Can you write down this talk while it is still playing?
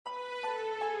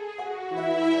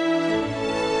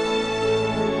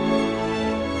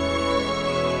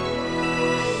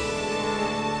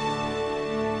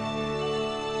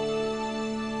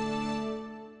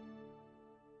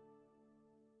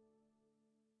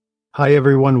Hi,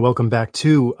 everyone. Welcome back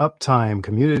to Uptime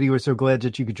Community. We're so glad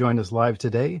that you could join us live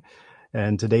today.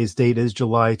 And today's date is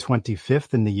July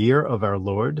 25th in the year of our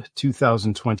Lord,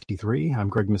 2023. I'm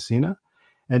Greg Messina.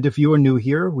 And if you are new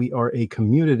here, we are a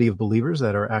community of believers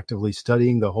that are actively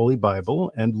studying the Holy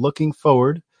Bible and looking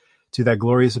forward to that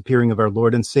glorious appearing of our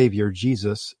Lord and Savior,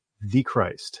 Jesus, the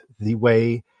Christ, the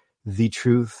way, the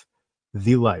truth,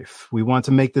 the life. We want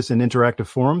to make this an interactive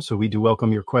forum, so we do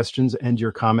welcome your questions and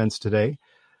your comments today.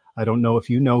 I don't know if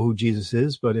you know who Jesus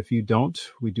is, but if you don't,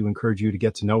 we do encourage you to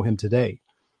get to know him today.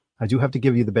 I do have to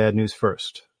give you the bad news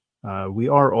first. We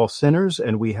are all sinners,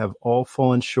 and we have all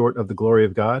fallen short of the glory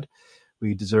of God.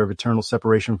 We deserve eternal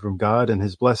separation from God and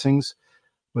his blessings.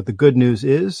 But the good news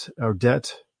is our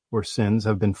debt or sins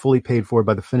have been fully paid for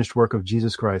by the finished work of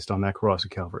Jesus Christ on that cross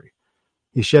of Calvary.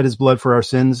 He shed his blood for our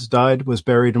sins, died, was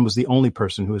buried, and was the only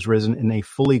person who has risen in a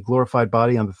fully glorified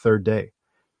body on the third day.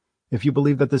 If you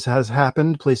believe that this has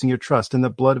happened, placing your trust in the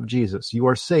blood of Jesus, you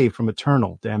are saved from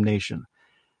eternal damnation.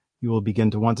 You will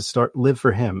begin to want to live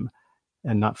for him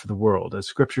and not for the world. As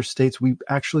scripture states, we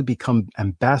actually become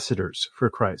ambassadors for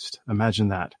Christ. Imagine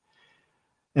that.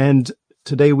 And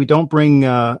today we don't bring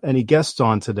any guests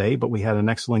on today, but we had an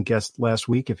excellent guest last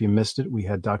week. If you missed it, we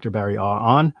had Dr. Barry Ah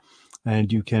on,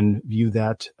 and you can view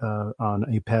that on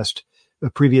a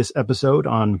previous episode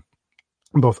on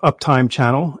both Uptime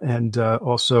channel and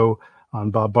also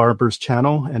on Bob Barber's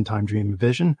channel and Time Dream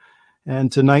Vision.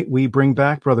 And tonight we bring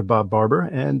back Brother Bob Barber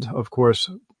and, of course,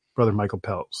 Brother Michael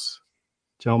Pels.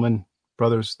 Gentlemen,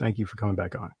 brothers, thank you for coming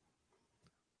back on.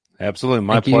 Absolutely.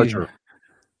 My pleasure.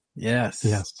 Yes.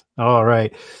 All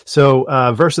right.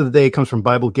 So verse of the day comes from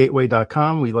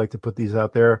BibleGateway.com. We like to put these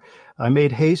out there. I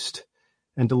made haste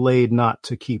and delayed not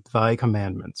to keep thy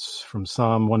commandments. From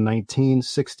Psalm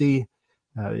 119:60.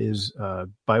 Is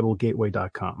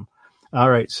BibleGateway.com. All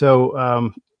right,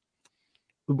 so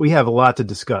we have a lot to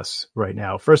discuss right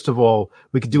now. First of all,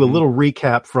 we could do a little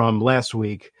recap from last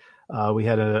week. We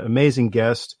had an amazing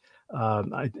guest,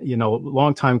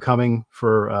 long time coming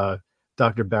for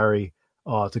Dr. Barry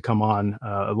to come on.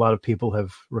 A lot of people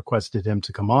have requested him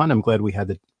to come on. I'm glad we had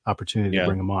the opportunity to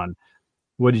bring him on.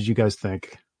 What did you guys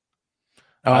think?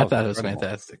 Oh, I thought it was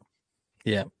fantastic.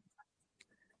 Yeah.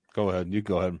 Go ahead. You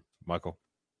go ahead, Michael.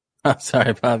 I'm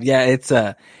sorry, Bob. Yeah, it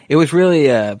was really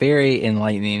very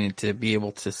enlightening to be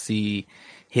able to see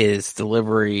his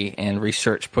delivery and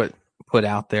research put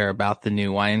out there about the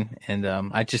new wine, and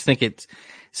I just think it's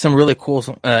some really cool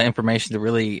information to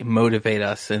really motivate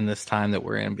us in this time that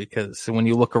we're in. Because when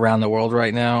you look around the world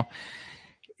right now,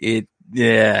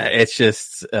 it's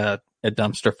just a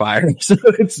dumpster fire. So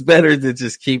it's better to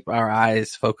just keep our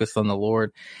eyes focused on the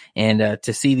Lord, and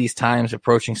to see these times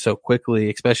approaching so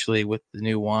quickly, especially with the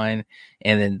new wine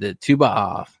and then the Tu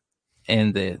B'Av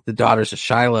and the daughters of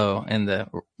Shiloh and the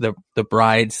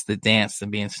brides that danced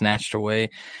and being snatched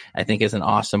away, I think is an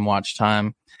awesome watch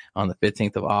time on the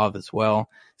 15th of Av as well.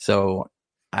 So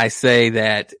I say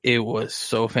that it was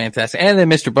so fantastic. And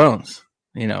then Mr. Bones,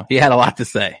 he had a lot to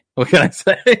say. What can I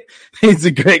say? He's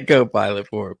a great co-pilot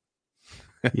for him.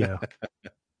 Yeah,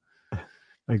 I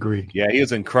agree. Yeah, he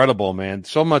is incredible, man.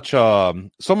 So much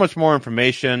more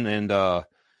information, and I'm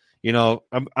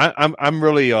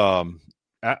really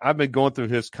I've been going through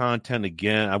his content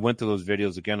again. I went through those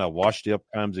videos again. I watched the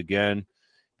Uptimes again,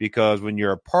 because when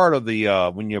you're a part of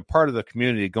the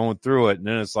community going through it, and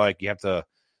then it's like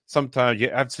sometimes you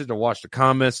have to sit there and watch the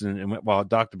comments, and while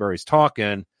Dr. Barry's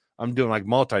talking, I'm doing like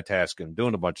multitasking,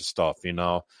 doing a bunch of stuff, And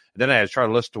then I try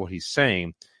to listen to what he's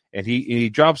saying. And he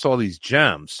drops all these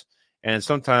gems, and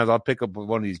sometimes I'll pick up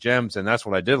one of these gems, and that's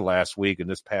what I did last week and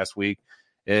this past week.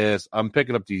 Is I'm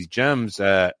picking up these gems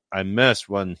that I missed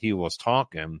when he was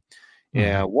talking.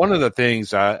 And one of the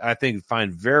things I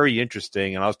find very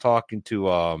interesting, and I was talking to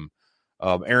Aaron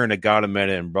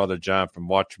Agadameta and Brother John from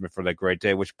Watchmen for That Great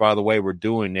Day, which, by the way, we're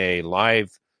doing a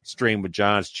live stream with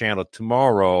John's channel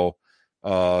tomorrow,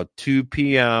 2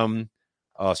 p.m.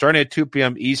 Starting at 2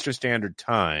 p.m. Eastern Standard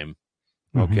Time.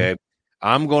 Okay.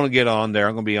 I'm going to get on there.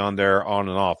 I'm going to be on there on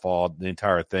and off the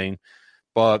entire thing.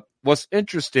 But what's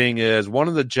interesting is one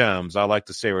of the gems I like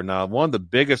to say right now, one of the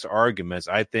biggest arguments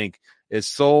I think is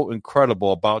so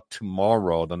incredible about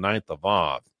tomorrow, the 9th of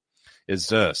Av, is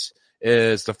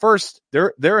the first,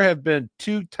 there have been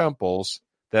 2 temples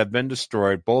that have been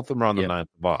destroyed, both around the 9th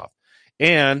of Av.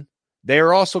 And they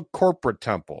are also corporate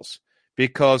temples,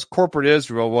 because corporate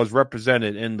Israel was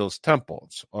represented in those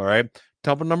temples. All right.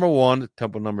 Temple number 1,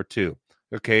 temple number 2.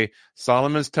 Okay.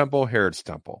 Solomon's temple, Herod's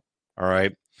temple. All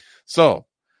right. So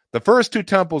the first 2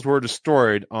 temples were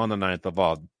destroyed on the 9th of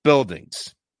Av,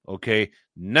 buildings. Okay.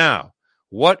 Now,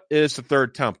 what is the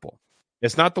third temple?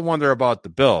 It's not the one they're about to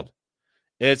build.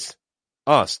 It's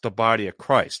us, the body of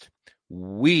Christ.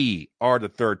 We are the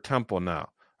third temple now.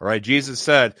 All right. Jesus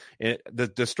said,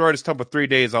 destroy this temple 3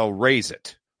 days, I'll raise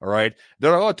it. All right.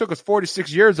 It took us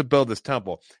 46 years to build this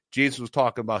temple. Jesus was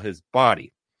talking about his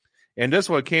body. And this is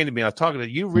what came to me. I was talking to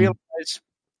you, realize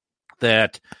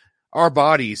that our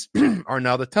bodies are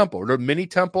now the temple. They're mini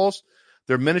temples.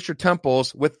 They're miniature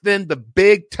temples within the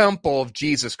big temple of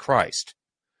Jesus Christ.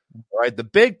 All right. The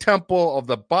big temple of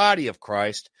the body of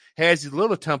Christ has these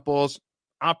little temples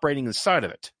operating inside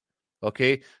of it.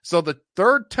 Okay. So the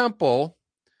third temple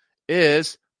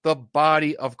is the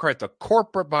body of Christ, the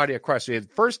corporate body of Christ. So you have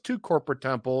the first two corporate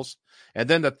temples, and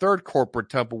then the third corporate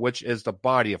temple, which is the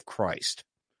body of Christ.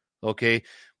 Okay.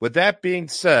 With that being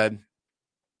said,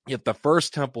 if the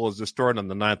first temple is destroyed on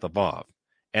the 9th of Av,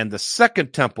 and the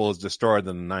second temple is destroyed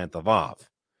on the 9th of Av,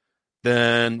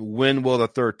 then when will the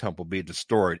third temple be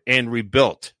destroyed and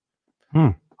rebuilt?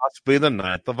 Possibly the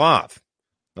 9th of Av.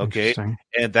 Okay.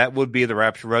 And that would be the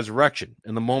rapture resurrection.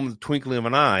 In the moment of the twinkling of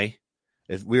an eye,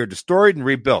 if we are destroyed and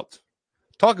rebuilt.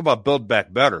 Talk about build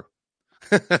back better.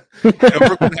 We're going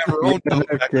to have our own build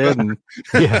back better.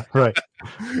 Yeah, right.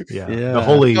 Yeah. The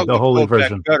holy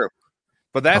version. Better.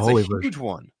 But that's a huge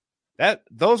one.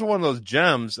 Those are one of those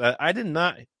gems that I did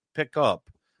not pick up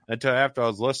until after I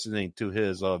was listening to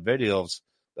his videos,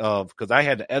 because I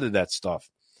had to edit that stuff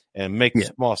and make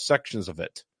small sections of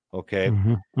it. Okay.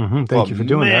 Thank you for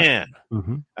doing that.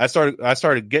 I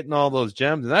started getting all those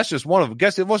gems, and that's just one of them.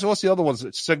 Guess what's the other one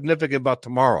that's significant about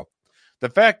tomorrow? The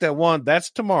fact that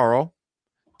that's tomorrow.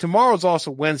 Tomorrow's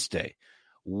also Wednesday.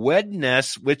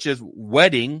 Wedness, which is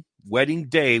wedding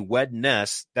day,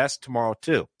 Wedness, that's tomorrow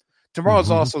too. Tomorrow's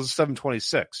also the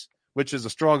 726, which is the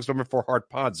strongest number for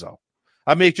Harpazo.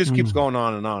 I mean, it just keeps going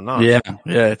on and on and on. Yeah,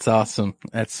 it's awesome.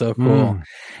 That's so cool.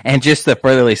 And just to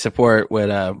furtherly support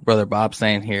what Brother Bob's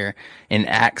saying here, in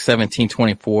Acts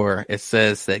 17:24, it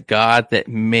says that God that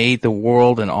made the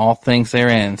world and all things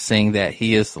therein, seeing that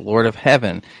he is the Lord of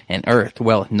heaven and earth,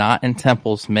 dwelleth not in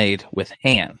temples made with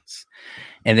hands.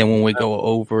 And then when we go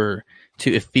over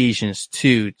to Ephesians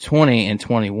 2:20 and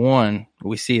 21,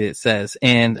 we see that it says,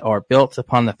 and are built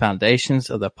upon the foundations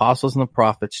of the apostles and the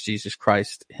prophets, Jesus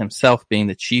Christ himself being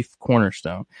the chief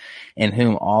cornerstone, in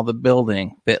whom all the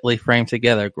building fitly framed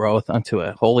together groweth unto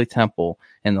a holy temple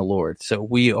in the Lord. So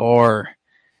we are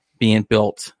being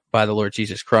built by the Lord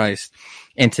Jesus Christ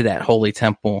into that holy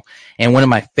temple. And one of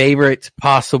my favorite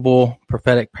possible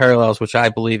prophetic parallels, which I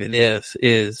believe it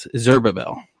is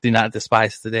Zerubbabel. Do not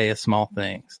despise the day of small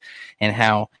things, and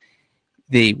how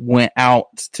they went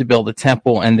out to build a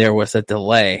temple and there was a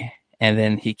delay, and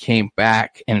then he came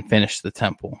back and finished the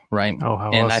temple. Right. Oh,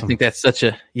 how and awesome. I think that's such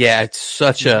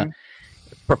a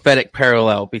prophetic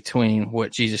parallel between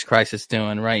what Jesus Christ is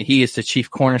doing, right? He is the chief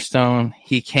cornerstone.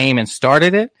 He came and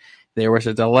started it. There was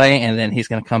a delay, and then he's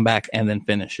going to come back and then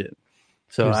finish it.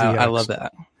 So I love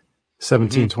that.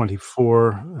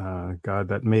 17:24, God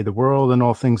that made the world and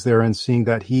all things therein, seeing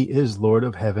that he is Lord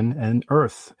of heaven and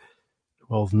earth,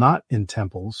 dwells not in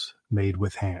temples made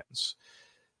with hands.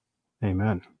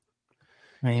 Amen.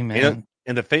 Amen.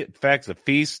 And the fact, the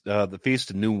feast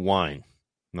of new wine.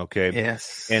 Okay.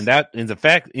 Yes. And the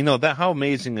fact, that how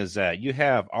amazing is that? You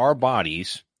have our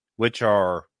bodies, which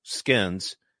are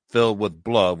skins filled with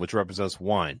blood, which represents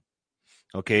wine.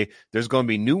 Okay. There's going to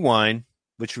be new wine,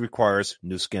 which requires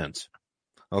new skins.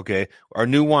 Okay. Our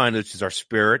new wine, which is our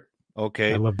spirit.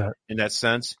 Okay. I love that. In that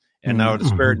sense. And now the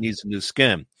spirit needs a new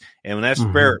skin. And when that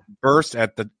spirit bursts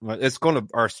the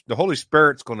Holy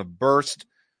Spirit's going to burst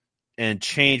and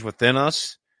change within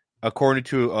us, according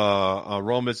to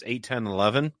Romans 8, 10,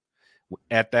 11.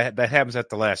 That happens at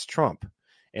the last trump.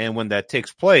 And when that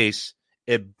takes place,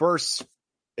 it bursts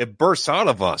out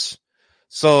of us.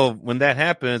 So when that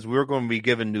happens, we're going to be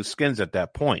given new skins at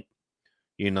that point.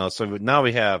 So now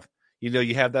we have,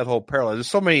 you have that whole parallel. There's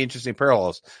so many interesting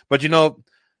parallels. But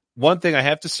one thing I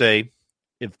have to say,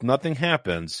 if nothing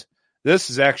happens, this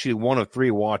is actually one of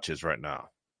 3 watches right now.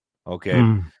 Okay.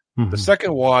 The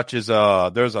second watch is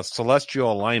there's a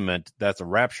celestial alignment, that's a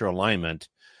rapture alignment,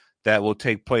 that will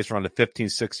take place around the 15th,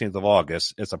 16th of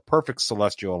August. It's a perfect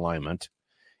celestial alignment.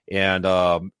 And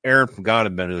Aaron from God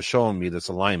had been showing me this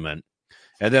alignment.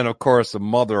 And then, of course, the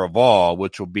mother of all,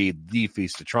 which will be the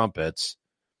Feast of Trumpets.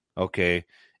 Okay.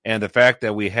 And the fact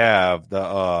that we have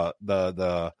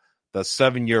the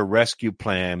 7-year rescue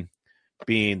plan,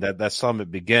 being that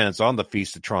summit begins on the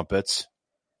Feast of Trumpets.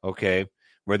 Okay.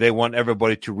 Where they want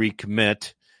everybody to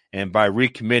recommit. And by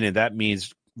recommitting, that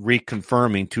means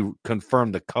reconfirming, to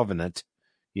confirm the covenant,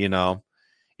 And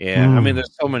I mean,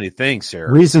 there's so many things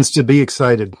here. Reasons to be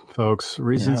excited, folks.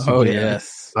 Reasons to be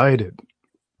excited.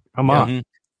 Come on.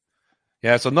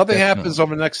 Yeah, so nothing Definitely. happens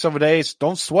over the next 7 days.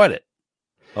 Don't sweat it.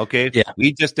 Okay? Yeah.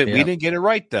 We didn't get it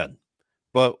right then.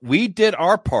 But we did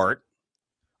our part.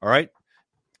 All right?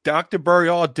 Dr.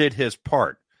 Burriall did his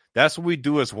part. That's what we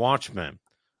do as watchmen.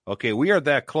 Okay, we are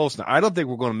that close now. I don't think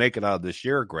we're going to make it out of this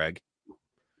year, Greg.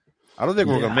 I don't think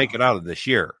we're going to make it out of this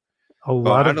year. A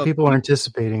lot of people are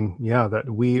anticipating, that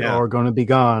we are going to be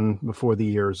gone before the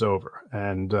year is over.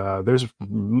 And there's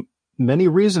many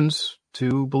reasons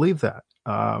to believe that.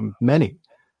 Many.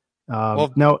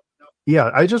 Now,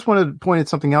 I just wanted to point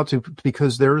something out too,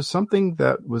 because there is something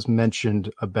that was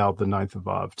mentioned about the 9th of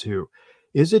Av too.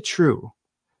 Is it true,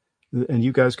 and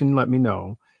you guys can let me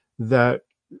know, that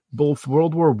both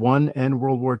World War I and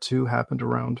World War II happened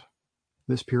around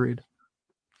this period?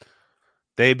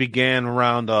 They began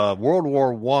around World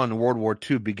War I and World War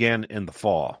II began in the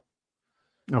fall.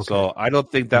 Okay. So I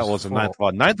don't think that was the 9th of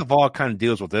Av. 9th of Av kind of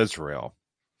deals with Israel.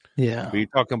 Yeah. But you're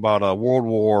talking about World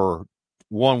War I,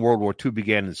 World War II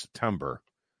began in September.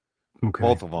 Okay.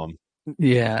 Both of them.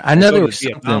 Yeah. I know there was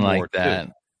something like that.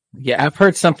 Too. Yeah, I've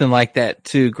heard something like that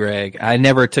too, Greg. I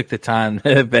never took the time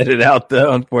to vet it out,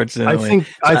 though. Unfortunately,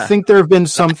 I think there have been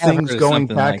some things going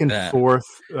back and forth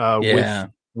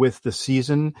with the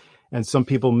season, and some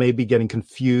people may be getting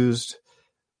confused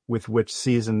with which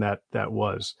season that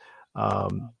was.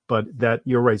 But that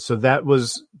you're right. So that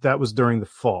was during the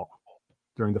fall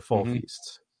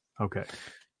feasts. Okay.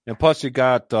 And plus, you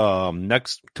got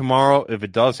tomorrow, if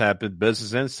it does happen,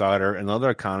 Business Insider and other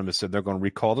economists said they're going to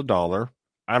recall the dollar.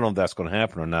 I don't know if that's going to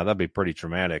happen or not. That'd be pretty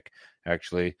traumatic,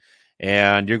 actually.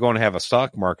 And you're going to have a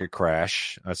stock market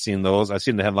crash. I've seen those. I've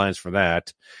seen the headlines for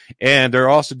that. And they're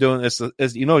also doing this.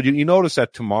 You notice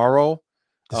that tomorrow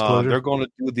they're going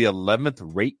to do the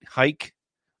 11th rate hike.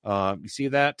 You see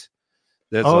that?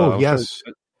 Yes.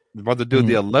 They're about to do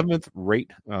the 11th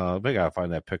rate. I gotta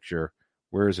find that picture.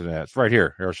 Where is it at? It's right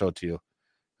here. Here, I'll show it to you.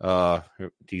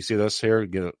 Do you see this here?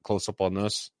 Get a close up on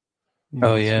this.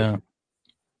 Oh, yeah.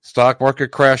 Stock market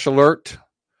crash alert.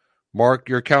 Mark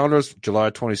your calendars, July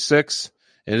 26th.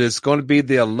 It is going to be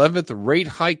the 11th rate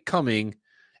hike coming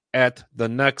at the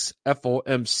next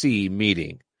FOMC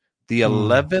meeting. The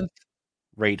 11th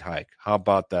rate hike. How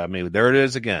about that? I mean, there it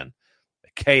is again.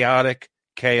 Chaotic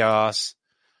chaos.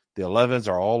 The 11s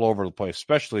are all over the place,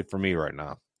 especially for me right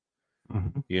now.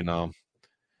 Mm-hmm. You know,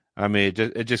 I mean,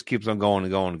 it just keeps on going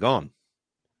and going and going.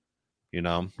 You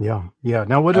know? Yeah.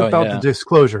 Now, what about the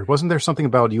disclosure? Wasn't there something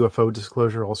about UFO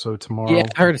disclosure also tomorrow? Yeah,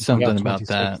 I heard something about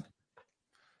that.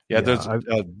 Yeah, there's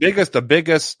the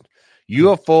biggest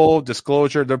UFO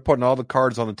disclosure. They're putting all the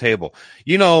cards on the table.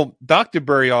 You know, Dr.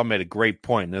 Burriall made a great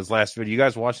point in his last video. You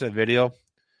guys watch that video?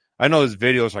 I know this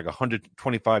video is like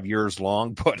 125 years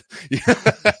long, but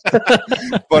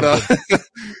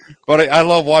but I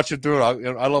love watching through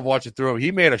it. I love watching through it.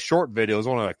 He made a short video. It was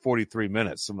only like 43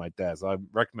 minutes, something like that. So I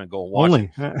recommend go watch it.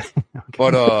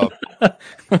 Okay.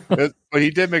 But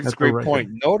he did make this great point.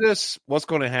 Notice what's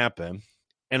going to happen,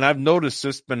 and I've noticed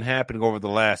this has been happening over the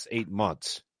last 8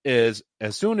 months, is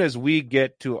as soon as we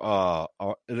get to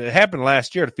it happened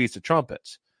last year at the Feast of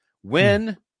Trumpets.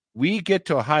 When we get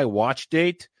to a high watch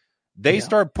date, they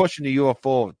start pushing the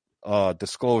UFO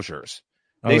disclosures.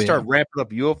 They start ramping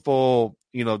up UFO,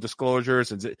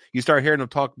 disclosures, and you start hearing them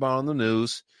talk about on the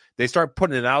news. They start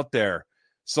putting it out there,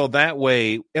 so that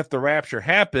way, if the rapture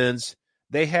happens,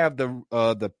 they have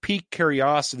the peak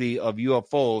curiosity of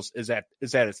UFOs is at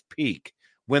its peak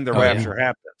when the rapture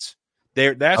happens.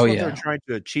 That's what they're trying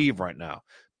to achieve right now.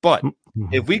 But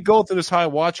if we go through this high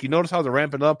watch, you notice how they're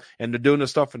ramping up and they're doing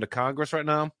this stuff in the Congress right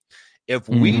now. If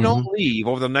we don't leave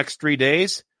over the next 3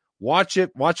 days, watch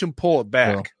them pull it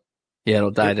back.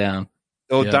 It'll die down.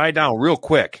 It'll die down real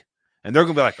quick. And they're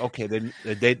going to be like, okay,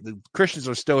 the Christians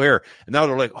are still here. And now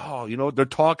they're like, they're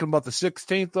talking about the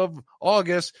 16th of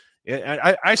August. And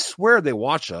I swear they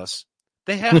watch us.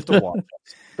 They have to watch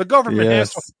us. The government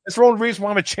has to. It's the only reason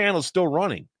why my channel is still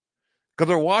running. Because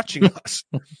they're watching us.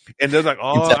 And they're like,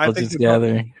 I think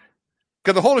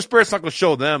because the Holy Spirit's not going to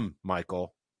show them,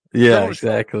 Michael. Yeah,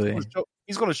 exactly.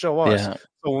 He's going to show us. Yeah.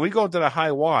 So when we go into the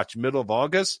high watch, middle of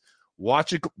August,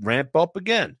 watch it ramp up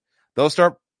again. They'll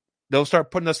start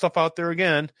putting that stuff out there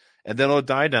again, and then it'll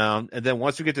die down. And then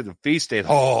once we get to the feast date,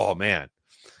 oh man,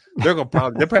 they're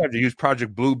probably have to use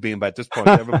Project Bluebeam at this point.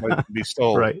 Everybody's going to be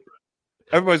so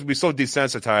everybody's going to be so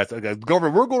desensitized. Like,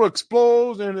 government, we're going to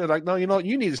explode, and they're like, no,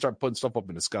 you need to start putting stuff up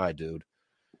in the sky, dude.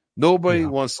 Nobody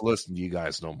wants to listen to you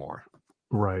guys no more.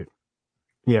 Right.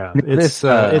 Yeah, it's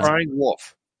crying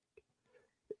wolf.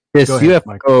 This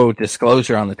UFO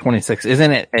disclosure on the 26th,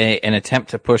 isn't it an attempt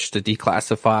to push to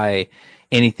declassify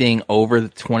anything over the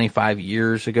 25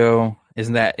 years ago?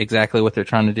 Isn't that exactly what they're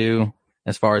trying to do?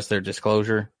 as far as their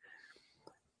disclosure?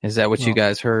 Is that what you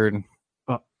guys heard?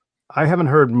 I haven't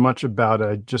heard much about it.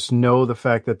 I just know the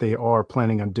fact that they are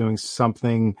planning on doing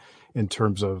something in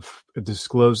terms of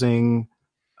disclosing,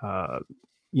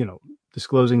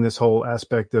 disclosing this whole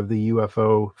aspect of the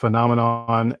UFO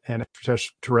phenomenon and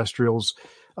extraterrestrials.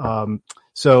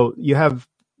 So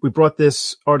we brought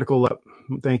this article up.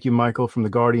 Thank you, Michael, from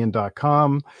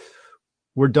theguardian.com.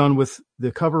 We're done with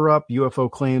the cover-up. UFO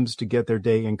claims to get their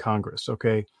day in Congress.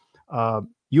 Okay.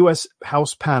 U.S.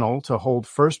 House panel to hold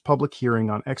first public hearing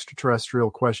on extraterrestrial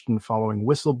question following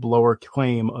whistleblower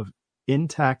claim of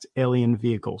intact alien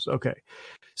vehicles. Okay.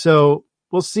 So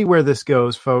we'll see where this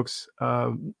goes, folks.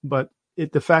 But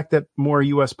the fact that more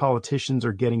U.S. politicians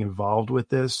are getting involved with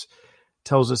this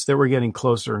tells us that we're getting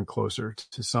closer and closer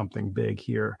to something big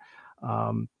here.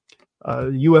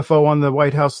 UFO on the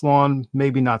White House lawn,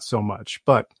 maybe not so much,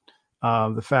 but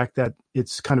the fact that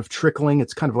it's kind of trickling,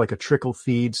 it's kind of like a trickle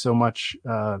feed so much,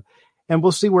 and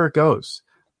we'll see where it goes.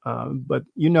 But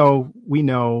we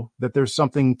know that there's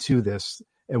something to this,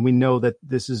 and we know that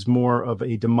this is more of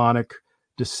a demonic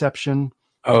deception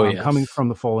coming from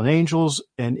the fallen angels,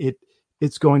 and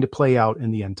it's going to play out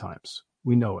in the end times.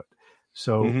 We know it.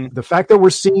 So the fact that we're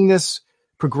seeing this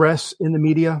progress in the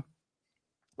media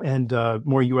and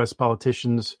more U.S.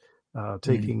 politicians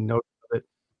taking note of it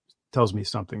tells me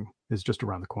something is just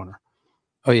around the corner.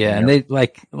 Oh yeah, and they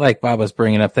like Bob was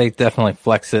bringing up, they definitely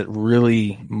flex it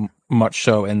really much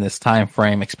so in this time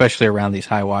frame, especially around these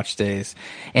high watch days.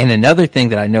 And another thing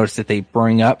that I noticed that they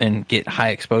bring up and get high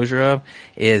exposure of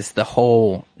is the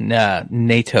whole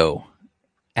NATO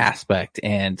aspect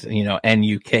and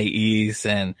NUKEs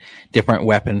and different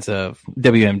weapons of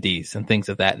WMDs and things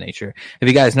of that nature. Have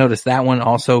you guys noticed that one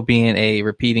also being a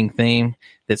repeating theme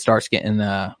that starts getting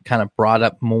kind of brought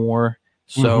up more?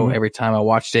 So every time I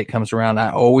watch it comes around,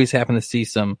 I always happen to see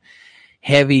some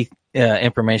heavy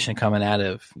information coming out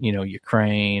of,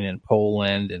 Ukraine and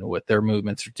Poland and what their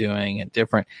movements are doing and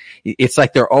different. It's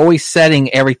like they're always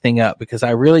setting everything up, because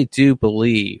I really do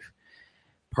believe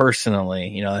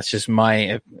personally, that's just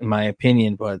my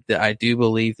opinion, but I do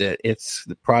believe that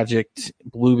the Project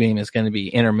Bluebeam is going to be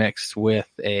intermixed with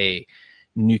a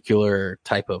nuclear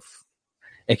type of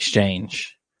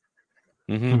exchange.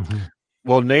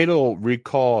 Well, NATO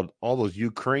recalled all those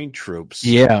Ukraine troops.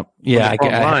 Yeah.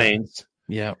 Lines.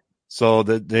 Yeah. So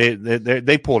that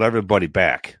they pulled everybody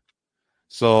back.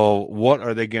 So what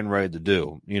are they getting ready to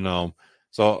do?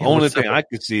 So only thing I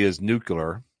could see is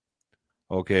nuclear.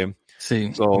 Okay.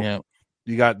 See. So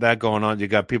you got that going on. You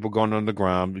got people going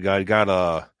underground.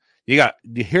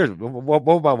 Here's what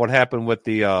about what happened with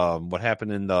what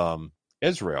happened in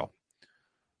Israel?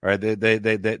 Right.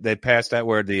 They passed that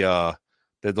where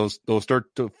those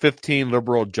 15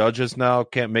 liberal judges now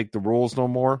can't make the rules no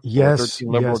more. Yes,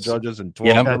 13 liberal judges and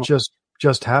 12. Yeah, that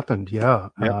just happened. Yeah,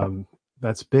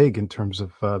 that's big in terms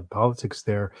of politics.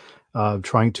 There,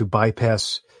 trying to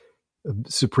bypass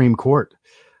Supreme Court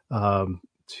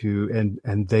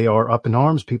and they are up in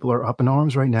arms. People are up in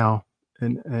arms right now,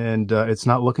 and it's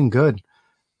not looking good.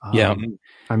 I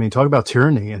mean, talk about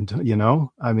tyranny,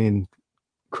 and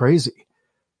crazy.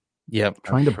 Yep.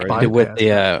 Trying to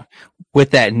bypass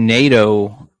with that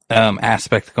NATO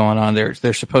aspect going on,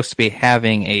 they're supposed to be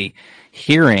having a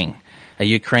hearing, a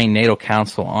Ukraine NATO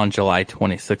Council on July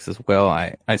 26th as well.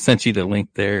 I sent you the link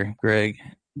there, Greg,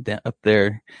 up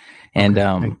there,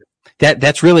 and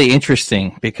that's really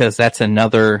interesting, because that's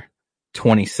another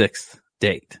 26th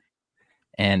date,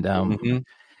 and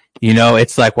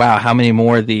it's like, wow, how many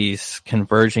more of these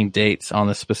converging dates on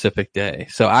the specific day?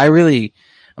 So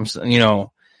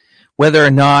whether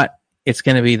or not it's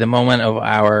going to be the moment of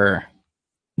our,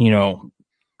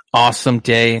 awesome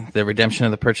day, the redemption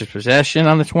of the purchased possession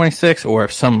on the 26th, or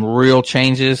if some real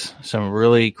changes, some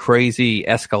really crazy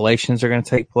escalations are going to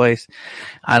take place,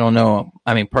 I don't know.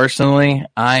 I mean, personally,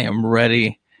 I am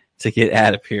ready to get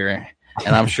out of here,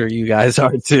 and I'm sure you guys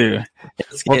are too.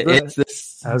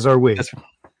 As are we.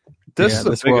 This is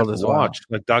the biggest watch,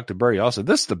 like Dr. Berry also.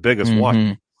 This is the biggest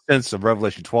watch since the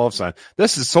Revelation 12 sign.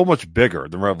 This is so much bigger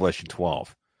than Revelation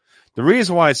 12. The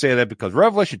reason why I say that, because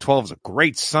Revelation 12 is a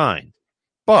great sign,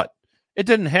 but it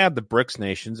didn't have the BRICS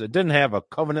nations. It didn't have a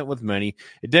covenant with many.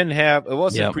 It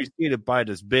wasn't preceded by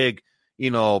this big,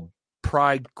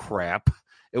 pride crap.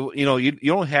 You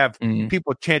don't have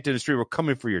people chanting in the street, "We're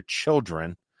coming for your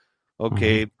children."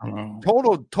 Okay.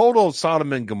 Total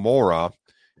Sodom and Gomorrah,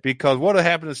 because what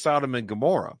happened to Sodom and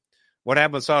Gomorrah? What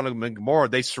happened to Sodom and Gomorrah?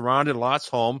 They surrounded Lot's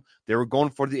home. They were going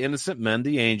for the innocent men,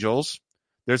 the angels.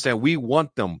 They're saying, "We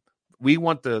want them. We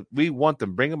want them.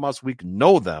 Bring them us. We can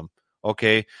know them."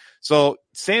 Okay. So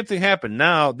same thing happened.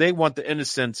 Now they want the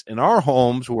innocents in our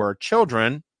homes who are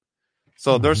children.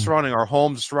 So they're surrounding our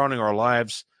homes, surrounding our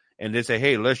lives. And they say,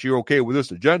 hey, unless you're okay with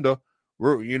this agenda,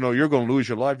 you're going to lose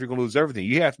your life. You're going to lose everything.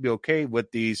 You have to be okay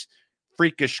with these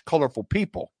freakish, colorful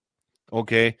people.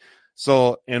 Okay.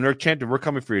 So, and they're chanting, we're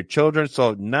coming for your children.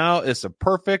 So now it's a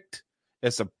perfect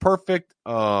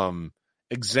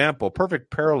example, perfect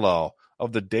parallel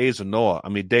of the days of Noah. I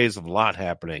mean, days of Lot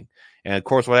happening. And of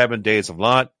course, what happened in days of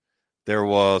Lot? There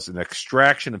was an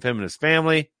extraction of him and his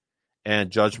family, and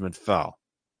judgment fell.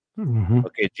 Mm-hmm.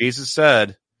 Okay, Jesus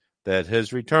said that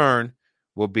his return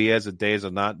will be as the days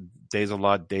of Lot,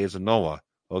 days of Noah.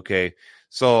 Okay,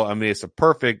 so I mean, it's a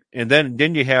perfect. And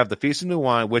then you have the Feast of New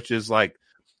Wine, which is like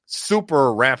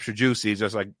super rapture juicy,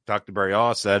 just like Dr. Barry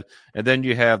All said. And then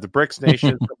you have the BRICS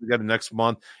nations coming together next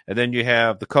month, and then you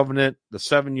have the covenant, the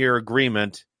 7-year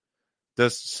agreement,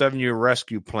 this 7-year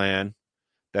rescue plan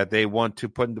that they want to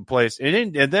put into place.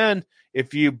 And then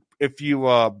if you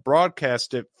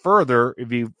broadcast it further,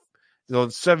 if you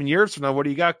 7 years from now, what do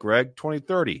you got, Greg?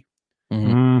 2030.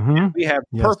 Mm-hmm. We have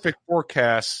perfect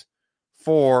forecasts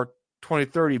for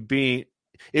 2030 being,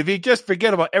 if you just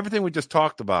forget about everything we just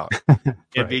talked about,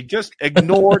 if you just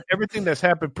ignored everything that's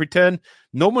happened, pretend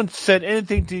no one said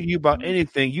anything to you about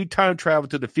anything, you time travel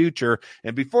to the future,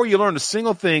 and before you learn a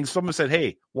single thing, someone said,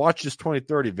 hey, watch this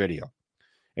 2030 video.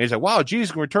 And he's like, wow,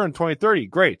 Jesus can return in 2030.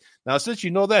 Great. Now, since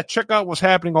you know that, check out what's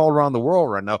happening all around the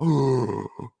world right now.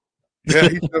 Yeah,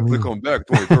 he's definitely coming back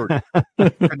 2030.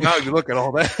 And now you look at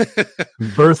all that.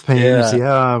 Birth pains.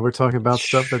 Yeah, we're talking about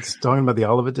stuff that's talking about the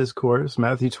Olivet Discourse,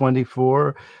 Matthew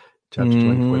 24, chapter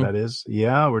 24, that is.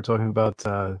 Yeah, we're talking about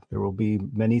there will be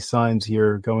many signs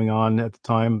here going on at the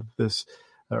time of this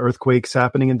earthquakes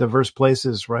happening in diverse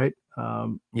places, right?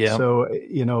 So,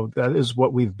 that is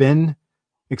what we've been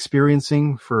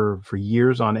experiencing for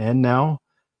years on end now.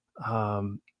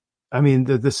 I mean,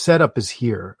 the setup is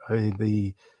here.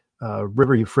 The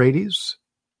River Euphrates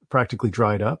practically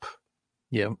dried up.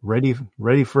 Yeah, ready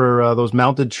for those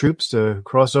mounted troops to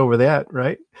cross over that,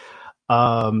 right?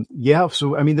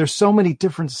 So I mean, there's so many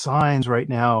different signs right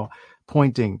now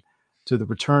pointing to the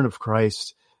return of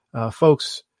Christ.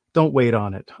 Folks, don't wait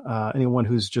on it. Anyone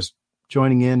who's just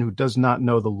joining in who does not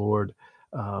know the Lord,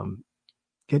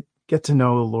 get to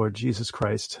know the Lord Jesus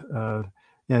Christ.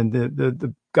 And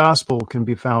the gospel can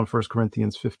be found 1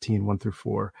 Corinthians 15,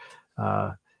 1-4.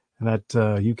 And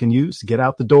that you can use to get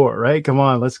out the door, right? Come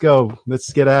on, let's go.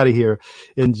 Let's get out of here.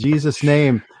 In Jesus'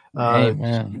 name.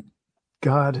 Amen.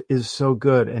 God is so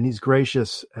good, and he's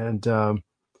gracious, and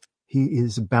he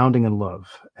is abounding in love,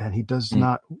 and he does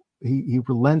not, he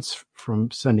relents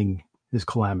from sending his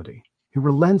calamity. He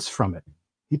relents from it.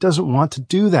 He doesn't want to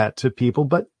do that to people,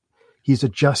 but he's a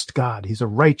just God. He's a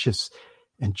righteous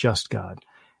and just God.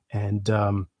 And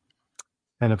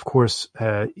of course,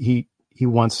 he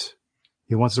wants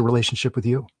a relationship with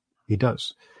you. He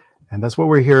does. And that's what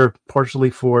we're here partially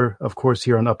for. Of course,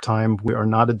 here on Uptime, we are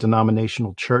not a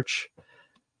denominational church.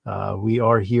 We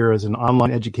are here as an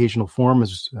online educational forum,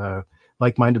 as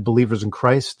like-minded believers in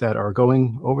Christ that are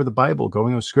going over the Bible,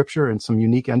 going over Scripture and some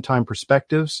unique end-time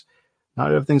perspectives.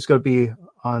 Not everything's going to be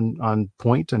on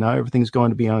point, and not everything's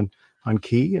going to be on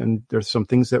key. And there's some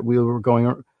things that we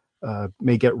were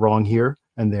may get wrong here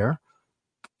and there,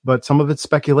 but some of it's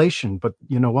speculation. But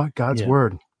you know what? God's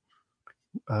word,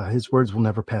 his words will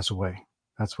never pass away.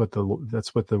 That's what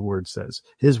the word says.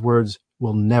 His words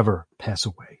will never pass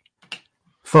away.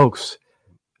 Folks,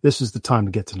 this is the time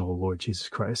to get to know the Lord Jesus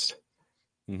Christ.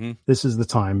 Mm-hmm. This is the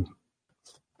time.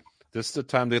 This is the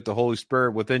time to get the Holy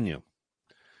Spirit within you.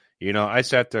 I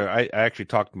sat there. I actually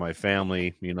talked to my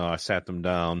family. I sat them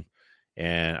down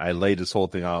and I laid this whole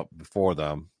thing out before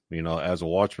them, as a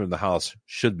watchman of the house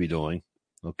should be doing.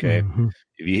 Okay. Mm-hmm.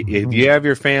 If you have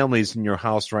your families in your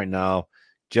house right now,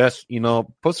 just,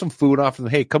 put some food off and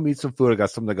hey, come eat some food. I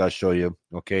got something I got to show you.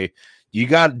 Okay. You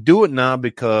got to do it now,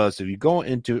 because if you go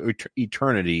into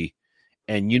eternity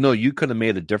and you could have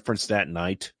made a difference that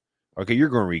night, okay, you're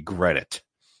going to regret it.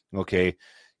 Okay.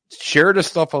 Share this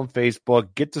stuff on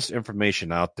Facebook. Get this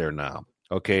information out there now.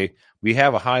 Okay. We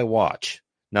have a high watch.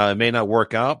 Now, it may not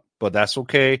work out, but that's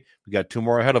okay. We got 2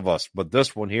 more ahead of us. But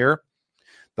this one here,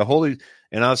 and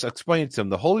I was explaining to them,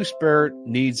 the Holy Spirit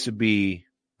needs to be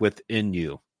within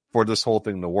you for this whole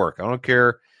thing to work. I don't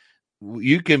care.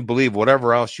 You can believe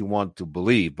whatever else you want to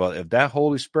believe, but if that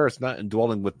Holy Spirit's not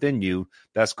indwelling within you,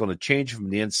 that's going to change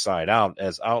from the inside out,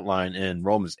 as outlined in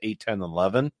Romans 8, 10,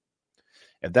 11.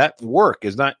 If that work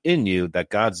is not in you that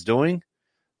God's doing,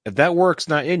 if that work's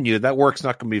not in you, that work's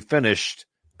not going to be finished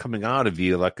coming out of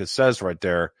you, like it says right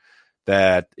there.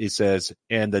 that it says,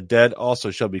 and the dead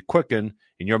also shall be quickened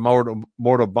in your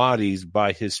mortal bodies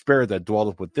by his spirit that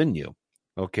dwelleth within you.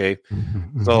 Okay.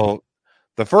 Mm-hmm. So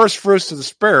the first fruits of the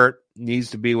spirit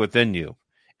needs to be within you.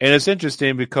 And it's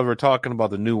interesting because we're talking about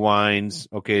the new wines,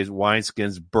 okay,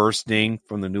 wineskins bursting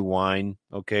from the new wine,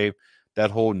 okay.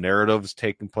 That whole narrative is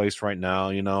taking place right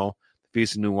now, you know. The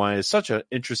Feast of New Wine is such an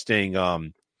interesting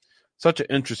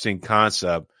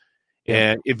concept. Yeah.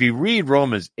 And if you read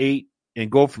Romans 8 and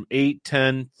go from 8,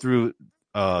 10 through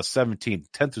 17,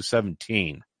 10 through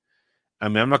 17, I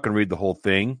mean, I'm not going to read the whole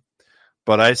thing,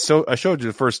 but I showed you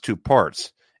the first two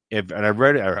parts. And I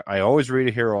read it. I always read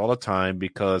it here all the time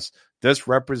because this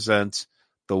represents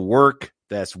the work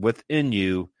that's within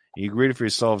you. And you can read it for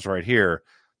yourselves right here.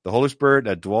 The Holy Spirit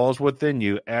that dwells within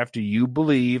you after you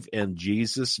believe in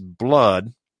Jesus'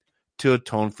 blood to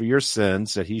atone for your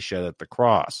sins that he shed at the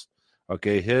cross.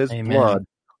 Okay, his Amen. blood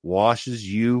washes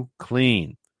you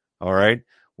clean. All right.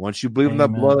 Once you believe in the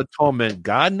blood atonement,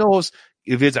 God knows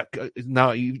if it's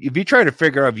now. If you try to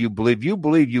figure out if you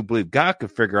believe. God can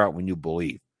figure out when you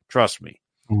believe. Trust me.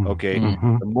 Okay.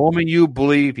 Mm-hmm. The moment you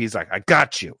believe, he's like, I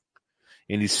got you,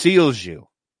 and he seals you.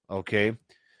 Okay. The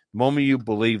moment you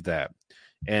believe that,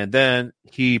 and then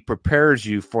he prepares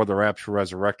you for the rapture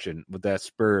resurrection with that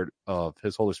spirit of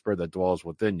his Holy Spirit that dwells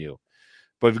within you.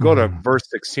 But if you go to verse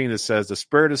 16, it says, the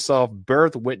Spirit itself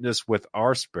beareth witness with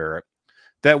our spirit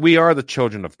that we are the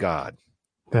children of God.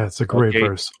 That's a great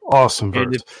verse. Awesome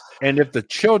verse. And if the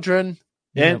children,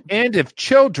 and if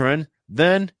children,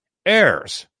 then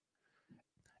heirs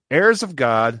of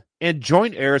God and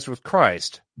joint heirs with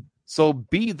Christ. So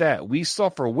be that we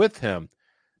suffer with him,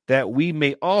 that we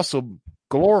may also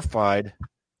glorified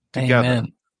together.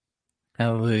 Amen.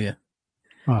 Hallelujah.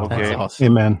 Oh, okay. That's awesome.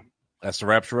 Amen. That's the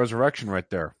rapture resurrection right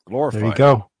there. Glorified. There you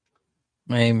go.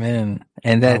 Amen.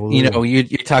 And that, Hallelujah. you know,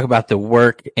 you talk about the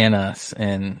work in us,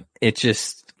 and it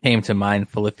just came to mind,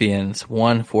 Philippians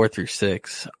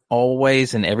 1:4-6.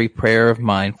 Always in every prayer of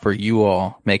mine for you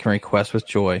all, making requests with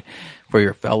joy for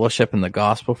your fellowship in the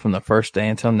gospel from the first day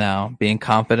until now, being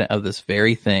confident of this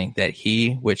very thing, that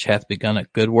he which hath begun a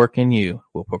good work in you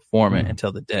will perform it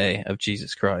until the day of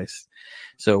Jesus Christ.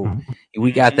 So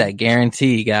we got that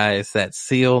guarantee, guys, that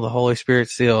seal, the Holy Spirit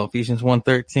seal, Ephesians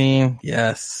 1:13.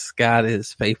 Yes, God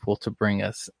is faithful to bring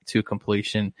us to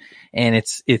completion, and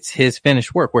it's his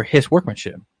finished work. We're his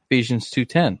workmanship, Ephesians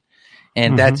 2:10.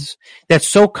 And that's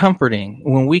so comforting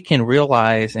when we can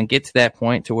realize and get to that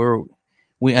point to where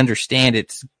we understand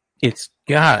it's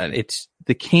God, it's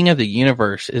the King of the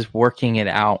universe is working it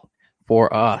out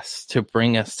for us to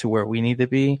bring us to where we need to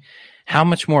be. How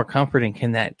much more comforting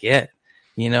can that get?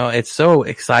 You know, it's so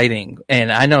exciting.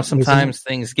 And I know sometimes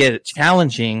things get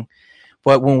challenging,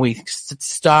 but when we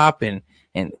stop and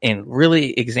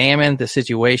really examine the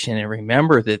situation and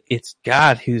remember that it's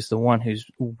God who's the one who's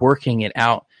working it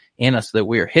out in us, that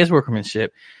we are his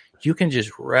workmanship, you can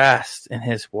just rest in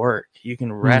his work. You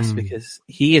can rest because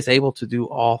he is able to do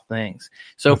all things.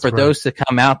 So that's for those to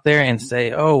come out there and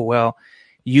say, oh, well,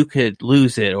 you could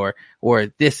lose it, or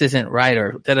this isn't right,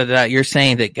 or da-da-da. You're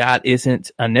saying that God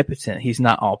isn't omnipotent. He's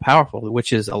not all powerful,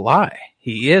 which is a lie.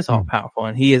 He is all powerful,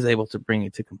 and he is able to bring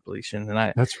it to completion.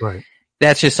 And that's right.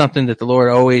 That's just something that the Lord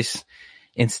always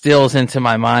instills into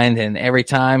my mind. And every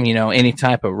time, you know, any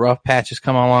type of rough patches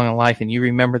come along in life, and you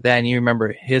remember that, and you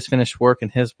remember his finished work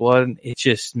and his blood, it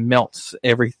just melts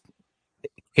every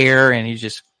care, and you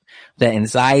just, the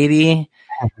anxiety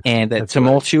and that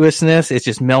tumultuousness, it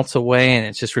just melts away, and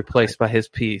it's just replaced by his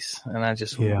peace. And I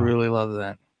just really love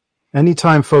that.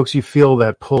 Anytime, folks, you feel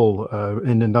that pull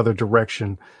in another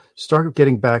direction, start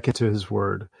getting back into his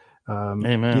word.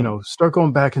 Amen. You know, start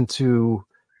going back into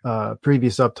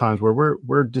previous uptimes where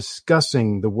we're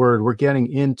discussing the word. We're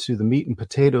getting into the meat and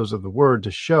potatoes of the word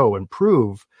to show and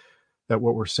prove that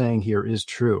what we're saying here is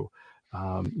true.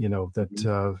 You know,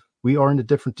 that we are in a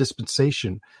different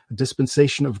dispensation, a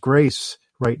dispensation of grace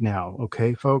right now.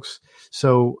 Okay, folks.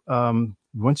 So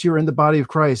once you're in the body of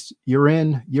Christ, you're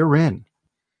in,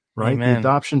 right? Amen. The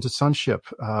adoption to sonship.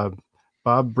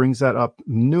 Bob brings that up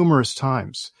numerous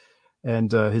times,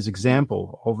 and his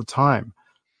example all the time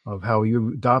of how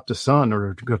you adopt a son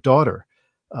or a daughter.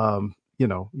 You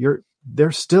know,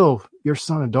 they're still your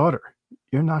son and daughter.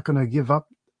 You're not going to give up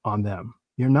on them.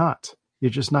 You're not.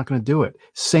 You're just not going to do it.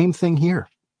 Same thing here,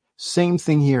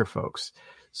 folks.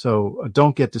 So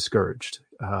don't get discouraged.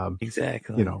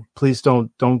 Exactly. You know, please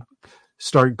don't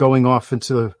start going off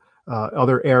into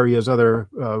other areas, other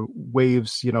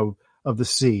waves, you know, of the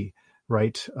sea,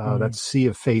 right? That sea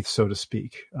of faith, so to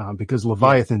speak, because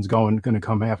Leviathan's going to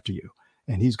come after you,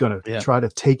 and he's going to Yeah. try to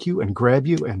take you and grab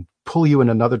you and pull you in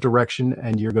another direction,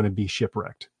 and you're going to be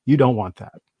shipwrecked. You don't want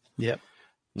that. Yep.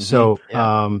 So,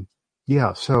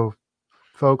 Yeah. so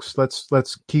folks, let's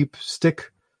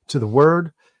stick to the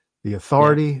word, the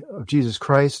authority of Jesus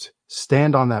Christ,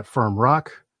 stand on that firm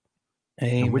rock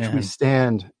in which we Amen.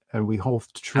 stand, and we hold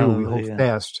true, we hold Hallelujah.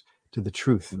 fast to the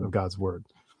truth of God's word.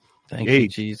 Thank Hey. you,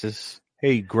 Jesus.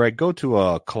 Hey, Greg, go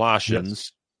to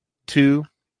Colossians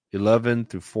 2:11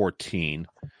 through 14.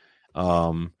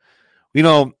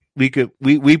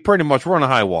 We pretty much, we're on a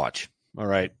high watch. All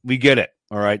right. We get it.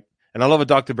 All right. And I love what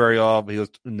Dr. Berryall, he was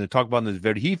talk about in this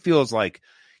video. He feels like,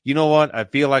 you know what? I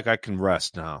feel like I can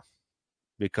rest now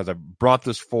because I brought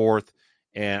this forth,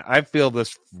 and I feel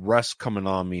this rest coming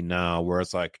on me now, where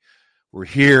it's like, we're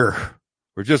here.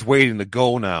 We're just waiting to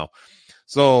go now.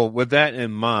 So with that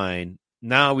in mind,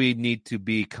 now we need to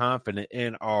be confident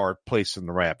in our place in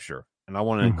the rapture. And I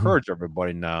want to encourage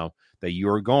everybody now that you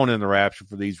are going in the rapture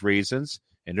for these reasons.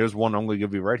 And there's one I'm going to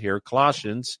give you right here.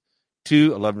 Colossians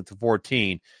 2:11 to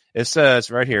 14. It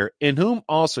says right here, in whom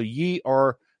also ye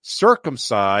are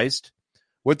circumcised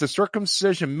with the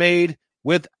circumcision made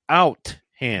without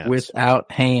hands.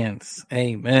 Without hands.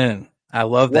 Amen. I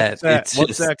love that.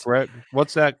 What's that, Greg?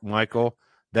 What's that, Michael?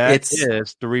 That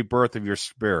is the rebirth of your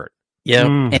spirit. Yep.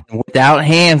 And without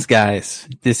hands, guys,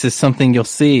 this is something you'll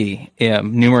see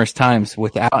numerous times.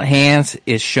 Without hands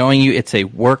is showing you it's a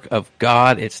work of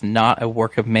God. It's not a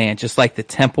work of man. Just like the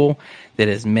temple that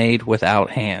is made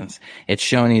without hands. It's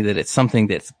showing you that it's something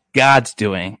that's God's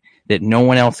doing that no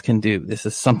one else can do. This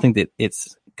is something that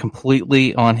it's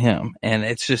completely on him. And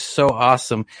it's just so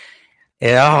awesome.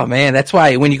 Oh man, that's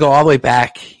why when you go all the way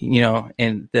back,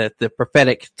 in the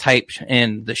prophetic type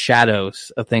and the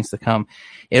shadows of things to come,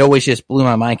 it always just blew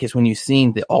my mind, because when you've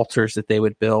seen the altars that they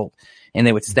would build and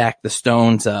they would stack the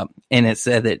stones up, and it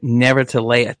said that never to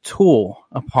lay a tool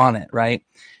upon it, right?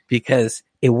 Because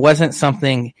it wasn't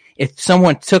something, if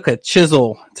someone took a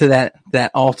chisel to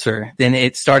that altar, then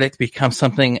it started to become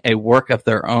something, a work of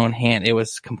their own hand. It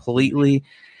was completely,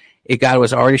 God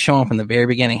was already showing from the very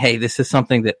beginning, hey, this is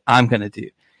something that I'm going to do.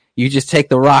 You just take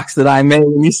the rocks that I made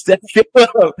and you stack it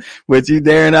up, but you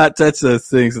dare not touch those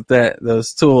things with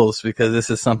those tools, because this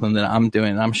is something that I'm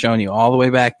doing. I'm showing you all the way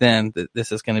back then that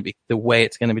this is going to be the way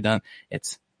it's going to be done.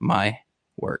 It's my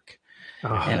work.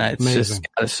 And it's amazing.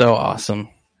 Just so awesome.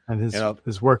 And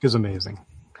his work is amazing.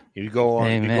 You go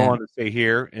on to say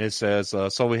here, and it says,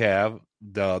 so we have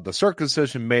the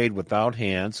circumcision made without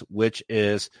hands, which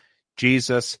is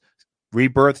Jesus'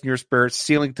 rebirth in your spirit,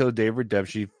 sealing to the day of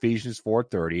redemption, Ephesians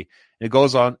 4:30. And it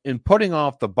goes on, in putting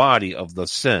off the body of the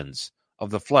sins of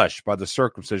the flesh by the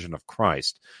circumcision of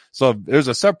Christ. So there's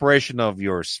a separation of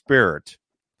your spirit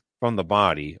from the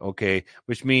body, okay?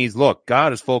 Which means, look,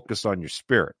 God is focused on your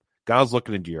spirit. God's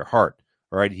looking into your heart,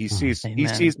 all right? He sees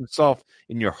himself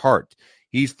in your heart.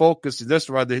 He's focused. This is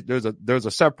why there's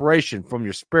a separation from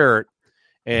your spirit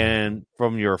and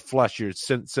from your flesh, your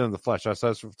sin of the flesh. That's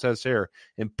what it says here.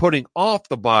 In putting off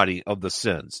the body of the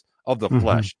sins of the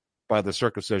flesh by the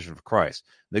circumcision of Christ.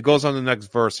 And it goes on the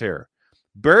next verse here.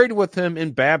 Buried with him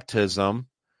in baptism,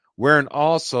 wherein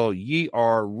also ye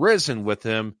are risen with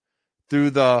him through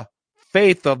the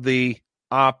faith of the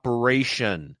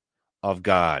operation of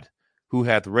God, who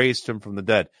hath raised him from the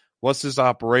dead. What's this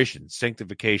operation?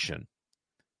 Sanctification.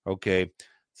 Okay.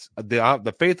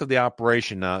 The faith of the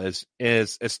operation now is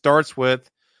it starts with,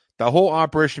 the whole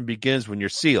operation begins when you're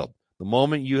sealed. The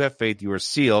moment you have faith, you are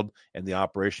sealed, and the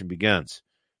operation begins.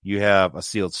 You have a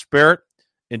sealed spirit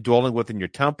indwelling within your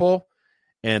temple,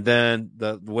 and then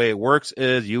the way it works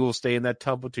is you will stay in that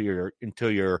temple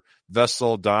until your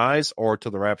vessel dies, or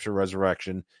till the rapture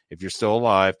resurrection. If you're still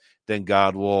alive, then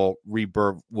God will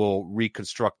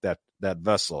reconstruct that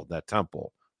vessel, that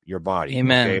temple, your body.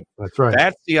 Amen. Okay? That's right.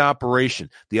 That's the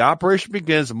operation. The operation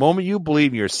begins the moment you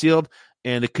believe you're sealed,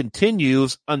 and it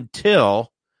continues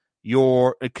until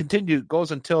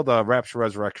goes until the rapture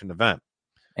resurrection event.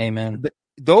 Amen.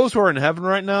 Those who are in heaven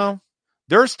right now,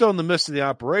 they're still in the midst of the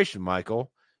operation,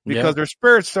 Michael, because their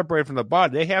spirit's separated from the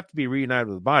body. They have to be reunited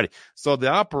with the body. So the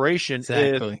operation is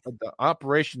the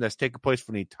operation that's taking place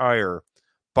for the entire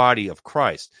body of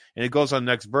Christ. And it goes on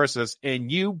the next verse, says,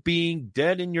 and you being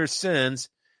dead in your sins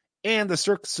and the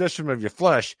circumcision of your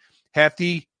flesh, hath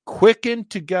he quickened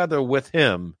together with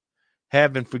him,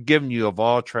 having forgiven you of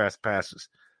all trespasses.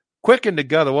 Quickened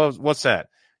together, what's that?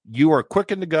 You are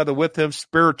quickened together with him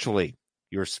spiritually.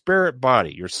 Your spirit,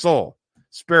 body, your soul,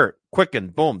 spirit,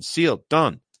 quickened, boom, sealed,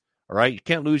 done. All right? You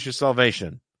can't lose your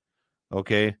salvation.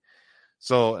 Okay?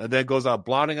 So and then goes out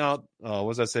blotting out. What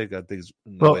does that say? Got things.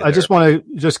 Well, I just want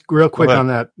to just real quick on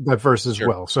that verse as Sure.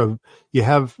 well. So you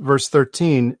have verse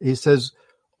 13. He says,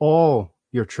 "All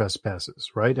your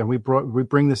trespasses," right? And we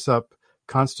bring this up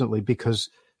constantly because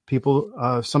people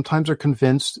sometimes are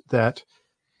convinced that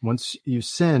once you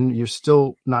sin, you're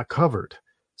still not covered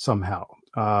somehow.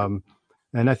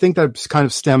 And I think that kind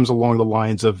of stems along the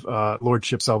lines of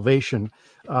lordship salvation.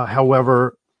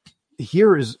 However,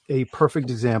 here is a perfect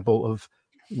example of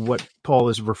what Paul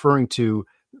is referring to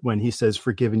when he says,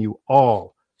 "Forgiven you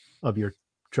all of your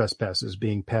trespasses,"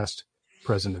 being past,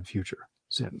 present, and future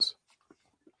sins.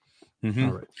 Mm-hmm.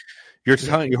 All right. Your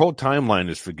whole timeline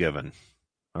is forgiven.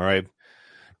 All right.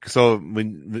 So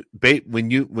when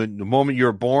the moment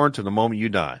you're born to the moment you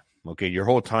die, okay, your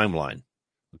whole timeline,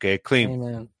 okay, clean,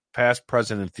 Amen. past,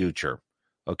 present, and future.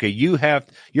 Okay, your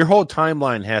whole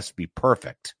timeline has to be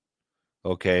perfect.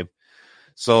 Okay,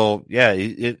 so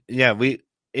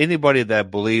anybody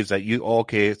that believes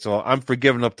that so I'm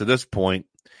forgiven up to this point,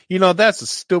 that's the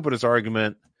stupidest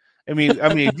argument. I mean,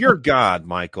 if you're God,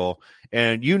 Michael,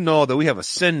 and you know that we have a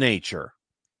sin nature,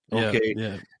 okay.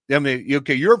 Yeah. I mean,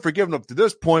 okay, you're forgiven up to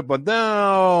this point, but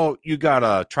now you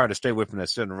gotta try to stay away from that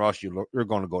sin, or else you're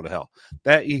going to go to hell.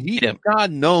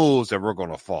 God knows that we're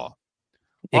going to fall.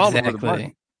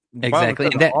 Exactly.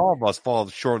 And all of us fall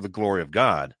short of the glory of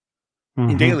God.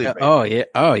 Mm-hmm. Daily.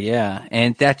 Oh yeah,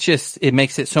 and that it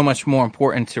makes it so much more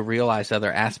important to realize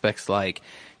other aspects like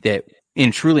that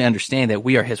and truly understand that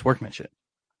we are His workmanship.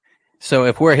 So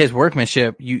if we're His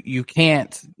workmanship, you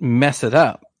can't mess it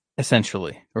up.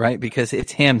 Essentially, right? Because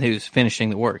it's Him who's finishing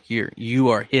the work. You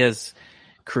are His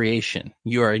creation.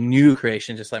 You are a new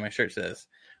creation, just like my shirt says,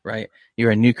 right?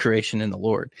 You're a new creation in the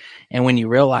Lord. And when you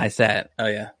realize that, oh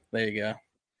yeah, there you go.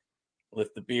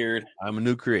 Lift the beard. I'm a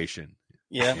new creation.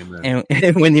 Yeah.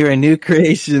 And when you're a new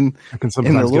creation in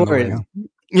the Lord,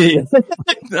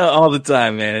 all the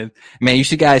time, man. Man, you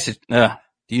should guys,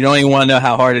 you don't even want to know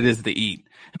how hard it is to eat.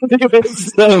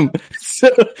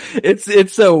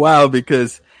 It's so wild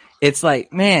because it's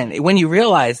like, man, when you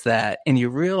realize that and you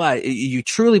realize you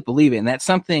truly believe it, and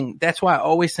that's why I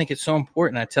always think it's so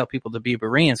important. I tell people to be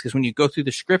Bereans because when you go through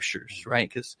the scriptures, right?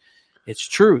 Because it's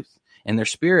truth and their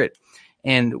spirit.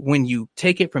 And when you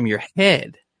take it from your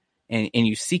head and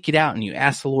you seek it out and you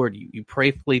ask the Lord, you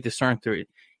prayerfully discern through it,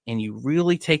 and you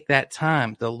really take that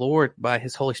time, the Lord, by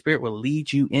His Holy Spirit, will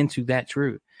lead you into that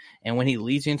truth. And when He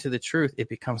leads you into the truth, it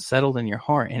becomes settled in your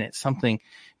heart. And it's something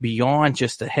beyond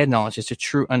just the head knowledge. It's a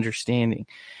true understanding.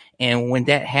 And when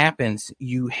that happens,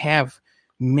 you have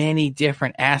many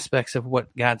different aspects of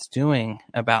what God's doing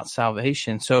about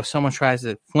salvation. So if someone tries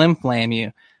to flim-flam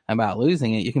you about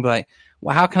losing it, you can be like,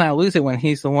 well, how can I lose it when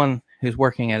He's the one who's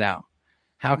working it out?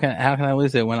 How can I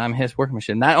lose it when I'm His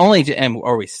workmanship? Not only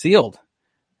are we sealed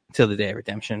till the day of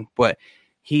redemption, but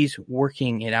He's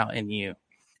working it out in you.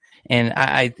 And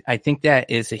I think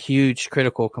that is a huge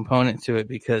critical component to it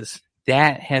because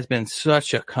that has been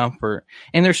such a comfort.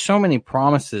 And there's so many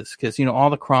promises because, all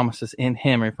the promises in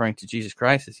Him referring to Jesus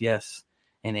Christ is yes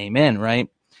and amen, right?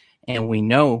 And we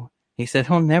know He said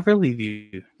He'll never leave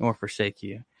you nor forsake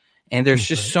you. And there's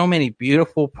just so many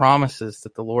beautiful promises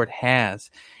that the Lord has.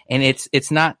 And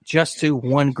it's not just to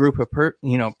one group of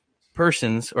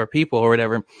persons or people or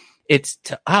whatever. It's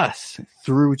to us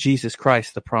through Jesus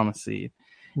Christ, the promised seed.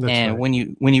 That's right. when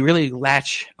you really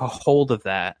latch a hold of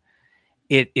that,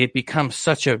 it becomes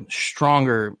such a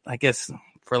stronger, I guess,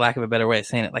 for lack of a better way of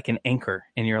saying it, like an anchor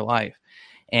in your life.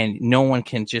 And no one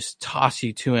can just toss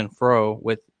you to and fro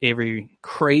with every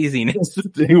craziness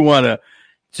that they want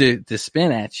to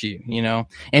spin at you,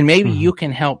 and maybe you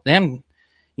can help them,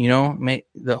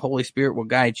 the Holy Spirit will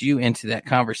guide you into that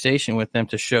conversation with them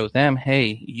to show them,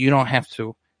 hey, you don't have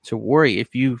to worry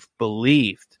if you've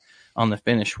believed on the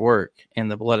finished work and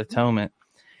the blood atonement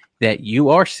that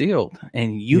you are sealed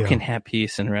and you can have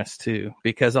peace and rest too.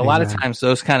 Because a lot of times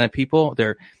those kind of people,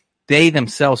 they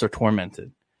themselves are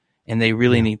tormented and they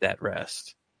really need that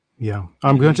rest. Yeah.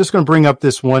 I'm just going to bring up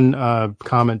this one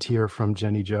comment here from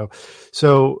Jenny Joe.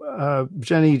 So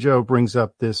Jenny Joe brings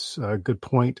up this good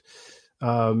point.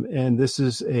 And this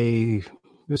is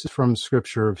from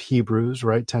Scripture of Hebrews,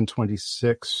 right?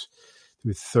 10:26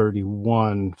 through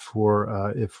 31.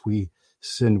 For if we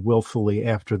sin willfully,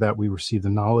 after that we receive the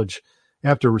knowledge.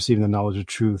 After receiving the knowledge of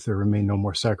truth, there remain no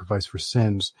more sacrifice for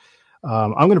sins.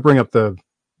 I'm going to bring up the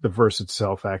verse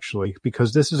itself, actually,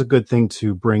 because this is a good thing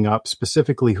to bring up,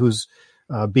 specifically who's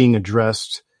being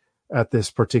addressed at this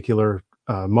particular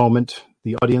moment,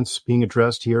 the audience being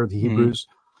addressed here, the Hebrews,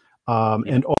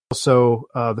 and also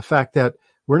the fact that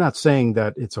we're not saying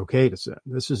that it's okay to sin.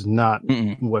 This is not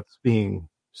what's being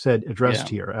said addressed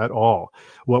here at all.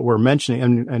 What we're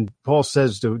mentioning, and Paul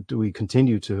says, do we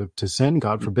continue to sin?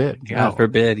 God forbid. God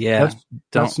forbid. Yeah.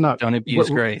 That's not. Don't abuse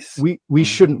grace. We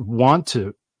shouldn't want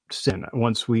to sin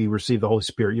once we receive the Holy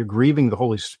Spirit. You're grieving the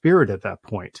Holy Spirit at that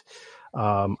point,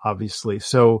 obviously.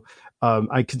 So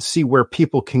I can see where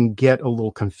people can get a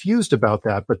little confused about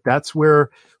that, but that's where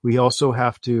we also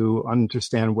have to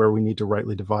understand where we need to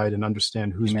rightly divide and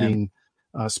understand who's being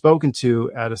spoken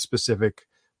to at a specific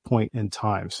point in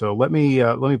time. So let me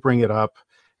bring it up,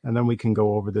 and then we can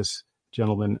go over this,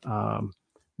 gentlemen.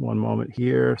 One moment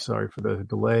here. Sorry for the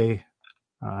delay.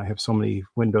 I have so many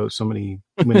windows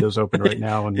open right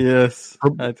now, and yes,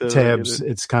 tabs.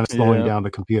 It's kind of slowing down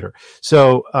the computer.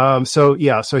 So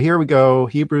here we go.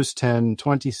 Hebrews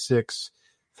 10:26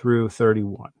 through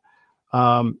 31.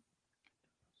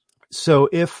 So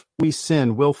if we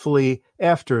sin willfully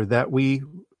after that we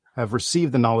have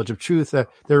received the knowledge of truth, that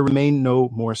there remain no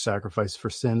more sacrifice for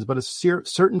sins, but a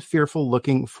certain fearful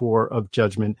looking for of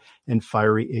judgment and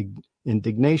fiery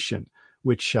indignation,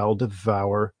 which shall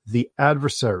devour the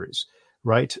adversaries.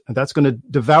 Right? And that's going to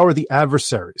devour the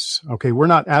adversaries. Okay, we're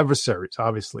not adversaries,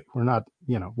 obviously. We're not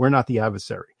the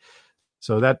adversary.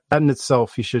 So that in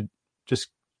itself, you should just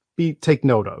take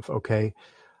note of. Okay,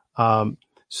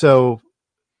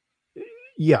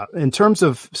 in terms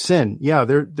of sin,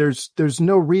 there's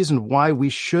no reason why we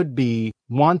should be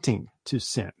wanting to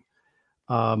sin,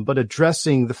 but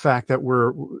addressing the fact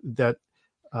that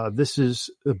this is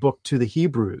a book to the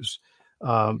Hebrews,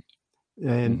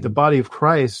 and the body of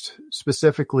Christ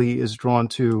specifically is drawn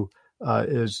to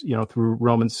through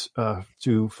Romans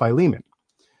to Philemon.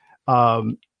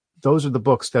 Those are the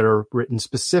books that are written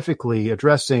specifically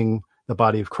addressing the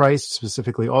body of Christ,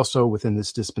 specifically also within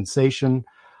this dispensation.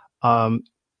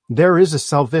 There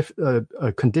is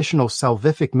a conditional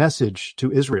salvific message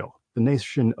to Israel, the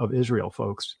nation of Israel,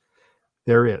 folks.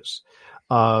 There is.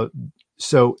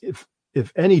 So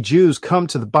if any Jews come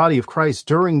to the body of Christ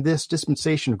during this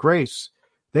dispensation of grace,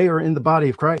 they are in the body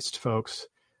of Christ, folks.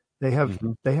 They have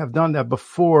done that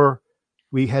before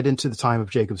we head into the time of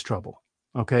Jacob's trouble.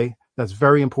 Okay, that's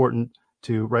very important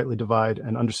to rightly divide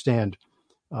and understand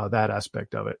that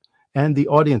aspect of it, and the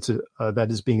audience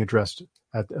that is being addressed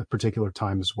at a particular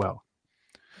time as well.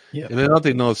 Yeah, and another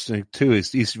thing notice too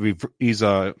is he's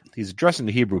addressing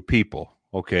the Hebrew people.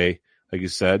 Okay, like you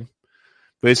said,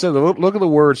 but he said, look at the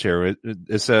words here.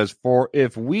 It says, "For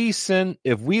if we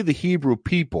the Hebrew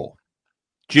people,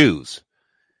 Jews,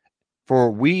 for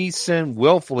we sin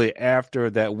willfully after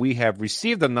that we have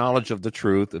received the knowledge of the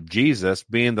truth of Jesus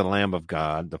being the Lamb of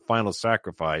God, the final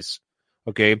sacrifice."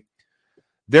 Okay.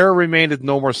 There remaineth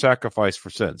no more sacrifice for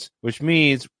sins, which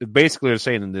means basically they're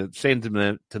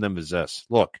saying to them is this: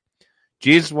 look,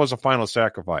 Jesus was a final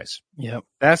sacrifice. Yep.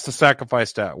 That's the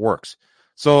sacrifice that works.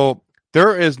 So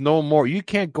there is no more. You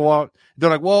can't go out. They're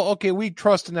like, well, okay, we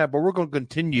trust in that, but we're going to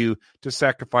continue to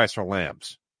sacrifice our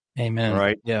lambs. Amen.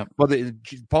 Right? Yeah. But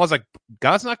Paul's like,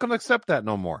 God's not going to accept that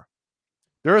no more.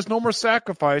 There is no more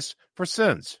sacrifice for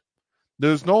sins.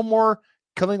 There's no more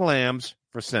killing lambs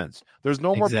for sins. There's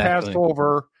no more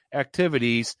Passover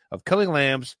activities of killing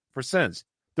lambs for sins.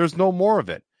 There's no more of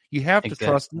it. You have to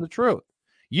trust in the truth.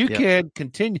 You can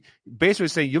continue basically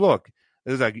saying,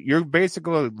 it's like you're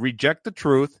basically going to reject the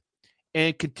truth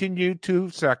and continue to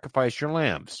sacrifice your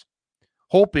lambs,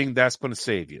 hoping that's going to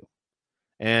save you.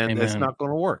 And it's not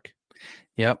going to work.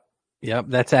 Yep.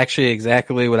 That's actually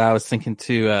exactly what I was thinking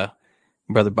too,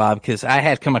 Brother Bob, because I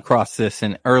had come across this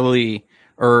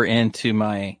into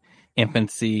my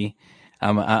infancy.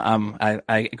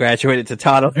 I graduated to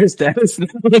toddler status,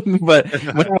 but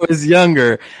when I was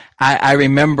younger, I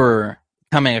remember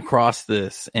coming across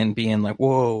this and being like,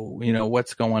 whoa,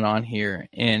 what's going on here?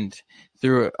 And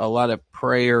through a lot of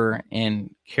prayer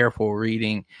and careful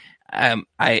reading, I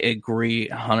agree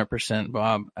 100%,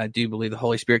 Bob. I do believe the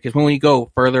Holy Spirit, because when we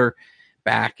go further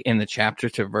back in the chapter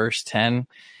to verse 10,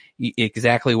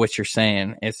 exactly what you're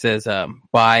saying. It says,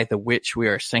 by the which we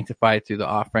are sanctified through the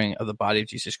offering of the body of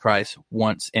Jesus Christ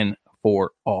once and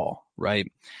for all,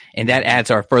 right? And that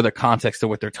adds our further context to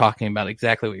what they're talking about,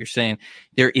 exactly what you're saying.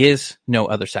 There is no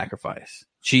other sacrifice.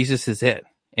 Jesus is it.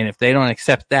 And if they don't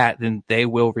accept that, then they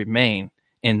will remain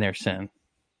in their sin.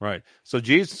 Right. So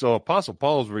Apostle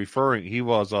Paul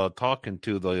was talking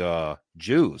to the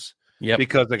Jews. Yep.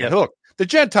 Because look, the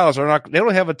Gentiles they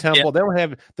don't have a temple.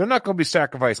 Yep. They're not going to be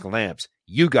sacrificing lambs.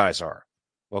 You guys are.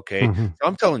 Okay. Mm-hmm. So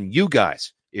I'm telling you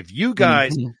guys, if you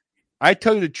guys, I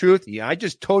tell you the truth. Yeah, I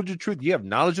just told you the truth. You have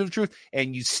knowledge of the truth,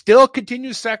 and you still continue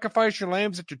to sacrifice your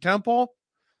lambs at your temple.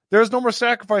 There's no more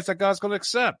sacrifice that God's going to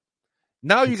accept.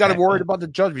 Now you got to Exactly. worry about the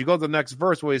judgment. You go to the next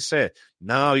verse where he said,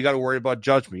 now you got to worry about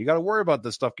judgment. You got to worry about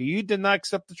this stuff. You did not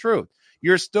accept the truth.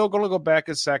 You're still going to go back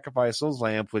and sacrifice those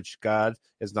lambs, which God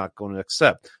is not going to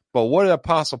accept. But what did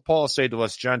Apostle Paul say to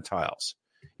us Gentiles?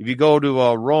 If you go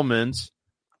to Romans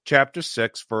chapter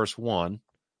 6, verse 1,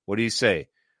 what do you say?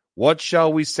 What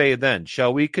shall we say then?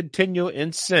 Shall we continue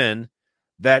in sin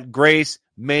that grace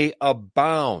may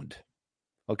abound?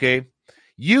 Okay?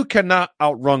 You cannot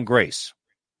outrun grace.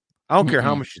 I don't care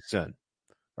how much you sin.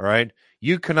 All right?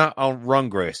 You cannot outrun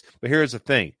grace. But here's the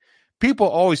thing. People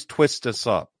always twist this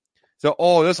up. So,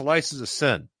 this license of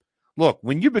sin. Look,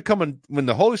 when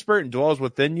the Holy Spirit dwells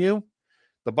within you,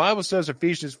 the Bible says,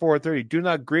 Ephesians 4:30, do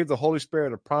not grieve the Holy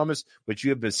Spirit of promise, which you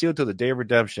have been sealed to the day of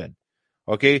redemption.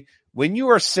 Okay? When you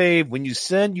are saved, when you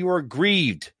sin, you are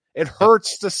grieved. It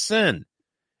hurts to sin.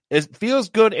 It feels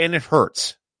good and it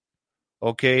hurts.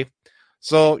 Okay?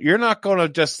 So you're not going to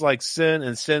just like sin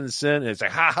and sin and sin. And it's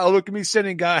like, look at me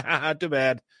sinning, guy. Ha, too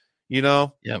bad. You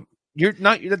know? Yep.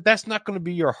 That's not going to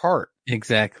be your heart.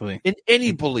 Exactly. In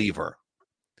any believer.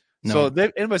 No. So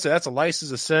anybody say that's a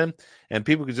license of sin and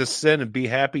people can just sin and be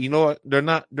happy. You know what? They're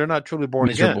not truly born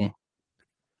again.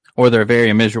 Or they're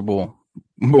very miserable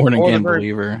born again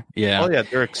believer. Yeah. Oh yeah.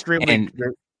 They're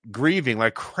they're grieving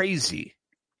like crazy.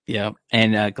 Yeah.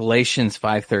 And Galatians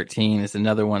 5:13 is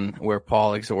another one where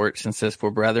Paul exhorts and says, for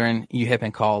brethren, you have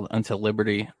been called unto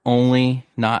liberty, only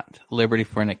not liberty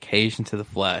for an occasion to the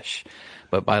flesh,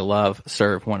 but by love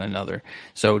serve one another.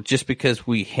 So just because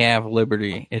we have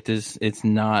liberty, it's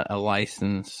not a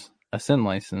sin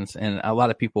license. And a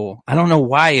lot of people, I don't know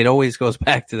why it always goes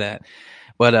back to that,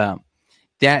 but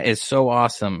that is so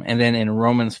awesome. And then in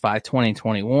Romans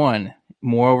 5:20-21,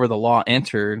 moreover, the law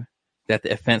entered that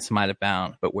the offense might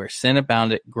abound, but where sin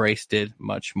abounded, grace did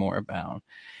much more abound.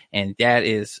 And that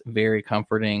is very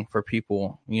comforting for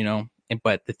people, you know.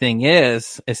 But the thing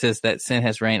is, it says that sin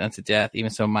has reigned unto death, even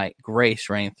so might grace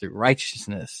reign through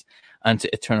righteousness unto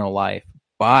eternal life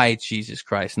by Jesus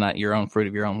Christ, not your own fruit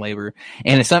of your own labor.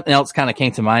 And something else kind of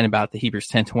came to mind about the Hebrews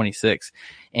 10:26.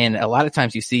 And a lot of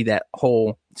times you see that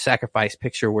whole sacrifice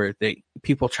picture where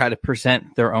people try to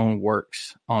present their own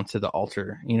works onto the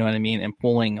altar, you know what I mean? And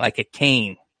pulling like a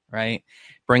Cain, right?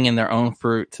 Bringing their own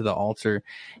fruit to the altar,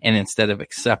 and instead of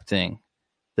accepting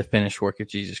the finished work of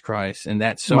Jesus Christ. And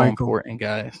that's so important,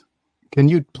 guys. Can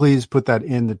you please put that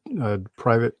in the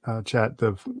private chat,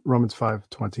 the Romans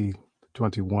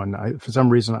 5:20-21? For some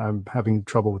reason, I'm having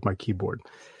trouble with my keyboard.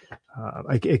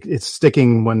 It's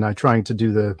sticking when I'm trying to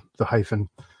do the hyphen.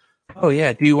 Oh,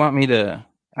 yeah. Do you want me to?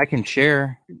 I can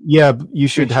share. Yeah, you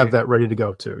should have that ready to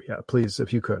go, too. Yeah, please,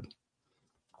 if you could.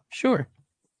 Sure.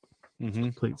 Mm-hmm.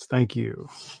 Please. Thank you.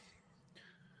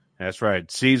 That's right.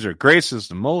 Caesar, grace is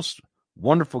the most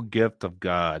wonderful gift of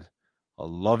God, a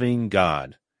loving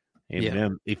God.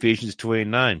 Amen. Yeah. Ephesians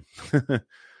 2:8-9.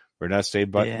 We are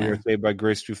saved by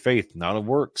grace through faith, not of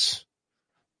works,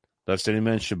 lest any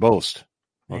man should boast.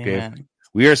 Okay. Amen.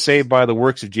 We are saved by the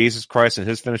works of Jesus Christ and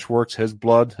his finished works, his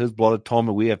blood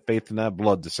atonement. We have faith in that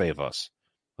blood to save us.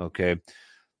 Okay.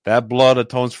 That blood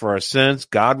atones for our sins.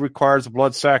 God requires a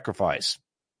blood sacrifice.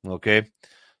 Okay.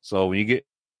 So when you get,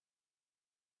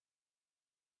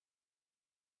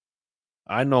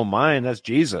 I know mine, that's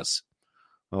Jesus.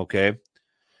 Okay.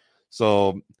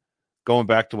 So going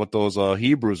back to what those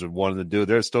Hebrews would wanted to do,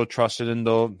 they're still trusting in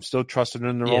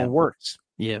their own works.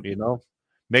 Yeah. You know,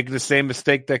 making the same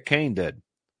mistake that Cain did.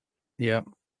 Yeah.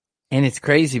 And it's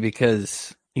crazy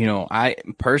because, you know, I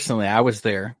was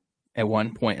there at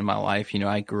one point in my life. You know,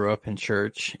 I grew up in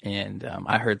church and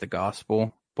I heard the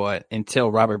gospel, but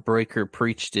until Robert Breaker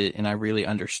preached it and I really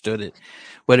understood it.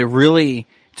 But it really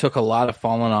took a lot of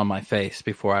falling on my face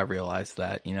before I realized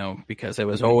that, you know, because I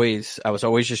was always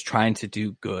just trying to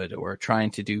do good or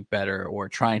trying to do better or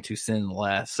trying to sin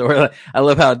less. Or I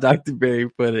love how Dr. Barry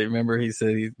put it. Remember he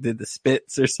said he did the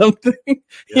spits or something,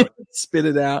 spit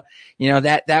it out. You know,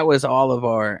 that was all of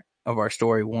our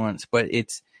story once, but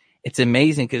it's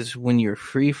amazing because when you're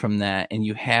free from that and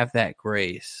you have that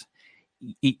grace,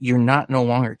 you're no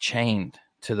longer chained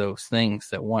to those things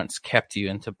that once kept you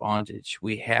into bondage.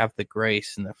 We have the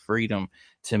grace and the freedom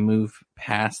to move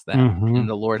past that. Mm-hmm. And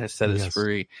the Lord has set us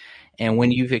free. And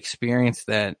when you've experienced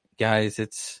that, guys,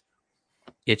 it's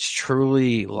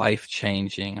truly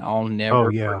life-changing. I'll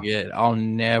never forget. I'll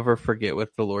never forget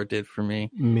what the Lord did for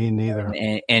me. Me neither.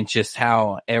 And just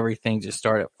how everything just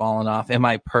started falling off. Am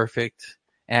I perfect?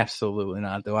 Absolutely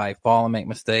not. Do I fall and make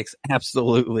mistakes?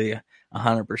 Absolutely,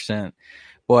 100%.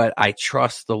 But I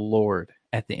trust the Lord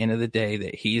at the end of the day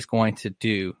that he's going to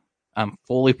do. I'm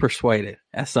fully persuaded,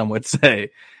 as some would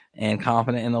say, and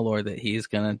confident in the Lord that he's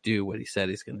going to do what he said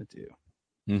he's going to do.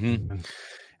 Mm-hmm.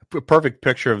 A perfect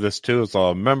picture of this too is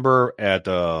remember at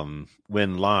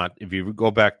when Lot, if you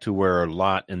go back to where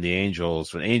Lot and the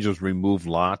angels, when angels removed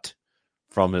Lot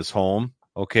from his home,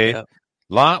 okay, Yep.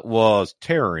 Lot was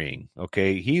tarrying,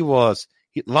 okay,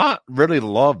 Lot really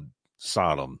loved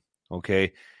Sodom,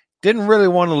 okay, didn't really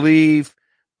want to leave,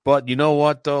 but you know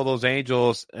what though, those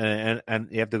angels, and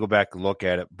you have to go back and look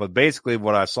at it, but basically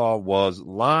what I saw was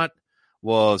Lot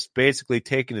was basically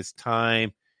taking his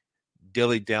time,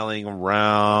 dilly-dallying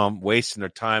around, wasting their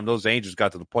time. Those angels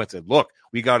got to the point and said, look,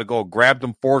 we got to go, grab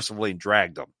them forcibly and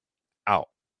drag them out.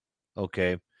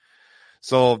 Okay.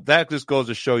 So that just goes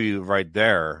to show you right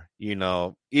there,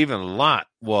 even Lot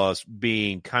was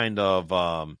being kind of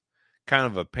a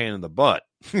pain in the butt,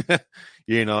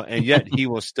 and yet he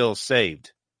was still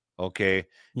saved. Okay.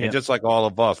 Yep. And just like all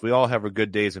of us, we all have our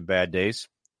good days and bad days.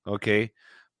 Okay.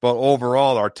 But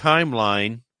overall, our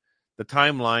timeline, the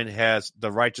timeline has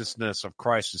the righteousness of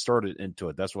Christ distorted into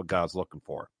it. That's what God's looking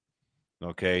for.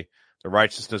 Okay. The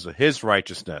righteousness of his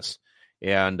righteousness.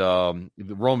 And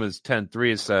Romans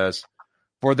 10:3 says,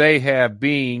 for they have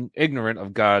being ignorant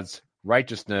of God's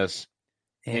righteousness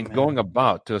Amen. and going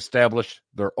about to establish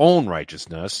their own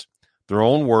righteousness, their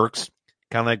own works,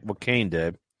 kind of like what Cain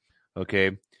did.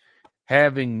 Okay.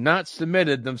 Having not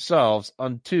submitted themselves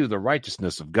unto the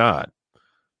righteousness of God.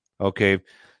 Okay.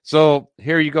 So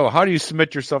here you go. How do you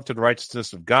submit yourself to the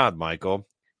righteousness of God, Michael?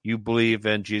 You believe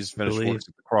in Jesus' finished works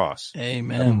at the cross.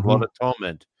 Amen. Blood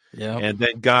atonement. Yeah. And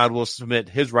then God will submit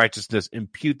his righteousness,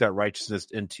 impute that righteousness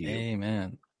into you.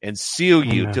 Amen. And seal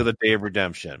you Amen. to the day of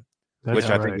redemption, That's which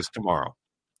I right. think is tomorrow,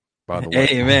 by the way.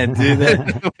 Amen, dude.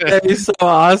 That'd be so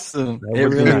awesome. That It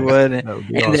would be really nice. would. That would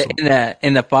be And awesome.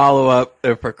 and the follow up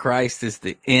for Christ is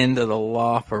the end of the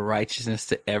law for righteousness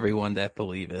to everyone that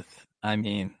believeth. I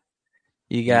mean,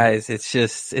 you guys, it's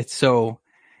so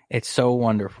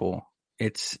wonderful.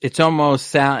 It's almost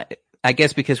sound. I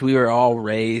guess because we were all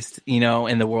raised,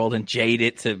 in the world and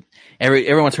jaded to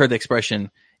everyone's heard the expression,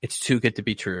 it's too good to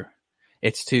be true.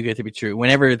 It's too good to be true.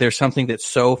 Whenever there's something that's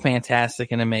so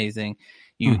fantastic and amazing,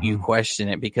 you question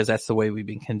it because that's the way we've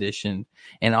been conditioned.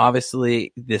 And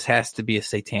obviously this has to be a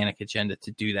satanic agenda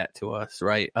to do that to us,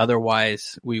 right?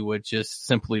 Otherwise we would just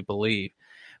simply believe.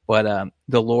 But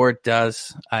the Lord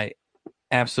does, I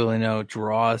absolutely know,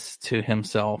 draws to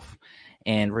himself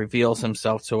and reveals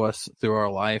himself to us through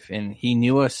our life. And he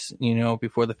knew us,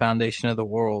 before the foundation of the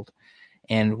world.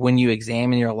 And when you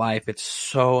examine your life, it's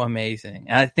so amazing.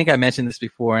 And I think I mentioned this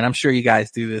before, and I'm sure you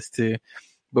guys do this too.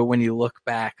 But when you look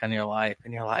back on your life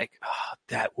and you're like, oh,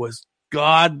 that was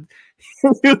God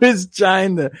who was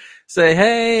trying to say,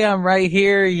 hey, I'm right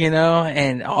here,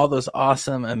 and all those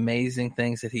awesome, amazing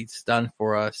things that he's done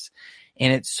for us.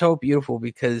 And it's so beautiful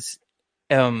because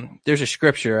there's a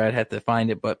scripture, I'd have to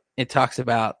find it, but it talks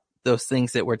about those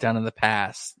things that were done in the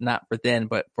past, not for then,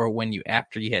 but for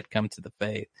after you had come to the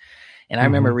faith. And I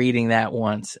remember reading that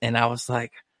once and I was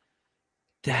like,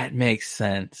 that makes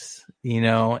sense.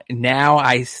 Now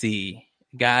I see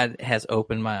God has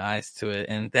opened my eyes to it.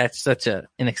 And that's such an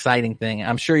exciting thing.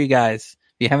 I'm sure you guys,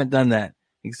 if you haven't done that,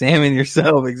 examine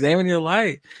yourself, examine your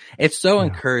life. It's so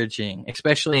encouraging,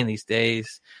 especially in these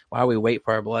days while we wait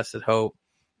for our blessed hope.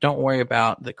 Don't worry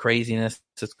about the craziness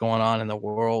that's going on in the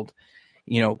world.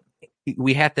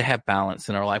 We have to have balance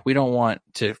in our life. We don't want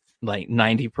to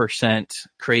 90%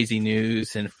 crazy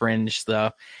news and fringe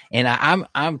stuff. And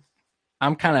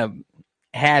I'm kind of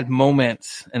had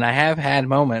moments, and I have had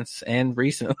moments, and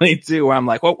recently too, where I'm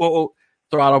like, whoa,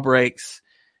 throttle brakes,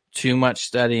 too much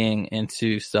studying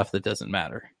into stuff that doesn't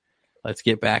matter. Let's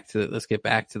get back to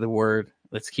the word.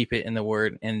 Let's keep it in the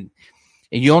word. And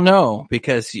you'll know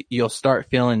because you'll start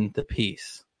feeling the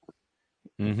peace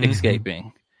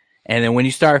escaping. And then when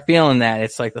you start feeling that,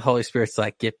 it's like the Holy Spirit's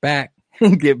like, get back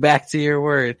to your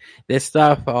word. This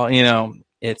stuff,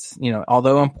 it's,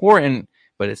 although important,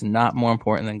 but it's not more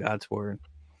important than God's word.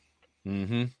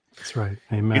 That's right.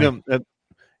 Amen.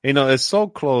 It's so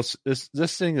close.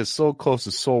 This thing is so close.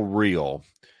 It's so real.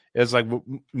 It's like,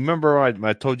 remember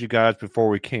I told you guys before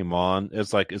we came on,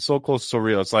 it's like, it's so close, so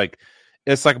real. It's like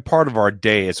a part of our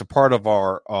day. It's a part of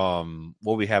our,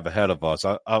 what we have ahead of us.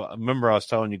 I remember I was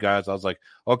telling you guys, I was like,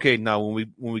 okay, now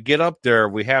when we get up there,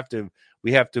 we have to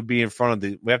be in front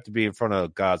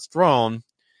of God's throne.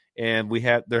 And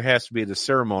there has to be the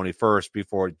ceremony first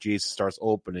before Jesus starts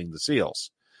opening the seals.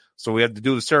 So we have to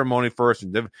do the ceremony first.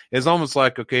 And it's almost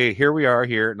like, okay, here we are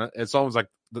here. And it's almost like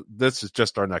this is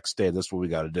just our next day. This is what we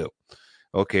got to do.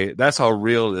 Okay. That's how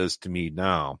real it is to me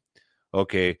now.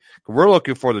 Okay. We're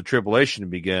looking for the tribulation to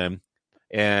begin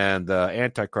and the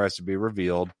Antichrist to be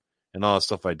revealed and all that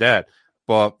stuff like that.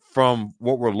 But from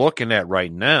what we're looking at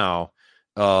right now,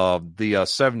 the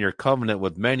 7-year covenant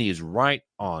with many is right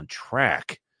on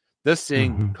track. This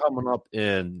thing coming up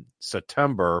in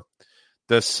September,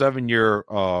 the 7-year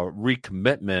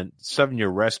recommitment, 7-year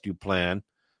rescue plan,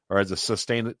 or as a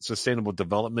sustainable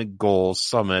development goals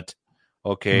summit,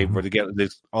 okay, where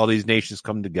all these nations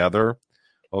come together,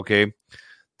 okay.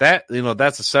 That's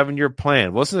a 7-year plan.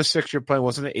 It wasn't a 6-year plan,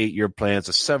 wasn't an 8-year plan. It's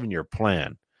a 7-year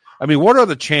plan. I mean, what are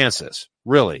the chances,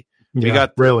 really? Yeah, you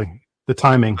got the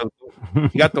timing.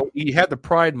 You had the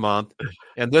Pride Month,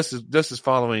 and this is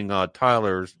following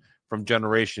Tyler's from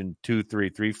Generation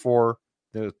 2334,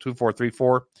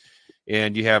 2434,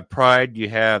 and you have Pride, you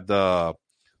have the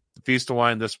Feast of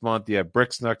Wine this month, you have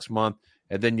BRICS next month,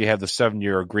 and then you have the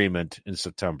 7-year agreement in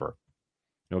September.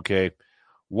 Okay,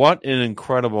 what an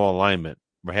incredible alignment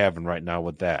we're having right now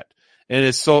with that, and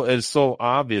it's so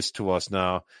obvious to us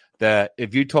now that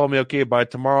if you told me, okay, by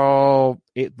tomorrow,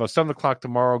 by 7:00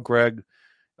 tomorrow, Greg,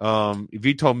 if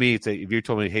you told me,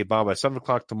 hey, Bob, by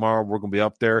 7:00 tomorrow, we're going to be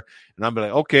up there, and I'm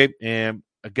like, okay, and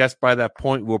I guess by that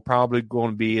point, we're probably going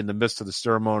to be in the midst of the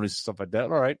ceremonies and stuff like that.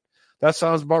 All right, that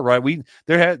sounds about right.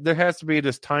 There has to be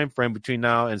this time frame between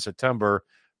now and September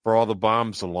for all the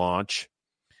bombs to launch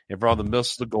and for all the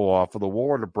missiles to go off, for the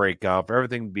war to break out, for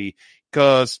everything to be,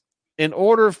 because in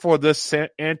order for this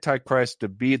Antichrist to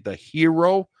be the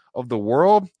hero of the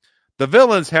world, the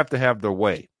villains have to have their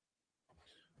way.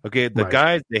 Okay,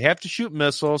 guys, they have to shoot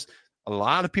missiles. A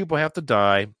lot of people have to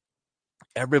die.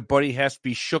 Everybody has to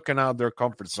be shooken out of their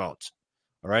comfort zones.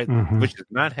 All right, which has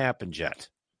not happened yet,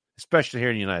 especially here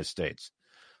in the United States.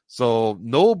 So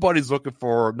nobody's looking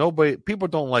for people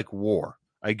don't like war.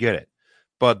 I get it.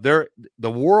 But the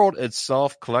world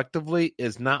itself collectively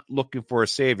is not looking for a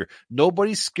savior.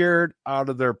 Nobody's scared out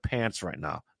of their pants right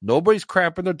now. Nobody's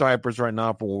crapping their diapers right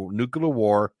now for nuclear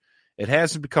war. It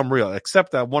hasn't become real,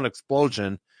 except that one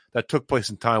explosion that took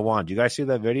place in Taiwan. Do you guys see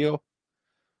that video?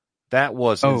 That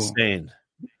was insane.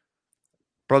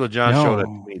 Brother John showed it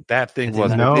to me. That thing they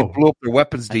blew up their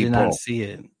weapons depot. I did not see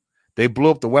it. They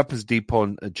blew up the weapons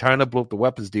depot, and China blew up the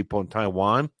weapons depot in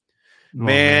Taiwan.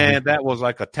 Man, that was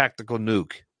like a tactical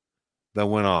nuke that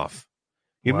went off.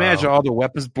 You imagine all the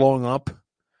weapons blowing up?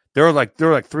 There were like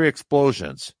 3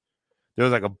 explosions. There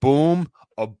was like a boom,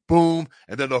 and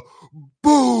then a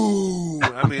boom.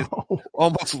 I mean,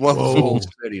 almost leveled the whole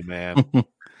city, man.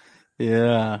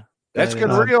 Yeah. That's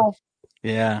getting real.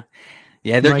 Yeah.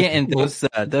 Yeah, they're getting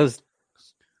those.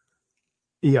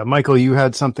 Yeah, Michael, you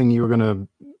had something you were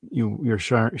you're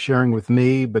sharing with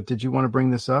me, but did you want to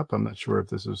bring this up? I'm not sure if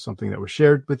this was something that was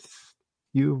shared with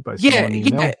you by someone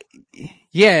you know.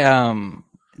 Yeah.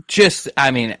 Just,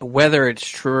 I mean, whether it's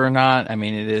true or not, I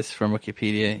mean, it is from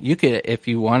Wikipedia. You could, if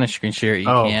you want to screen share it, you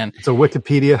can. It's a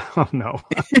Wikipedia? Oh, no.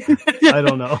 I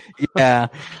don't know. Yeah.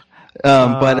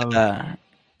 But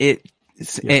it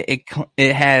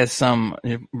has some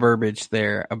verbiage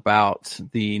there about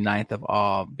the 9th of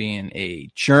Awe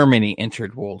being Germany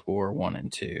entered World War I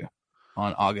and II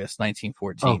on August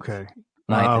 1914. Okay.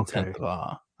 9th and 10th of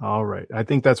Awe. All right. I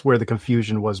think that's where the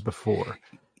confusion was before.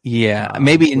 Yeah,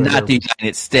 maybe not the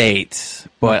United States,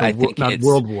 but I think not it's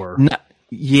World War.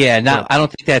 I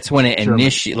don't think that's when it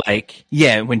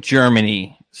initiated. When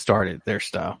Germany started their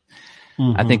stuff.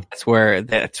 I think that's where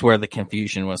the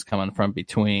confusion was coming from,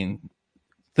 between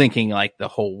thinking like the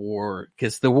whole war,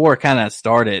 because the war kind of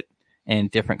started in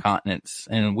different continents,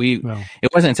 and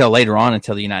it wasn't until later on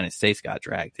until the United States got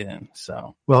dragged in.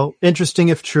 So, well, interesting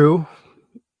if true.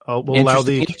 We'll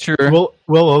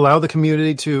allow the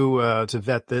community to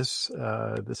vet this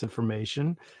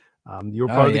information. You're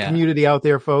part of the community out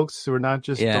there, folks. We're not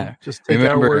just don't just take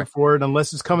our word for it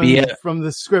unless it's coming from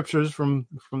the scriptures, from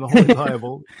the Holy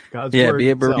Bible, God's word.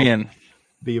 Be a Berean.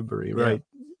 Be a Berean,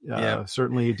 right?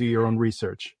 Certainly do your own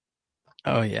research.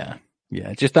 Oh yeah.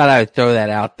 Just thought I would throw that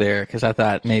out there because I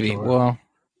thought maybe someone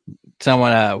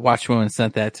Watchwoman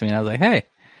sent that to me, and I was like, hey,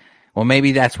 well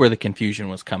maybe that's where the confusion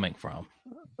was coming from.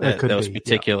 Those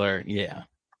particular,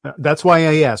 That's why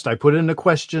I asked. I put it in a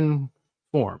question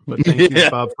form, but thank you,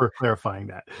 Bob, for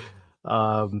clarifying that.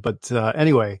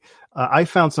 Anyway, I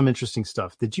found some interesting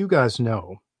stuff. Did you guys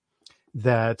know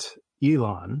that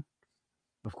Elon,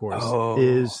 of course,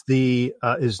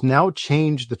 is now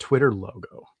changed the Twitter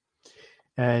logo,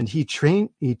 and he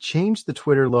changed the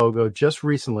Twitter logo just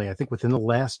recently. I think within the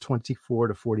last 24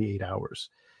 to 48 hours.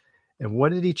 And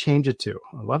what did he change it to?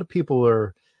 A lot of people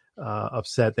are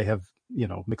upset. They have,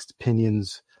 mixed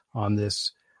opinions on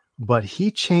this, but he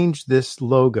changed this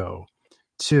logo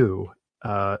to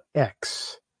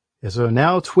X. So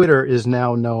now Twitter is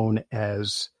now known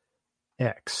as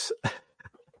X.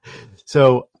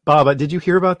 So, Bob, did you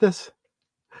hear about this?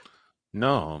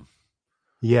 No.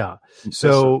 Yeah.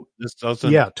 So this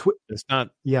doesn't. yeah, It's not.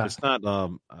 yeah. It's not.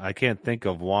 I can't think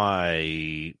of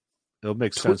why. It'll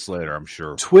make sense later, I'm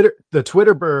sure. The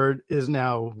Twitter bird is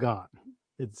now gone.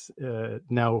 It's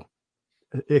now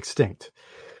extinct.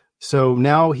 So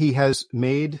now he has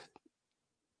made.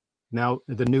 Now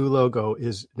the new logo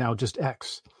is now just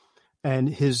X, and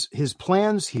his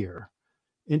plans here,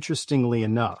 interestingly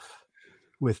enough,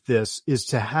 with this is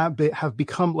to have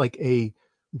become like a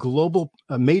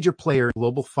major player in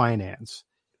global finance,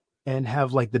 and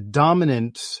have like the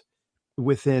dominance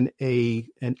within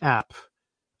an app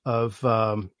of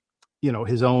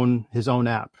his own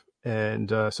app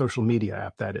and social media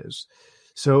app, that is.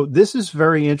 So this is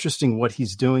very interesting what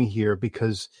he's doing here,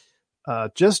 because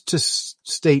just to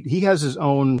state, he has his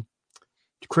own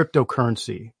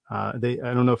cryptocurrency. I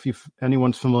don't know if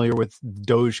anyone's familiar with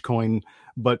Dogecoin,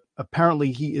 but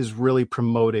apparently he is really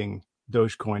promoting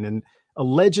Dogecoin, and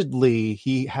allegedly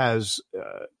he has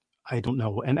I don't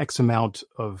know, an X amount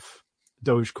of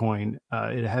Dogecoin.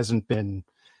 It hasn't been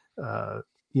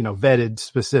vetted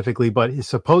specifically, but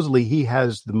supposedly he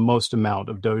has the most amount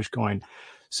of Dogecoin.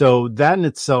 So that in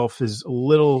itself is a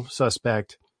little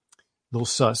suspect, little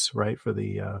sus, right, for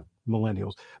the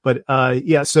millennials. But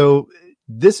yeah, so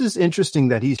this is interesting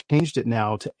that he's changed it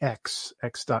now to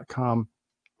X.com,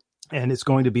 and it's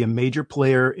going to be a major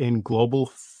player in global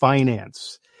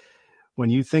finance. When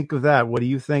you think of that, what do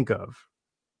you think of,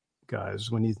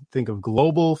 guys? When you think of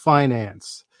global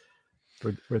finance,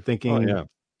 we're thinking,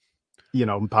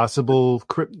 possible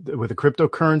with a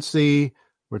cryptocurrency.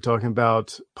 We're talking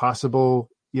about possible,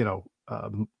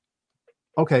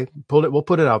 okay, we'll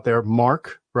put it out there.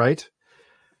 Mark, right?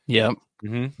 Yep.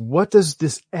 Mm-hmm. What does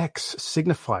this X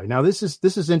signify? Now, this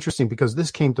is interesting because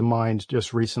this came to mind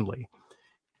just recently.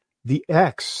 The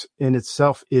X in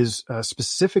itself is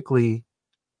specifically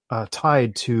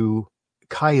tied to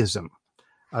chiasm.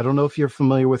 I don't know if you're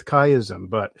familiar with chiasm,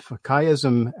 but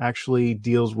chiasm actually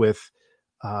deals with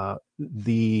in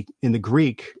the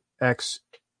Greek, X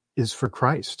is for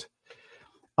Christ.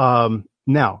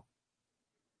 Now,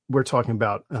 we're talking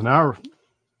about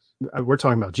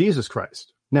Jesus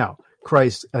Christ. Now,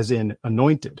 Christ as in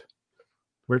anointed.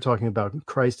 We're talking about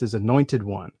Christ as anointed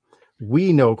one.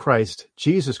 We know Christ,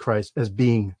 Jesus Christ, as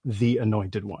being the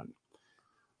anointed one.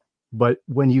 But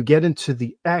when you get into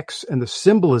the X and the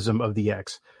symbolism of the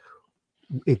X,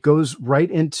 it goes right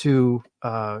into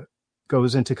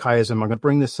chiasm. I'm going to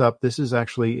bring this up. This is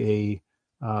actually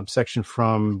a section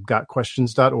from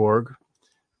gotquestions.org,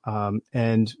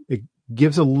 and it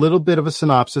gives a little bit of a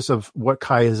synopsis of what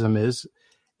chiasm is.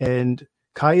 And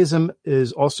chiasm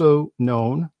is also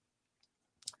known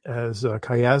as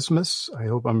chiasmus. I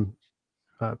hope I'm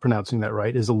pronouncing that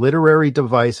right, is a literary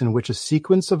device in which a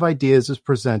sequence of ideas is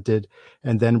presented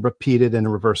and then repeated in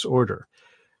reverse order.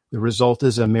 The result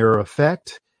is a mirror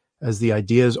effect, as the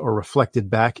ideas are reflected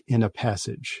back in a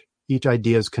passage. Each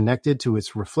idea is connected to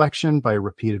its reflection by a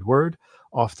repeated word,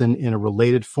 often in a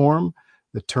related form.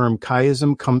 The term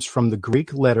chiasm comes from the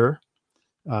Greek letter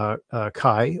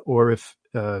chi, or if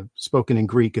spoken in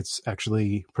Greek, it's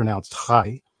actually pronounced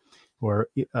chai,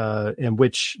 and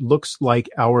which looks like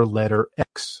our letter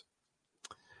X.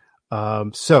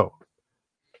 So,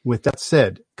 with that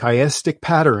said, chiastic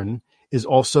pattern is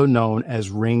also known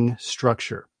as ring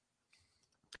structure.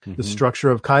 Mm-hmm. The structure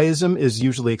of chiasm is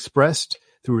usually expressed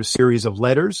through a series of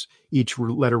letters, each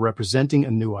letter representing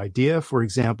a new idea. For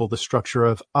example, the structure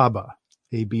of Abba,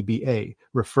 A-B-B-A,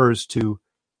 refers to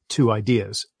two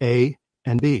ideas, A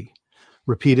and B,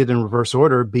 repeated in reverse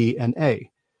order, B and A.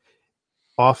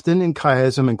 Often in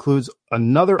chiasm includes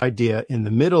another idea in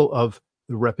the middle of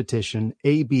the repetition,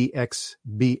 A, B, X,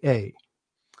 B, A.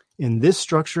 In this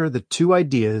structure, the two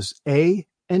ideas, A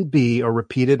and B, are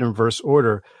repeated in reverse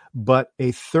order, but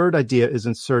a third idea is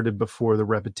inserted before the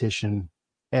repetition,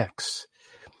 X.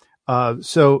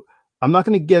 So I'm not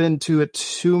going to get into it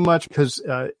too much because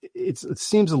it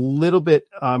seems a little bit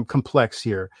complex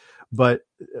here, but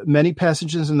many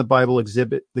passages in the Bible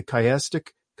exhibit the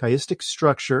chiastic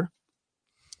structure.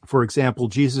 For example,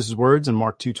 Jesus' words in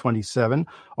Mark 2:27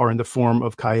 are in the form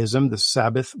of chiasm. The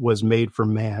Sabbath was made for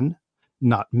man,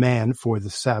 not man for the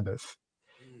Sabbath.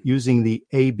 Using the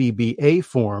ABBA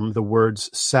form, the words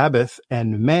Sabbath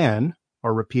and man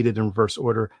are repeated in reverse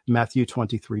order. Matthew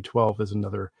 23:12 is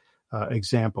another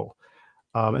example.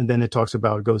 And then it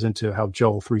goes into how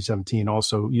Joel 3:17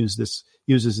 also uses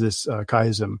this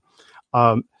chiasm.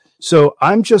 So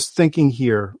I'm just thinking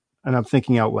here, and I'm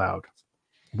thinking out loud.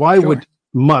 Why would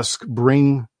Musk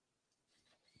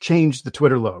change the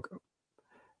Twitter logo?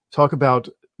 Talk about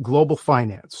global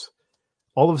finance.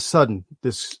 All of a sudden,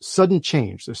 this sudden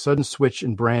change, this sudden switch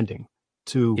in branding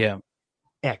to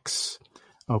X.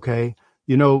 Okay.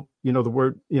 You know the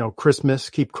word, Christmas,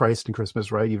 keep Christ in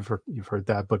Christmas, right? You've heard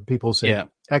that, but people say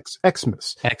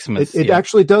Xmas. Xmas. It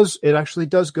actually does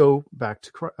go back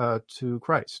to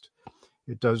Christ.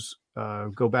 It does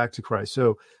go back to Christ.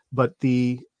 So, but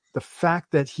the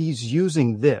fact that he's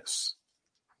using this,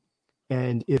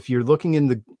 and if you're looking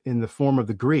in the form of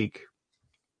the Greek,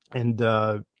 and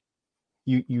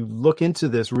you look into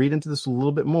this, read into this a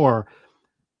little bit more,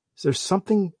 there's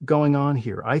something going on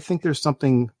here. I think there's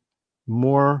something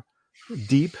more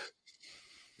deep,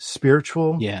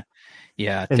 spiritual, and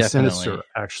definitely sinister,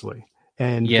 actually.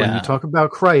 And when you Yeah. talk about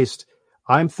Christ,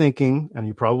 I'm thinking, and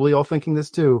you're probably all thinking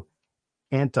this too,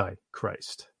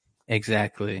 Antichrist.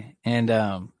 Exactly.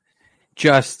 And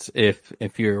just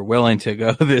if you're willing to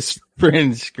go this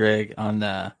fringe, Greg, on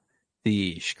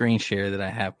the screen share that I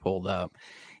have pulled up,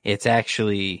 it's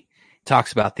actually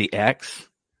talks about the X.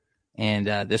 And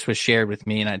this was shared with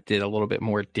me, and I did a little bit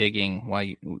more digging while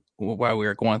we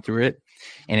were going through it.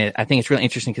 And I think it's really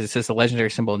interesting because it says the legendary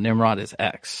symbol of Nimrod is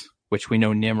X, which we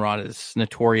know Nimrod is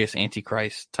notorious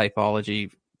Antichrist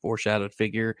typology, foreshadowed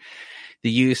figure.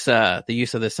 The use of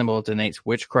this symbol denotes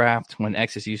witchcraft when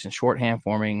X is used in shorthand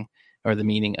forming or the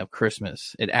meaning of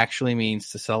Christmas. It actually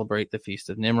means to celebrate the feast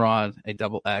of Nimrod. A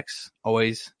double X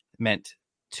always meant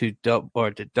to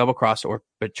double cross or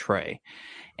betray.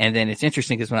 And then it's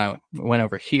interesting because when I went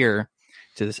over here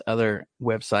to this other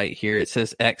website here, it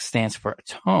says X stands for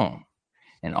atone,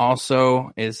 and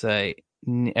also stands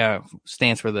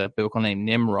for the biblical name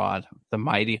Nimrod, the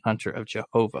mighty hunter of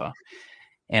Jehovah.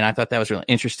 And I thought that was really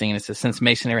interesting. And it says, since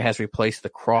Masonry has replaced the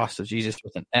cross of Jesus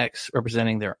with an X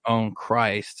representing their own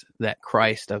Christ, that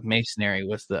Christ of Masonry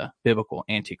was the biblical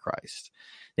Antichrist.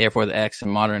 Therefore, the X in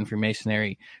modern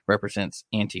Freemasonry represents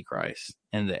Antichrist,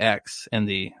 and the X in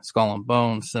the skull and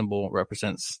bone symbol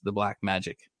represents the black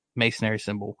magic Masonry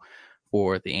symbol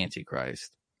for the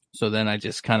Antichrist. So then I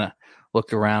just kind of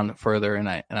looked around further, and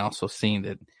I also seen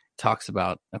that it talks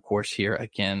about, of course, here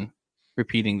again,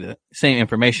 repeating the same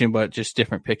information, but just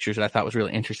different pictures that I thought was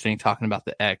really interesting, talking about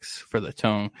the X for the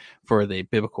tone for the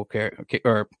biblical character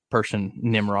or person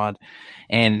Nimrod.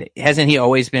 And hasn't he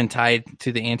always been tied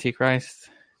to the Antichrist,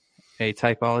 a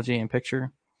typology and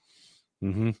picture?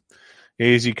 Mm-hmm.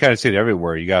 You kind of see it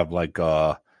everywhere. You got like,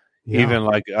 even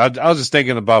like, I was just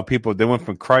thinking about people, they went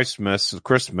from Christmas to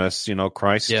Christmas,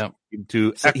 Christ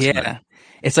to Xmas. Yeah.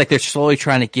 It's like they're slowly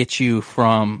trying to get you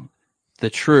from the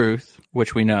truth,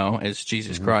 which we know is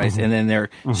Jesus Christ, and then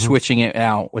they're switching it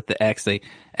out with the X, the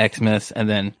Xmas, and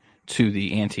then to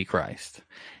the Antichrist.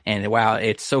 And wow,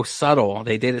 it's so subtle.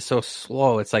 They did it so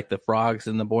slow. It's like the frogs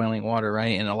in the boiling water,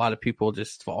 right? And a lot of people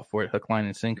just fall for it, hook, line,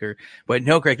 and sinker. But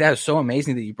no, Greg, that is so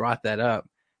amazing that you brought that up,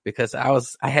 because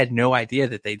I had no idea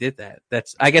that they did that.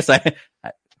 I guess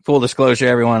full disclosure,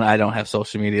 everyone, I don't have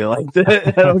social media like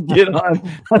that. I don't get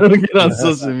on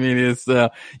social media. So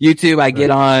YouTube, I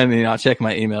get on, I'll check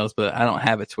my emails, but I don't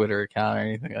have a Twitter account or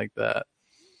anything like that.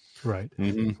 Right.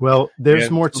 Mm-hmm. Well,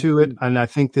 there's more to it, and I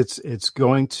think it's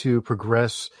going to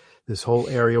progress, this whole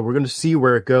area. We're going to see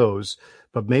where it goes,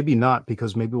 but maybe not,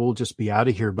 because maybe we'll just be out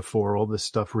of here before all this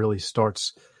stuff really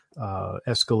starts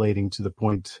escalating to the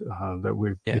point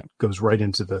that it goes right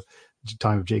into the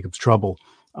time of Jacob's trouble.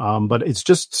 But it's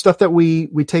just stuff that we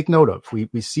take note of.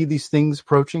 We see these things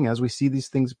approaching. As we see these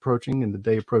things approaching and the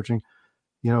day approaching,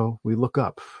 we look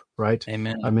up, right?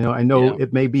 Amen. I mean, I know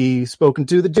it may be spoken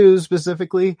to the Jews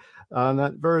specifically on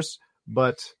that verse,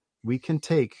 but we can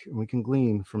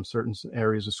glean from certain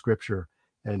areas of Scripture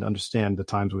and understand the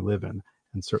times we live in,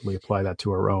 and certainly apply that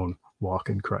to our own walk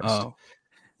in Christ. Oh,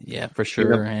 yeah, for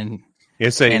sure. And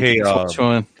hey,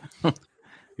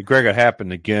 Greg, it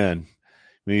happened again.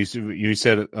 You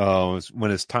said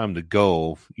when it's time to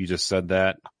go. You just said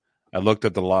that. I looked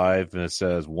at the live, and it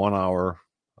says 1 hour,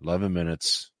 11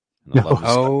 minutes. And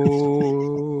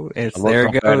 11 seconds. There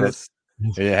it goes.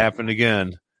 It happened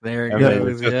again. There it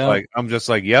goes. I'm just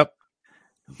like, yep.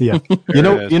 Yeah. You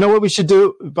know what we should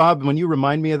do, Bob? When you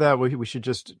remind me of that, we should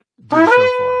just do the show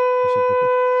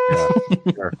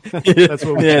for. That's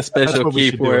what we, special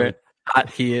key for it.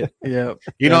 Hot key it. Yeah.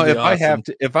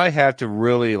 If I have to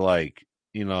really, like,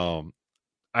 I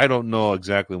don't know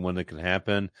exactly when it can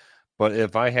happen, but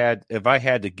if I had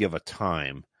to give a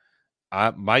time,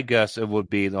 my guess it would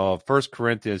be 1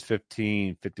 Corinthians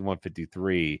 15, 51,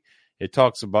 53. It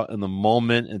talks about in the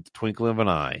moment, in the twinkling of an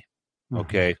eye.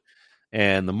 Okay.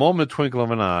 And the moment, twinkle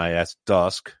of an eye, that's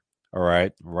dusk. All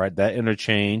right. Right. That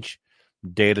interchange,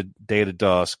 day to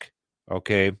dusk.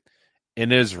 Okay.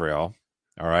 In Israel.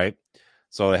 All right.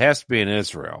 So it has to be in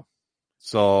Israel.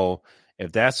 So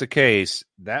if that's the case,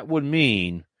 that would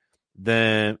mean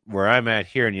then where I'm at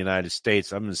here in the United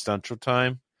States, I'm in Central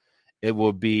Time. It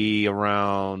will be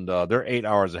around, they're 8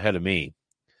 hours ahead of me.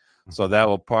 So that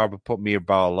will probably put me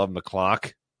about 11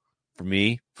 o'clock for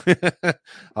me. How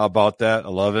about that?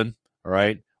 11, all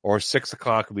right? Or 6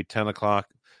 o'clock would be 10 o'clock.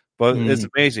 But it's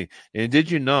amazing. And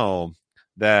did you know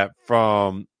that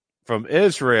from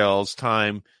Israel's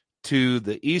time to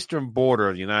the eastern border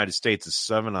of the United States is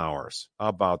 7 hours? How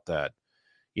about that?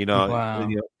 Wow.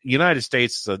 United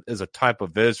States is a type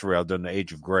of Israel during the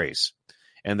Age of Grace.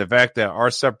 And the fact that our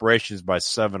separation is by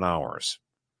 7 hours,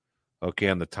 okay,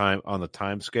 on the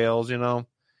time scales, the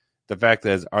fact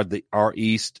that our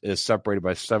east is separated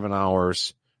by 7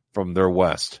 hours from their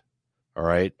west, all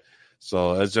right.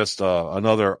 So it's just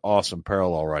another awesome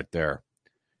parallel right there.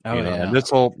 Oh, yeah. And this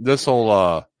whole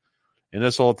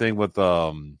thing with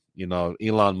Elon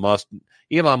Musk.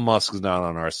 Elon Musk is not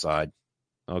on our side,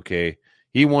 okay.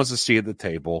 He wants to see at the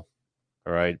table,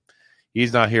 all right.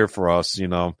 He's not here for us,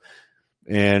 And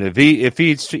if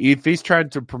he's trying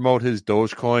to promote his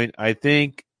Dogecoin, I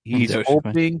think he's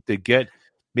hoping to get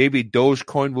maybe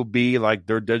Dogecoin will be like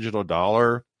their digital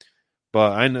dollar.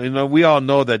 But I know we all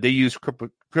know that they use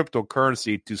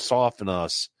cryptocurrency to soften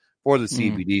us for the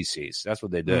CBDCs. That's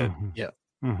what they did. Mm-hmm. Yep.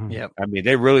 Mm-hmm. Yep. I mean,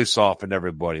 they really softened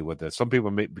everybody with it. Some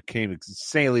people became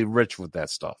insanely rich with that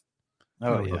stuff.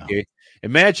 Oh, yeah. Okay.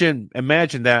 Imagine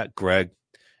that, Greg.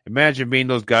 Imagine being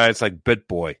those guys like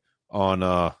BitBoy on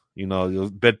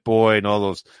BitBoy and all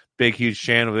those big, huge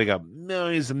channels. They got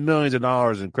millions and millions of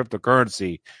dollars in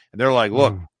cryptocurrency. And they're like,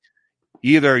 look,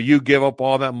 either you give up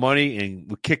all that money and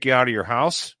we'll kick you out of your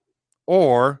house,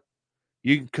 or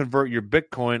you can convert your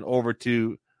Bitcoin over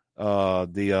to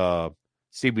the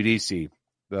CBDC,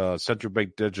 the central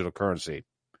bank digital currency.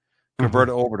 Convert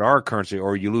it over to our currency,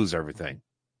 or you lose everything.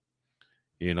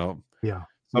 Yeah.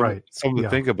 Something to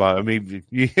think about. I mean,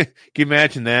 can you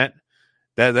imagine that?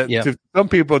 That to some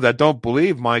people that don't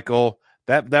believe, Michael,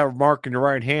 that mark in your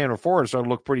right hand or forehead started to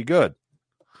look pretty good.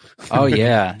 Oh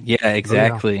yeah,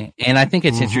 exactly. Oh, yeah. And I think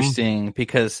it's interesting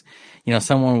because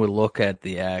someone would look at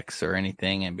the X or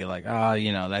anything and be like,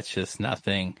 that's just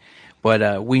nothing.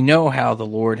 But we know how the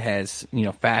Lord has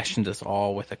fashioned us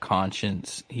all with a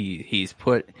conscience. He's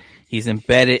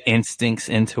embedded instincts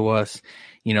into us.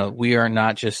 We are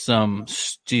not just some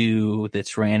stew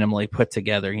that's randomly put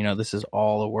together. This is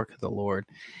all the work of the Lord.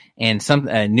 And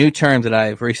a new term that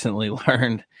I've recently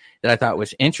learned that I thought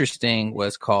was interesting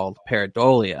was called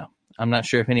pareidolia. I'm not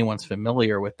sure if anyone's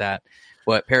familiar with that,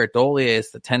 but pareidolia is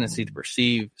the tendency to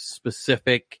perceive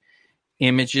specific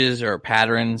images or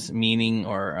patterns, meaning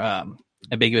or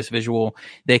ambiguous visual.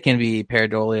 They can be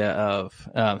pareidolia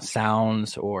of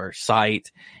sounds or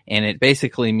sight, and it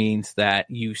basically means that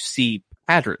you see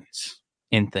patterns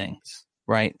in things,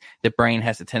 right? The brain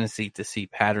has a tendency to see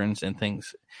patterns in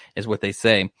things, is what they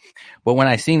say. But when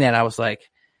I seen that, I was like,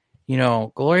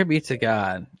 glory be to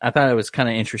God. I thought it was kind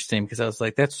of interesting because I was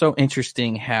like, that's so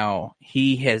interesting how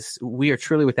we are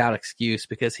truly without excuse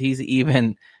because he's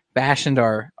even fashioned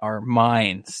our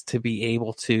minds to be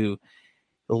able to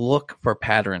look for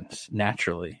patterns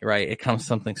naturally, right? It comes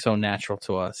something so natural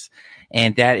to us.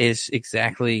 And that is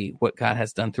exactly what God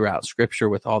has done throughout scripture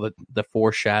with all the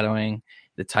foreshadowing,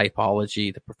 the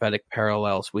typology, the prophetic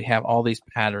parallels. We have all these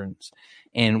patterns.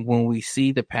 And when we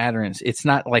see the patterns, it's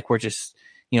not like we're just,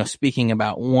 speaking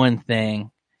about one thing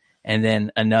and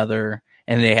then another,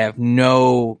 and they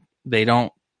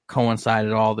don't coincide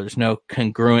at all. There's no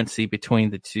congruency between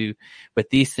the two, but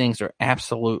these things are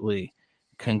absolutely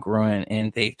congruent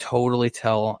and they totally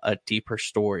tell a deeper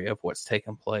story of what's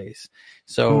taken place.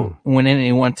 So when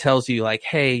anyone tells you like,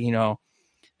 hey,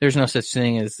 there's no such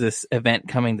thing as this event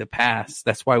coming to pass,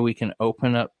 that's why we can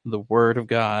open up the Word of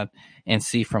God and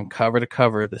see from cover to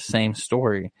cover the same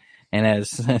story. And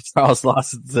as Charles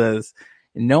Lawson says,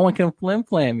 no one can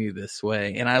flim-flam you this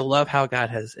way. And I love how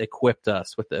God has equipped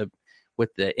us with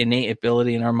the innate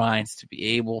ability in our minds to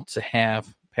be able to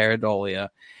have pareidolia.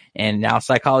 And now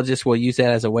psychologists will use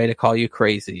that as a way to call you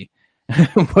crazy.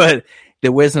 But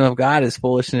the wisdom of God is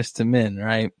foolishness to men,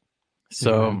 right?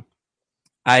 So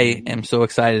I am so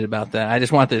excited about that. I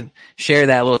just want to share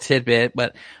that little tidbit,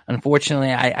 but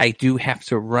unfortunately I do have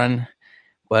to run.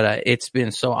 But it's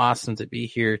been so awesome to be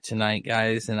here tonight,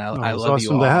 guys, and I love you all. It's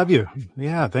awesome to have you.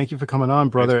 Yeah, thank you for coming on,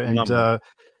 brother. And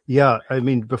I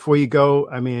mean, before you go,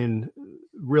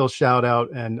 real shout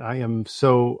out, and I am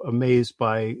so amazed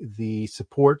by the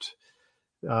support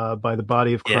by the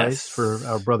body of Christ for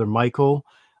our brother Michael.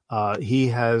 There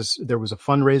was a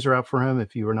fundraiser out for him,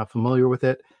 if you were not familiar with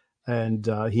it, and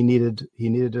he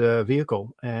needed a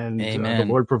vehicle, and the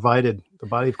Lord provided. The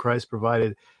body of Christ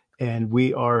provided. And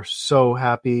we are so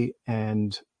happy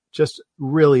and just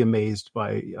really amazed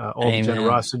by all Amen. the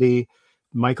generosity.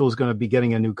 Michael's going to be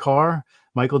getting a new car.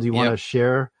 Michael, do you want to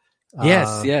share?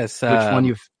 Yes. Which one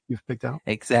you've picked out?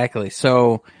 Exactly.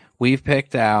 So we've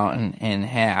picked out and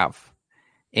have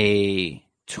a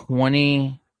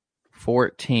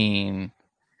 2014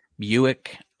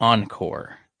 Buick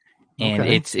Encore, and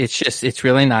it's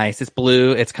really nice. It's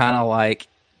blue. It's kind of like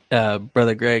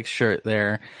Brother Greg's shirt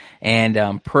there,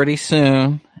 and pretty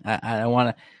soon I don't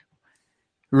want to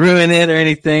ruin it or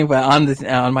anything, but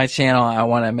on my channel I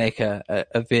want to make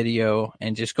a video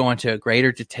and just go into a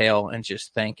greater detail and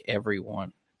just thank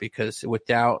everyone, because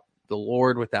without the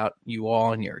Lord, without you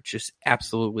all and your just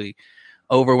absolutely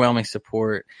overwhelming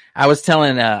support. I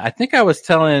think I was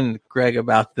telling Greg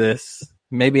about this.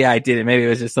 Maybe I didn't. Maybe it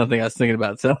was just something I was thinking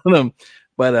about telling him.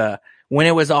 But when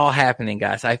it was all happening,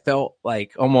 guys, I felt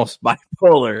like almost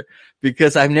bipolar,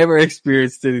 because I've never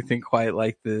experienced anything quite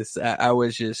like this. I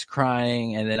was just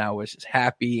crying, and then I was just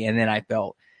happy, and then I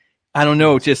felt, I don't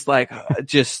know, just like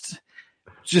just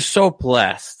so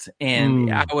blessed.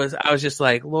 And I was just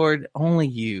like, Lord, only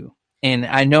you. And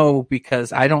I know,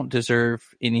 because I don't deserve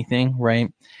anything,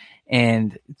 right?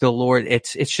 And the Lord,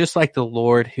 it's just like the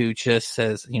Lord who just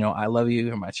says, I love you,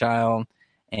 you're my child,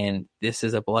 and this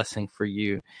is a blessing for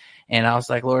you. And I was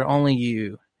like, Lord, only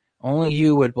you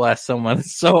would bless someone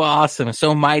so awesome and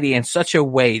so mighty in such a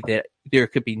way that there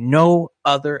could be no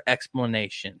other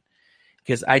explanation,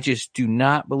 because I just do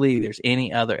not believe there's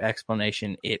any other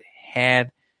explanation. It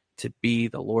had to be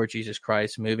the Lord Jesus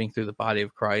Christ moving through the body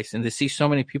of Christ, and to see so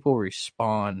many people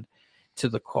respond to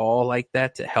the call like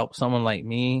that to help someone like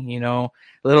me,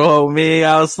 little old me.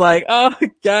 I was like, oh,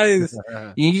 guys,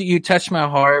 you touched my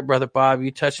heart, Brother Bob.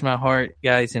 You touched my heart,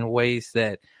 guys, in ways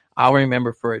that I'll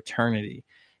remember for eternity.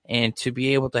 And to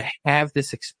be able to have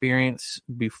this experience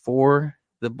before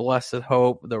the blessed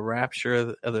hope, the rapture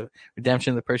of the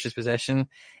redemption of the purchased possession,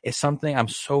 is something I'm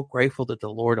so grateful that the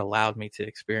Lord allowed me to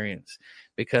experience.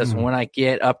 Because when I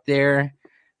get up there,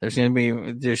 there's going to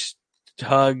be just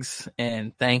hugs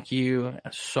and thank you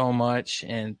so much.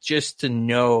 And just to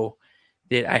know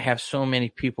that I have so many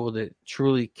people that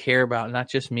truly care about not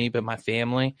just me, but my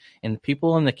family and the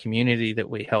people in the community that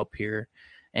we help here.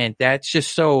 And that's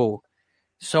just so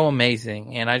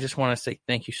amazing. And I just want to say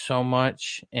thank you so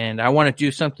much. And I want to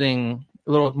do something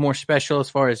a little more special as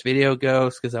far as video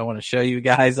goes, because I want to show you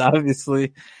guys,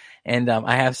 obviously. And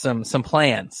I have some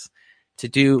plans to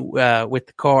do with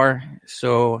the car.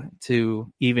 So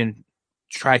to even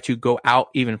try to go out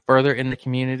even further in the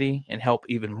community and help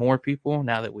even more people,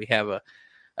 now that we have a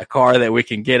car that we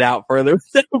can get out further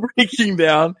without breaking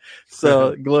down.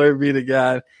 So glory be to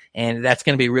God. And that's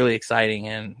going to be really exciting,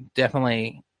 and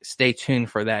definitely stay tuned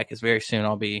for that, because very soon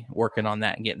I'll be working on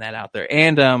that and getting that out there.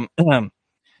 And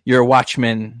your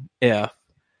Watchman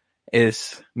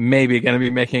is maybe going to be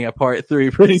making a part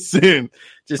 3 pretty soon,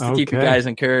 just to keep you guys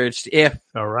encouraged. If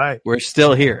we're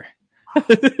still here,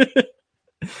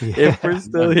 if we're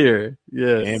still here,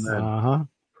 yes. Amen.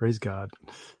 Praise God.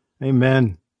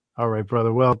 Amen. All right,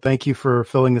 brother. Well, thank you for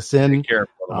filling us in. Take care,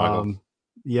 Brother Michael.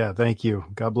 Yeah, thank you.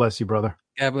 God bless you, brother.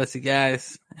 God bless you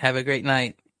guys. Have a great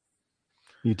night.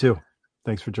 You too.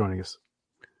 Thanks for joining us.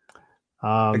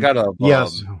 I got a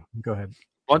yes. Go ahead.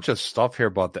 Bunch of stuff here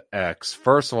about the X.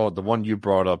 First of all, the one you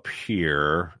brought up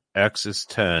here, X is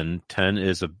 10. 10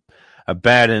 is a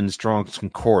bad and strong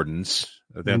concordance.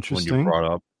 That's one you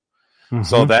brought up. Mm-hmm.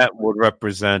 So that would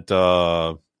represent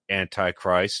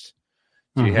Antichrist.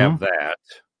 So you have that.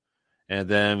 And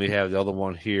then we have the other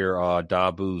one here,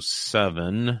 Dabu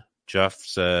 7. Jeff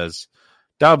says,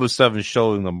 Dabu 7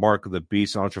 showing the mark of the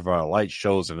beast, and ultraviolet light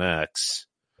shows an X.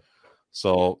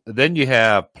 So then you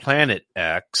have Planet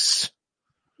X.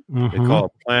 They call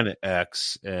it Planet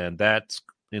X, and that's,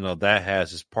 that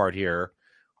has this part here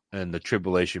in the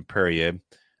tribulation period.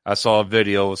 I saw a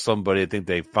video of somebody, I think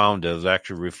they found it was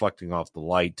actually reflecting off the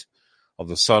light of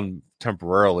the sun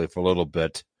temporarily for a little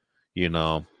bit,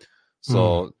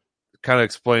 So kind of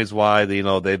explains why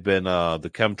they've been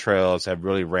the chemtrails have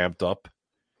really ramped up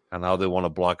and how they want to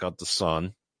block out the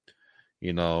sun,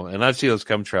 and I see those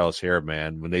chemtrails here,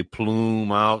 man, when they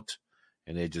plume out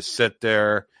and they just sit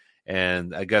there.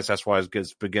 And I guess that's why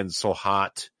it begins so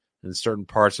hot in certain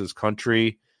parts of this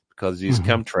country, because of these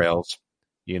chemtrails,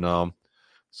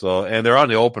 So, and they're on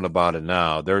the open about it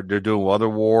now. They're doing weather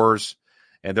wars,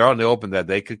 and they're on the open that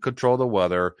they could control the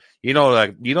weather.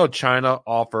 China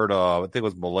offered, I think it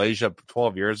was Malaysia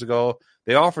 12 years ago,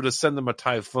 they offered to send them a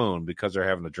typhoon because they're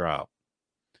having a drought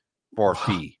for a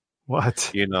fee.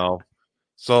 What?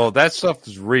 So that stuff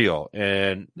is real.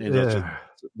 And,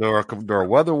 there are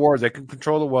weather wars. They can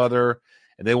control the weather,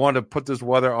 and they want to put this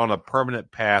weather on a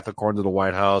permanent path, according to the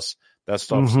White House. That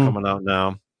stuff's coming out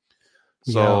now.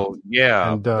 So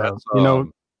yeah, and that's,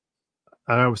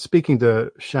 I was speaking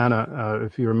to Shanna,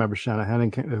 if you remember Shanna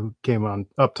Henning, who came on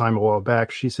Uptime a while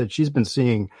back. She said she's been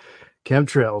seeing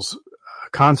chemtrails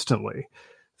constantly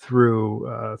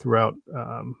throughout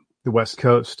the West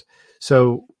Coast.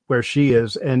 So where she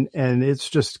is, and it's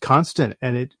just constant,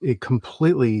 and it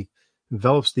completely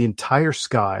envelops the entire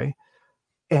sky,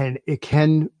 and it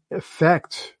can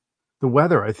affect the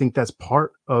weather. I think that's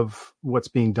part of what's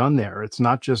being done there. It's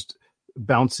not just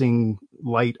bouncing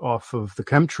light off of the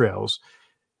chemtrails.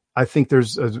 I think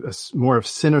there's a more of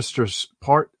sinister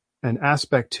part and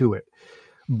aspect to it.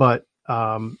 But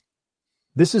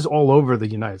this is all over the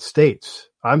United States.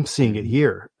 I'm seeing it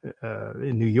here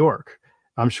in New York.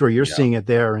 I'm sure you're seeing it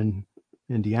there in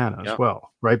Indiana as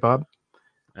well. Right, Bob?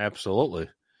 Absolutely.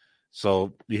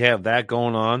 So you have that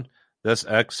going on. This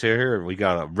X here, we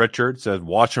got Richard says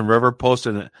Washington River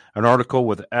posted an article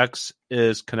with X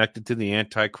is connected to the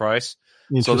Antichrist.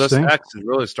 So this X is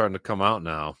really starting to come out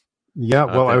now. Yeah,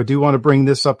 well, I do want to bring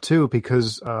this up too,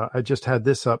 because I just had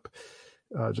this up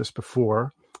just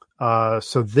before.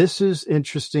 So this is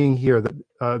interesting here.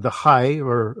 The Chi,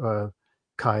 or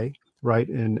Chi, right,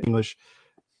 in English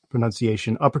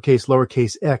pronunciation, uppercase,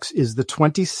 lowercase x, is the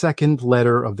 22nd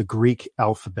letter of the Greek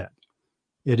alphabet.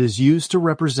 It is used to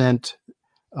represent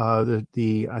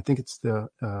the I think it's the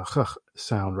ch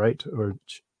sound, right, or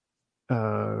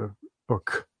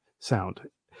k sound.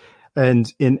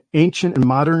 And in ancient and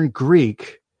modern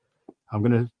Greek, I'm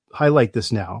going to highlight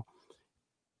this now,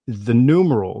 the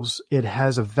numerals, it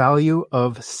has a value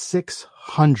of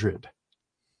 600.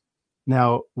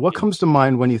 Now, what comes to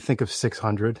mind when you think of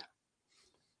 600,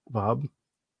 Bob?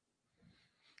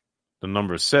 The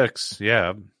number 6,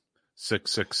 yeah,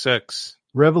 666.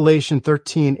 Revelation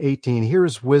 13:18. Here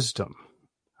is wisdom.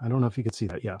 I don't know if you can see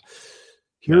that. Yeah.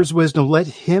 Here's wisdom. Let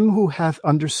him who hath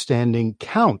understanding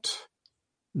count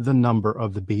the number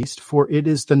of the beast, for it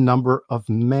is the number of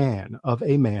a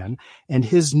man, and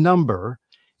his number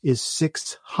is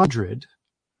 600,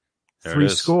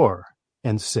 threescore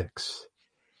and six.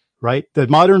 Right? The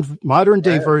modern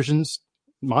day versions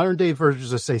will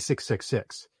say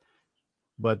 666,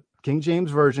 but King James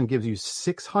Version gives you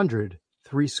 600,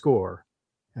 threescore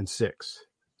and six.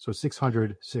 So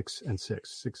 600, 6 and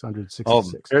 6, 666. Oh,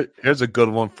 here's a good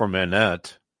one from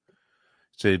Annette.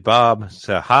 Say, Bob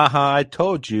said, I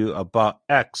told you about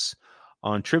X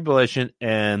on tribulation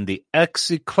and the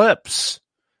X eclipse.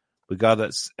 We got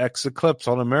that X eclipse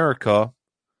on America.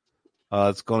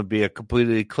 It's going to be a complete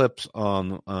eclipse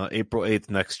on April 8th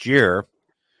next year.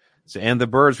 So, and the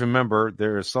birds, remember,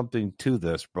 there is something to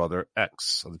this, brother.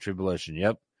 X of the tribulation.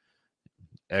 Yep.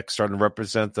 X starting to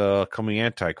represent the coming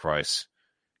Antichrist.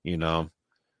 You know,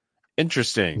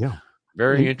 interesting. Yeah.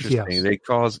 Very interesting. Yes. They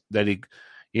cause that he.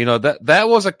 You know, that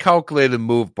was a calculated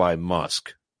move by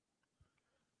Musk.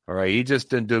 All right. He just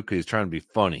didn't do it because he's trying to be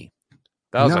funny.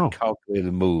 That was a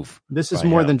calculated move. This is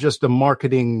more than just a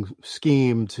marketing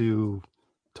scheme to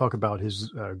talk about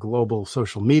his global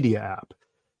social media app.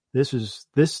 There's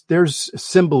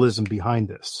symbolism behind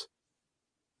this.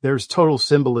 There's total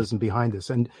symbolism behind this.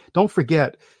 And don't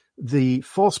forget, the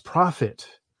false prophet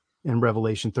in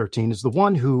Revelation 13 is the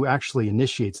one who actually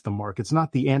initiates the mark. It's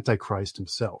not the Antichrist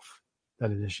himself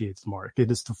that initiates the mark.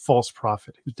 It is the false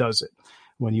prophet who does it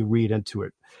when you read into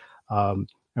it.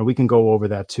 And we can go over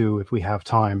that too if we have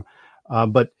time.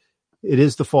 But it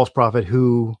is the false prophet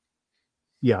who,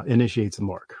 initiates the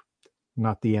mark,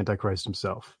 not the Antichrist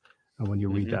himself. And when you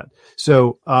read that.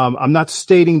 So I'm not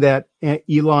stating that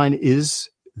Elon is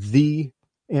the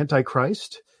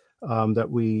Antichrist that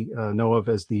we know of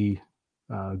as the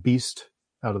beast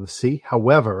out of the sea.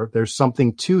 However, there's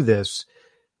something to this,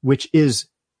 which is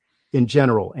in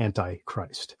general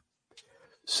Antichrist.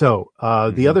 So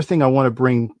the other thing I want to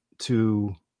bring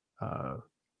to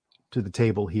the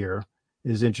table here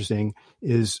is interesting,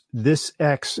 is this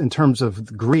X in terms of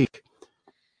the Greek,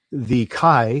 the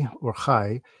Chi or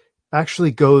Chai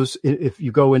actually goes, if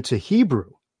you go into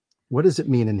Hebrew, what does it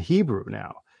mean in Hebrew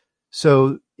now?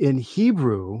 So in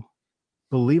Hebrew,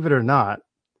 believe it or not,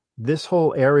 this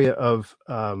whole area of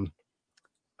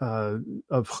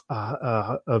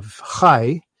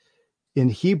Chai in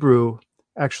Hebrew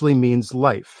actually means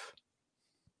life.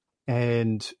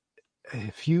 And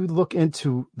if you look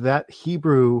into that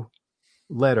Hebrew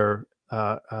letter,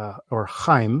 or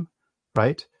Chaim,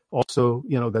 right? Also,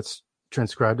 that's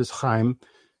transcribed as Chaim.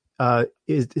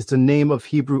 It's a name of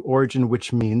Hebrew origin,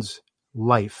 which means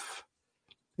life.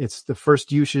 It's the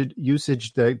first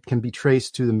usage that can be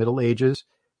traced to the Middle Ages,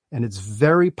 and it's a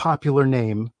very popular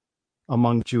name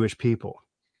among Jewish people.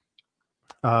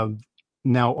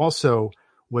 Now, also,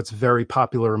 what's very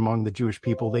popular among the Jewish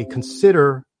people, they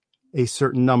consider a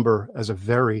certain number as a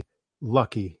very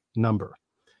lucky number.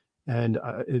 And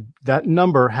that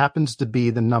number happens to be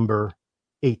the number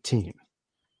 18.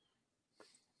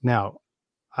 Now,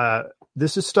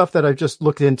 this is stuff that I've just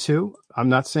looked into. I'm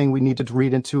not saying we need to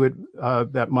read into it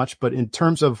that much, but in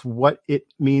terms of what it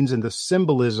means and the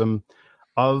symbolism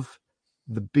of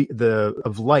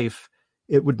of life,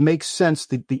 it would make sense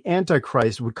that the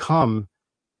Antichrist would come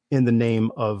in the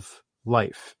name of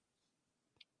life,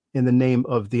 in the name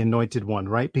of the Anointed One,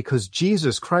 right? Because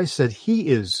Jesus Christ said he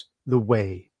is the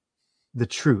way, the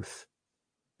truth,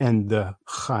 and the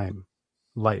Chaim,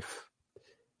 life.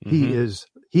 Mm-hmm.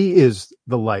 He is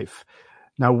the life.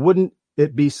 Now, wouldn't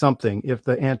it be something if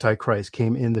the Antichrist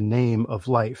came in the name of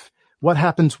life? What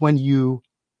happens when you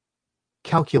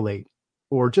calculate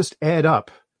or just add up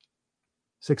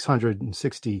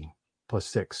 660 plus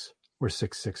 6 or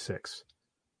 666?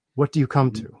 What do you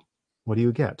come to? What do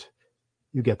you get?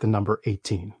 You get the number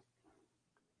 18.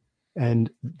 And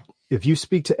if you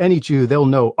speak to any Jew, they'll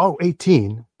know,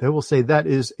 18. They will say that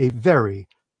is a very,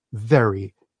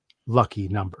 very lucky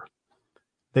number.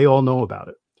 They all know about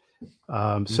it.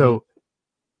 So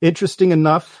interesting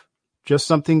enough, just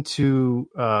something to,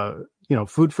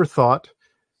 food for thought.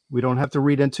 We don't have to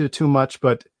read into it too much,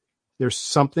 but there's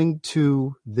something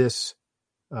to this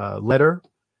letter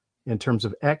in terms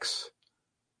of X.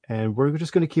 And we're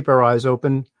just going to keep our eyes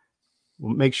open.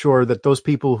 We'll make sure that those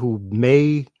people who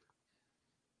may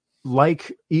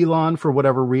like Elon for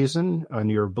whatever reason, and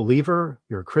you're a believer,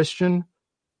 you're a Christian,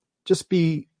 just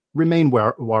remain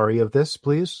wary of this,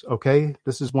 please. Okay.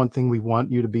 This is one thing we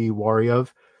want you to be wary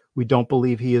of. We don't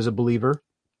believe he is a believer.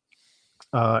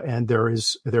 And there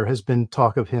has been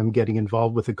talk of him getting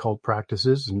involved with occult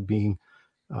practices and being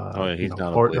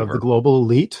part of the global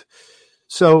elite.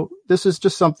 So this is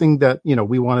just something that,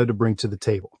 we wanted to bring to the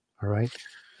table. All right.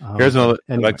 Here's another,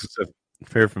 anyway.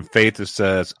 Here from Faith, it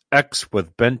says X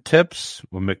with bent tips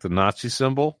will make the Nazi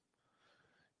symbol.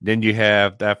 Then you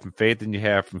have that from Faith, and you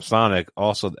have from Sonic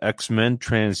also the X-Men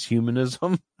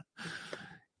transhumanism.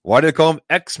 Why do they call them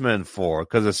X-Men for?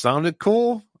 Because it sounded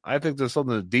cool? I think there's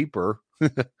something deeper.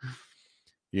 I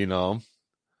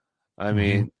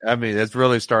mean, it's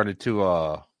really starting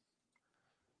to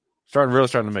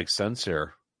make sense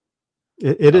here.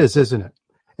 It is, isn't it?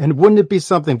 And wouldn't it be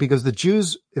something, because the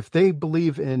Jews, if they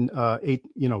believe in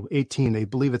 18, they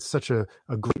believe it's such a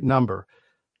great number.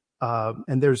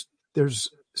 And there's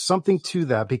something to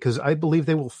that, because I believe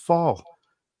they will fall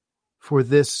for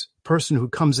this person who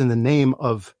comes in the name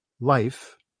of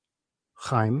life,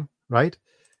 Chaim, right?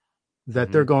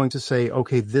 That they're going to say,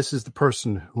 okay, this is the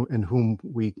person in whom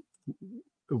we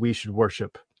should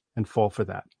worship, and fall for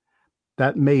that.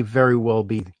 That may very well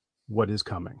be what is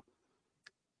coming.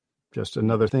 Just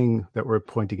another thing that we're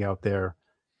pointing out there.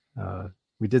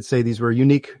 We did say these were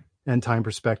unique end time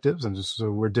perspectives, and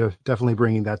so we're definitely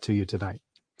bringing that to you tonight.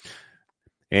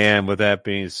 And with that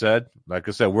being said, like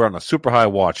I said, we're on a super high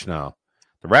watch now.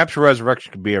 The rapture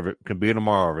resurrection can be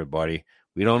tomorrow, everybody.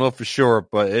 We don't know for sure,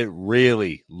 but it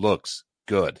really looks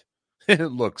good. It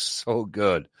looks so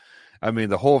good. I mean,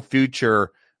 the whole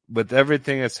future with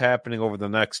everything that's happening over the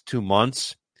next 2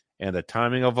 months and the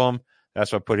timing of them.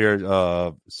 That's what I put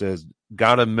here. Says,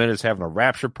 God admit is having a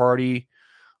rapture party.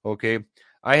 Okay.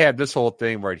 I had this whole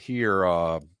thing right here.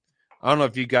 I don't know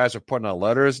if you guys are putting out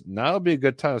letters. Now would be a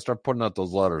good time to start putting out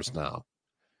those letters now.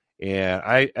 And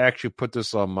I actually put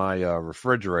this on my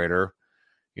refrigerator.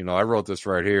 I wrote this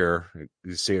right here.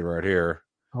 You see it right here.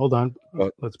 Hold on.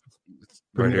 Let's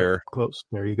bring it here close.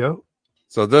 There you go.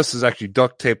 So this is actually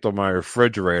duct taped on my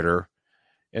refrigerator.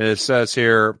 And it says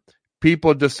here,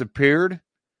 people disappeared, ?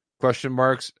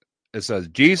 It says,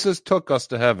 Jesus took us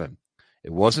to heaven.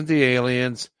 It wasn't the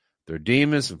aliens. They're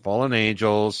demons and fallen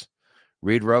angels.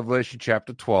 Read Revelation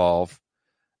chapter 12.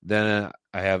 Then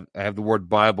I have the word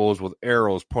Bibles with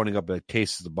arrows pointing up at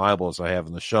cases of Bibles I have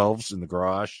in the shelves in the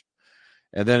garage.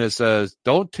 And then it says,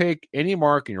 don't take any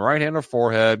mark in your right hand or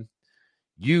forehead.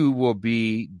 You will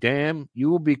be damned. You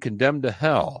will be condemned to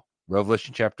hell.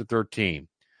 Revelation chapter 13.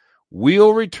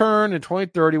 We'll return in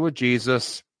 2030 with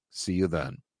Jesus. See you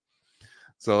then.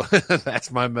 So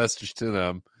that's my message to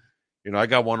them. I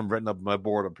got one written up on my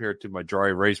board up here to my dry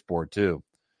erase board too.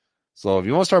 So if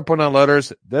you want to start putting on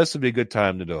letters, this would be a good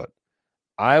time to do it.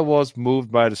 I was moved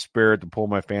by the Spirit to pull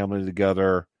my family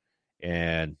together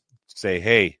and say,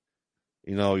 hey,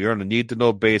 you're on a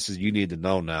need-to-know basis. You need to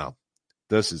know now.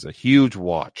 This is a huge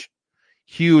watch.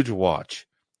 Huge watch.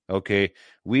 Okay?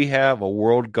 We have a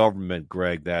world government,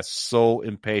 Greg, that's so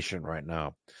impatient right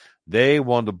now. They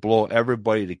want to blow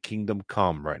everybody to kingdom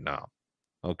come right now.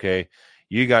 Okay.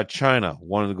 You got China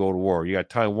wanting to go to war. You got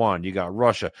Taiwan. You got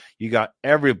Russia. You got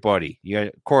everybody. You got,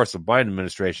 of course, the Biden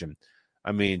administration.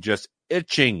 I mean, just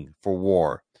itching for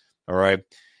war. All right.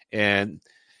 And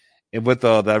with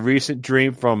that recent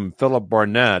dream from Philip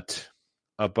Barnett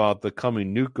about the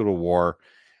coming nuclear war,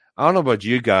 I don't know about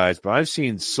you guys, but I've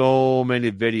seen so many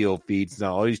video feeds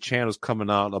now, all these channels coming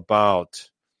out about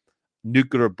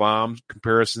nuclear bombs,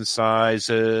 comparison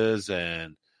sizes,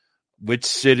 and which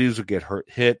cities will get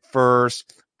hit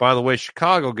first. By the way,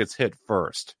 Chicago gets hit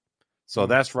first. So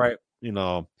that's right,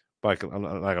 like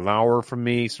an hour from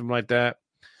me, something like that.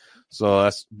 So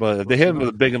but if they hit them with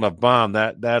a big enough bomb,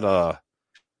 that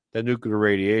nuclear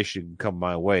radiation can come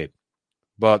my way.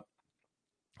 But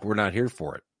we're not here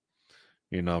for it.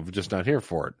 We're just not here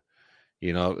for it.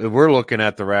 If we're looking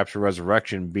at the rapture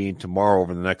resurrection being tomorrow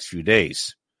over the next few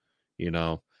days.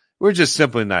 We're just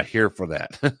simply not here for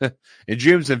that. In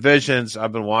dreams and visions,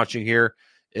 I've been watching here.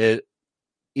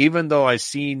 Even though I've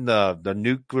seen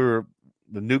the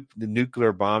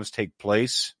nuclear bombs take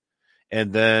place,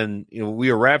 and then we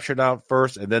are raptured out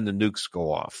first, and then the nukes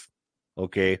go off.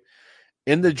 Okay,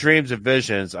 in the dreams and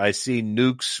visions, I see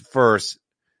nukes first.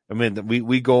 I mean,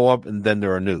 we go up, and then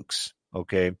there are nukes.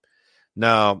 Okay,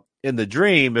 now in the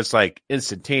dream, it's like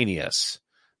instantaneous.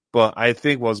 But I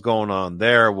think what's going on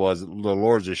there was the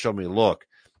Lord just showed me, look,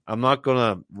 I'm not going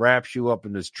to wrap you up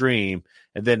in this dream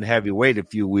and then have you wait a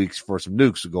few weeks for some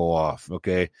nukes to go off,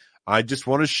 okay? I just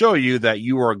want to show you that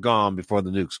you are gone before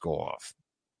the nukes go off,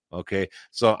 okay?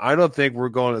 So I don't think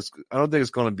it's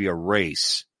going to be a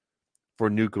race for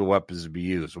nuclear weapons to be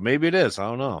used. Well, maybe it is. I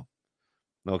don't know,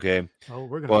 okay? Oh,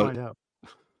 we're going to find out.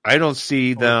 I don't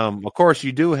see them. Of course,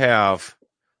 you do have,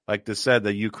 like they said,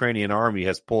 the Ukrainian army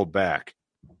has pulled back.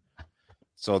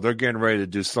 So they're getting ready to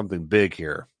do something big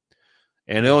here.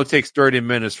 And it only takes 30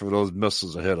 minutes for those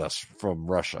missiles to hit us from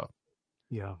Russia.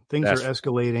 Yeah, things are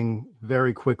escalating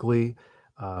very quickly.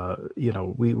 We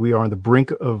are on the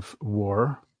brink of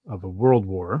war, of a world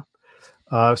war.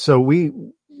 So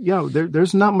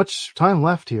there's not much time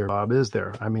left here, Bob, is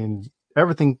there? I mean,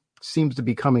 everything seems to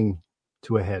be coming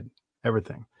to a head.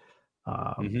 Everything.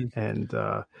 And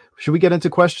should we get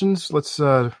into questions? Let's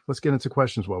get into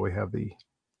questions while we have the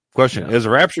question. Is the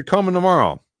rapture coming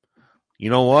tomorrow? You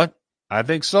know what? I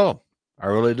think so. I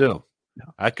really do.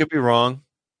 Yeah. I could be wrong,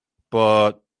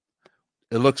 but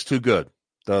it looks too good.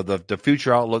 The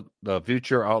future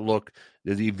outlook.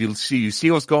 If you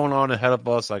see what's going on ahead of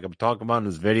us, like I'm talking about in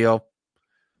this video.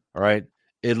 All right,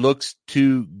 it looks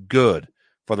too good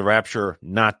for the rapture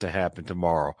not to happen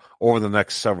tomorrow over the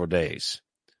next several days.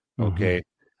 Okay,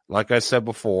 like I said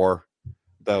before,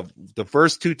 the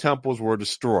first two temples were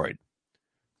destroyed.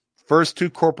 First two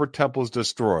corporate temples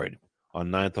destroyed on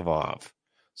 9th of Av.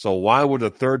 So why would the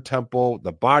third temple,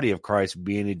 the body of Christ,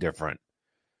 be any different?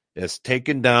 It's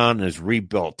taken down and is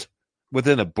rebuilt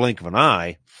within a blink of an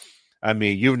eye. I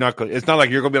mean, it's not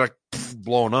like you're going to be like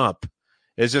blown up.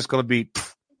 It's just going to be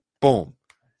boom.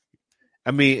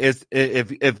 I mean,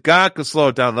 if God could slow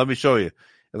it down, let me show you.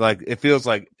 Like it feels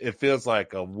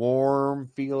like a warm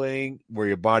feeling where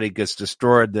your body gets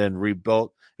destroyed, then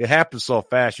rebuilt. It happens so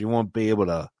fast you won't be able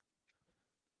to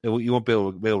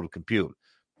compute.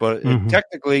 But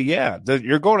technically, yeah,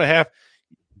 you're going to have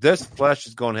this flesh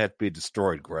is going to have to be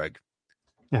destroyed, Greg.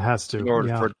 It has to in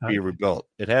order for it to be rebuilt.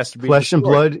 It has to be flesh destroyed. and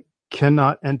blood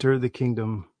cannot enter the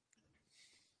kingdom.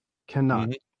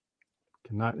 Cannot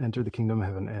enter the kingdom of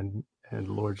heaven, and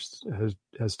the Lord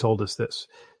has told us this.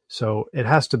 So it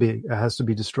has to be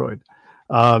destroyed.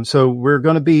 So we're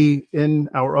going to be in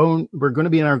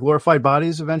our glorified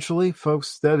bodies eventually,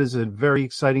 folks. That is a very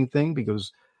exciting thing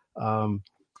because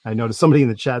I noticed somebody in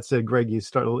the chat said, Greg, you're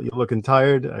looking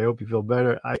tired. I hope you feel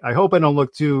better. I hope I don't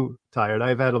look too tired.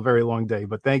 I've had a very long day,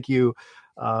 but thank you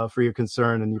for your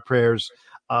concern and your prayers.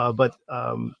 But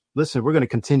listen, we're going to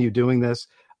continue doing this.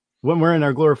 When we're in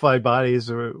our glorified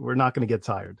bodies, we're not going to get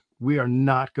tired. We are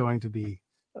not going to be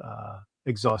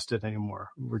exhausted anymore.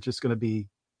 We're just going to be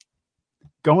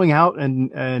going out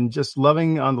and just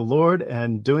loving on the Lord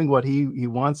and doing what he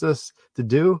wants us to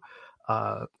do.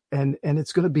 And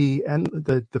it's going to be, and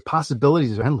the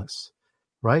possibilities are endless,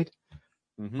 right?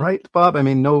 Right, Bob? I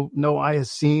mean, no eye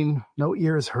has seen, no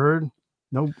ear has heard,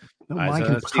 no mind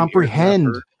can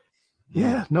comprehend.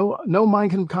 Yeah, no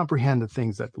mind can comprehend the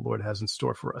things that the Lord has in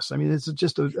store for us. I mean, it's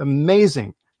just an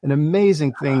amazing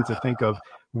thing to think of.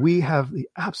 We have the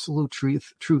absolute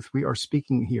truth we are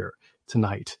speaking here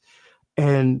tonight.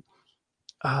 And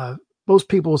most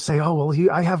people will say, oh, well,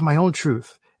 I have my own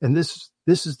truth. And this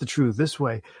is the truth this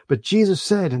way. But Jesus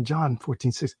said in John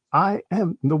 14:6, I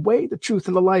am the way, the truth,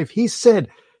 and the life. He said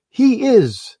he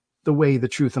is the way, the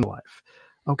truth, and the life.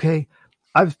 Okay.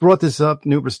 I've brought this up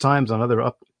numerous times on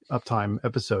other uptime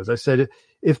episodes. I said,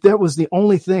 if that was the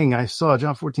only thing I saw,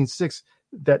 John 14:6,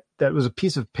 that was a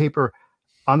piece of paper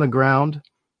on the ground,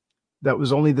 that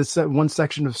was only this one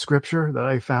section of scripture that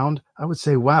I found, I would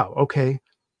say, wow, okay,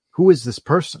 who is this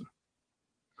person?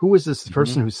 Who is this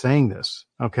person who's saying this?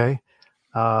 Okay.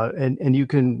 And you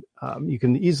can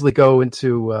easily go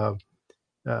into,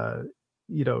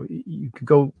 you could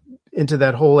go into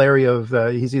that whole area of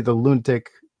he's either lunatic,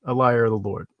 a liar, or the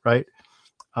Lord, right?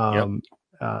 And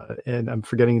I'm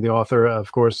forgetting the author,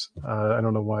 of course. I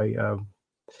don't know why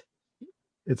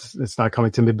it's not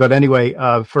coming to me, but anyway,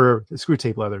 for Screw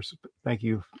Tape Leathers, thank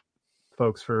you,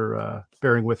 folks, for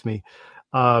bearing with me.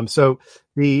 So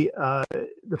the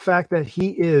fact that he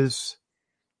is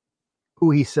who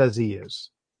he says he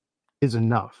is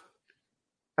enough.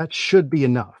 That should be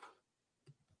enough.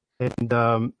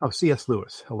 And C.S.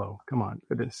 Lewis, hello, come on,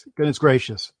 goodness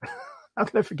gracious, how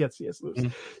can I forget C.S.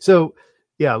 Lewis? So,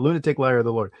 yeah, lunatic, liar,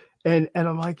 the Lord, and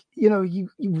I'm like, you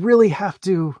really have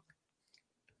to,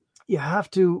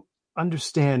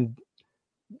 understand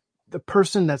the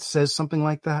person that says something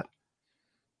like that.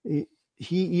 He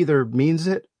either means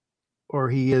it, or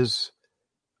he is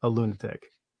a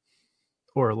lunatic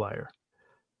or a liar.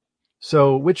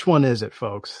 So, which one is it,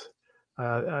 folks?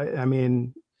 I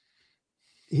mean,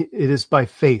 it is by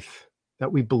faith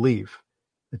that we believe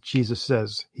that Jesus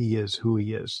says he is who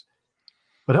he is.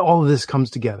 But all of this comes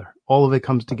together. All of it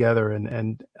comes together,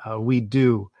 and we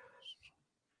do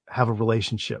have a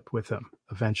relationship with him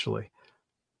eventually.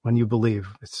 When you believe,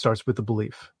 it starts with the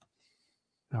belief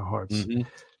in our hearts.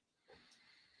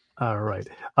 All right.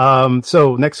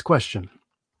 So next question.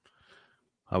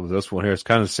 This one here is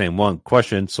kind of the same one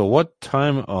question. So what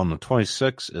time on the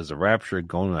 26th is the rapture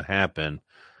going to happen?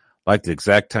 Like the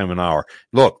exact time and hour.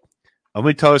 Look, let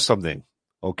me tell you something.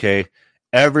 Okay.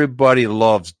 Everybody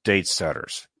loves date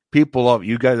setters. People love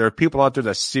you guys. There are people out there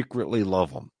that secretly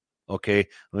love them. Okay.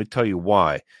 Let me tell you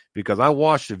why. Because I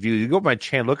watch the views. You go to my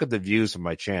channel, look at the views of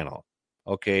my channel.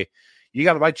 Okay. You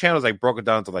got my channel is like broken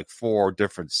down to like 4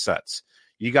 different sets.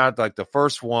 You got like the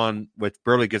first one, which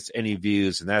barely gets any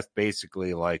views, and that's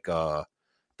basically like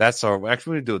that's our.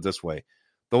 Actually, we do it this way.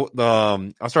 I'll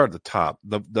start at the top.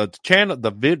 The channel,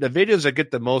 the videos that get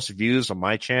the most views on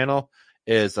my channel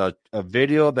is a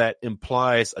video that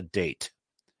implies a date,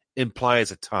 implies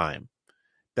a time.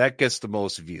 That gets the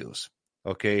most views.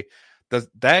 Okay,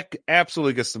 that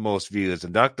absolutely gets the most views.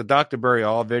 And the Dr. Barry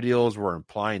All videos were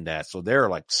implying that, so they're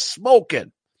like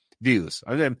smoking views.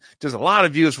 I mean, there's a lot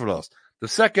of views for those. The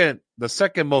second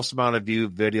most amount of view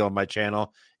video on my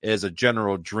channel is a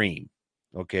general dream,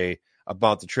 okay,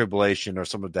 about the tribulation or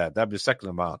some of that. That'd be the second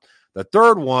amount. The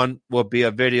third one will be a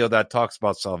video that talks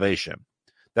about salvation.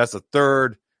 That's the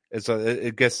third.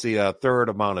 It gets the third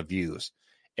amount of views,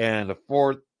 and the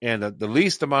fourth and the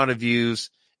least amount of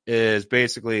views is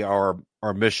basically our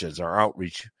missions, our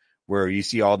outreach, where you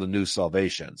see all the new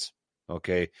salvations.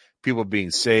 Okay, people being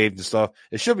saved and stuff.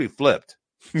 It should be flipped.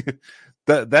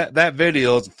 That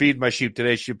video, Feed My Sheep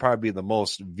Today, should probably be the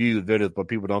most viewed video, but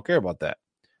people don't care about that.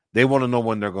 They want to know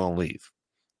when they're going to leave.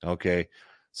 Okay.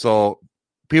 So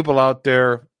people out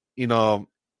there,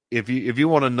 if you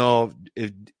want to know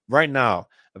right now,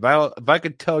 if I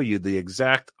could tell you the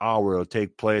exact hour it'll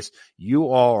take place, you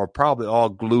all are probably all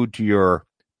glued to your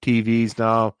TVs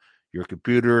now, your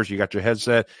computers, you got your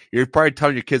headset. You're probably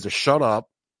telling your kids to shut up.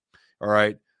 All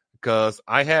right. Because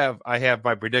I have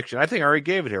my prediction. I think I already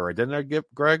gave it here, right? Didn't I give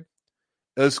Greg?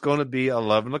 It's going to be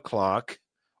 11 o'clock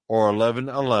or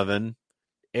 11:11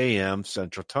 a.m.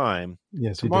 Central Time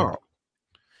tomorrow.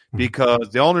 Because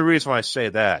the only reason why I say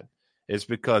that is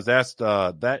because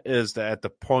that is at the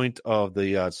point of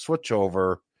the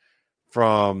switchover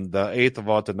from the 8th of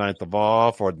Av to 9th of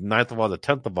Av, or 9th of Av to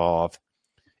 10th of Av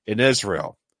in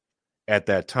Israel at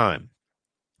that time.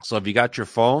 So if you got your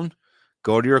phone,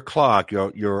 go to your clock,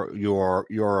 your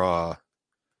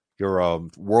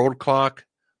world clock.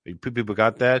 People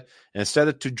got that, and set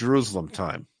it to Jerusalem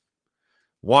time.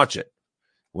 Watch it.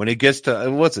 When it gets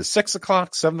to 6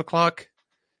 o'clock, 7 o'clock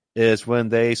is when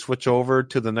they switch over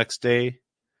to the next day,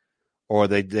 or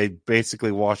they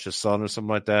basically watch the sun or something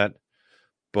like that.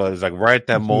 But it's like right at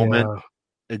that moment,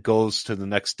 it goes to the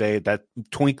next day. That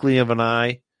twinkling of an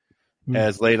eye,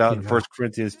 as laid out in 1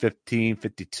 Corinthians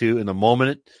 15:52,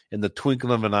 in the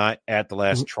twinkling of an eye at the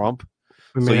last trump.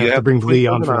 So you have to bring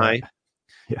Leon for that.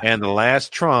 And the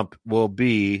last trump will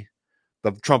be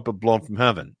the trumpet blown from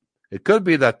heaven. It could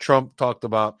be that Trump talked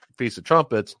about Feast of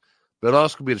Trumpets, but it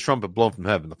also could be the trumpet blown from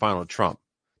heaven, the final trump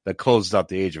that closes out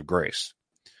the age of grace.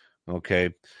 Okay,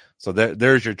 so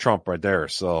there's your trump right there.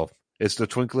 So It's the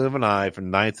twinkling of an eye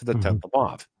from 9th to the 10th of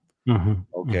Av.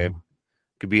 Okay.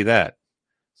 Could be that.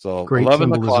 So Great 11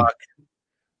 symbolism. o'clock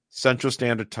Central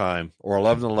Standard Time or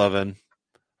 11:11.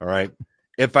 All right.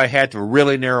 If I had to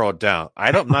really narrow it down,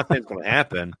 I'm not saying it's going to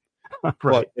happen. Right.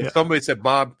 But if somebody said,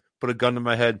 Bob, put a gun to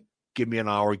my head, give me an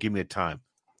hour, give me a time.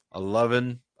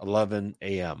 11:11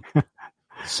 a.m.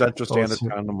 Central Standard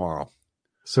Time tomorrow.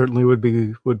 Certainly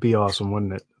would be awesome,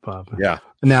 wouldn't it, Bob? Yeah.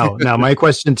 Now my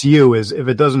question to you is, if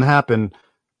it doesn't happen,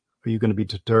 are you going to be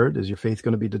deterred? Is your faith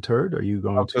going to be deterred? Are you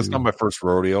going to? It's not my first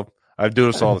rodeo. I do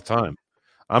this all the time.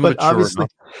 I'm but mature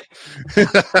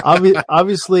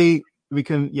obviously we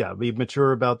can, be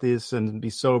mature about this and be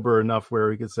sober enough where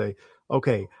we could say,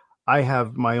 okay, I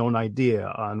have my own idea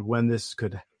on when this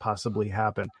could possibly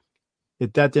happen.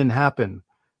 If that didn't happen,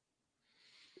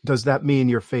 does that mean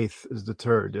your faith is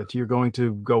deterred? That you're going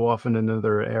to go off in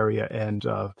another area and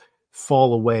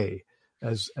fall away,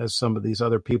 as some of these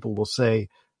other people will say?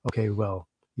 Okay, well,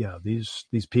 these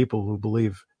people who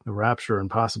believe the rapture and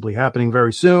possibly happening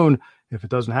very soon, if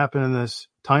it doesn't happen in this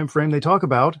time frame they talk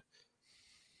about,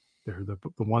 they're the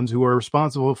ones who are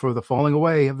responsible for the falling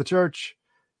away of the church.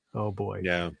 Oh boy.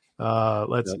 Yeah.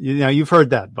 You've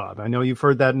heard that, Bob. I know you've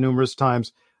heard that numerous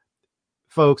times.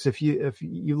 Folks, if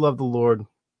you love the Lord,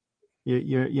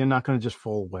 you're not going to just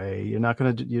fall away.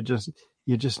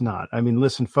 You're just not. I mean,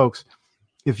 listen, folks,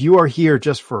 if you are here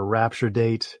just for a rapture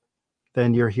date,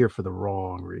 then you're here for the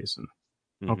wrong reason.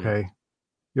 Okay.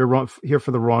 You're here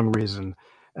for the wrong reason.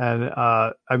 And,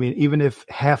 I mean, even if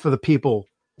half of the people,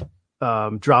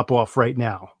 drop off right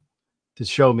now to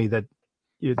show me that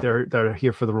they're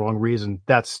here for the wrong reason,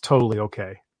 that's totally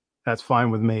okay. That's fine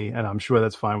with me. And I'm sure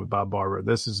that's fine with Bob Barber.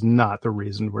 This is not the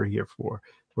reason we're here for.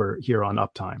 We're here on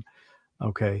Uptime.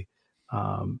 Okay.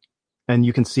 And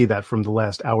you can see that from the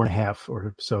last hour and a half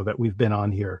or so that we've been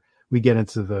on here. We get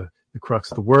into the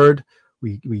crux of the word.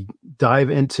 We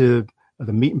dive into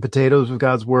the meat and potatoes of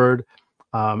God's word.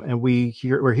 And we're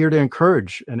here to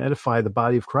encourage and edify the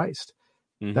body of Christ.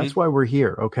 That's why we're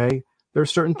here. Okay. There are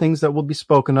certain things that will be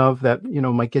spoken of that,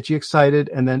 might get you excited.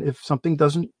 And then if something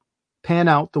doesn't pan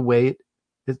out the way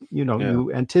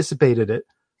you anticipated it,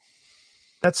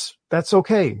 that's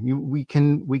okay. We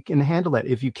can handle that.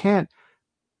 If you can't,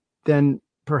 then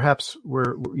perhaps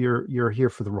you're here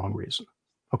for the wrong reason.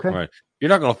 Okay. Right. You're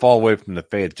not going to fall away from the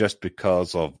faith just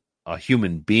because of a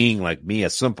human being like me, a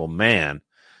simple man,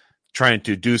 trying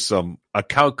to do a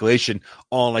calculation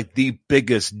on like the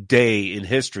biggest day in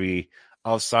history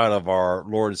outside of our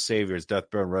Lord and Savior's death,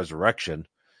 burial, and resurrection.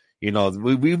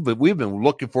 We've been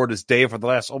looking for this day for the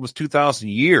last almost 2,000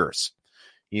 years.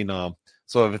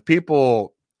 So if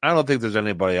people, I don't think there's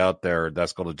anybody out there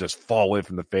that's going to just fall away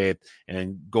from the faith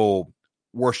and go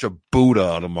worship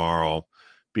Buddha tomorrow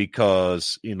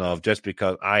because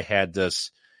I had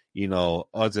this,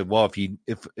 I said, well,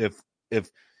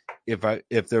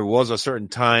 if there was a certain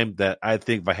time that I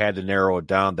think if I had to narrow it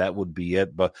down, that would be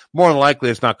it. But more than likely,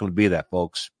 it's not going to be that,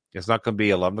 folks. It's not going to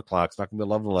be 11 o'clock. It's not going to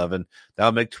be 11:11.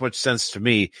 That'll make too much sense to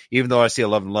me, even though I see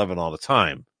 11:11 all the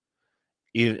time.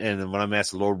 And when I'm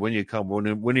asking the Lord, when you come, when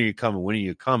are you coming? When are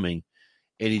you coming?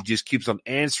 And he just keeps on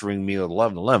answering me with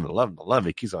 11:11, 11:11.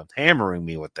 He keeps on hammering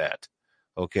me with that.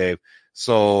 Okay.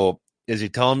 So is he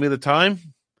telling me the time?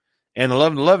 And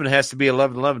 11:11 has to be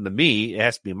 11:11 to me. It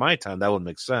has to be my time. That would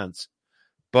make sense.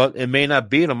 But it may not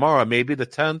be tomorrow. Maybe the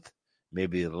 10th,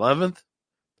 maybe the 11th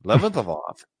of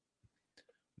Av.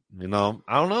 I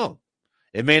don't know.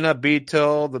 It may not be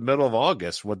till the middle of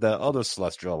August with that other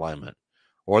celestial alignment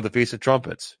or the Feast of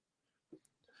Trumpets.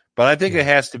 But I think it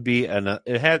has to be,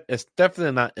 it's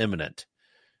definitely not imminent.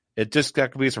 It just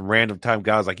got to be some random time.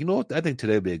 God's like, you know what? I think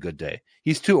today would be a good day.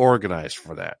 He's too organized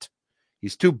for that.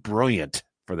 He's too brilliant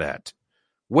for that.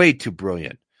 Way too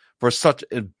brilliant for such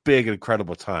a big,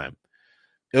 incredible time.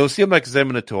 It'll seem like it's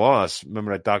imminent to us.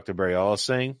 Remember that Dr. Barry Ellis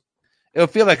saying? It'll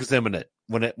feel like it's imminent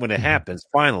when it happens,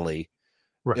 finally.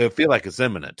 Right. It'll feel like it's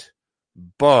imminent.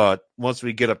 But once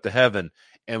we get up to heaven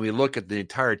and we look at the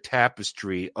entire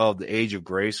tapestry of the age of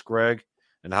grace, Greg,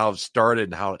 and how it started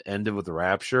and how it ended with the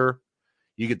rapture,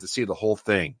 you get to see the whole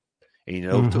thing. And,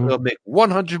 it'll make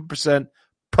 100%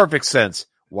 perfect sense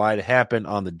why it happened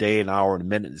on the day and hour and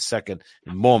minute and second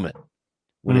and moment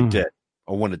when it did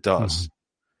or when it does.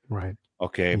 Right.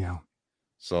 Okay. Yeah.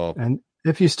 So, and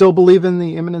if you still believe in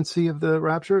the imminency of the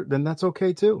rapture, then that's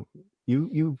okay too.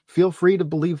 You feel free to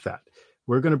believe that.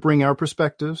 We're going to bring our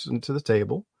perspectives into the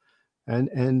table,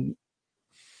 and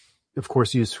of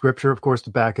course use scripture, of course, to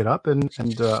back it up, and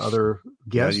other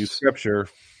guests. Use scripture.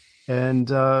 And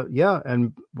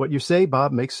and what you say,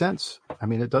 Bob, makes sense. I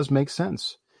mean, it does make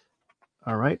sense.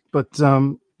 All right, but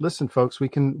listen, folks, we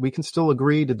can still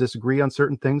agree to disagree on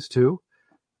certain things too.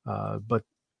 But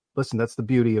listen, that's the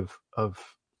beauty of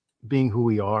being who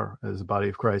we are as a body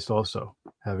of Christ, also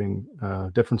having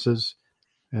differences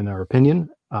in our opinion.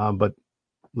 But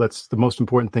the most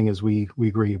important thing is we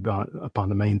agree upon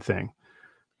the main thing,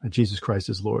 that Jesus Christ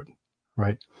is Lord,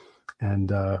 right?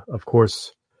 And of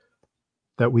course,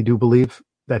 that we do believe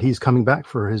that he's coming back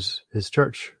for his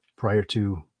church prior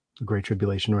to the Great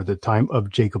Tribulation, or the time of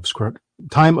Jacob's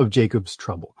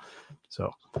trouble.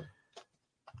 So,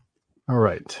 all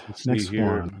right, next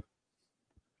one.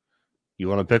 You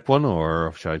want to pick one,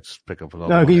 or should I just pick up another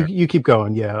No, one? you keep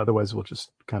going. Yeah, otherwise we'll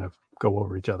just kind of go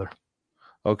over each other.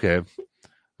 Okay.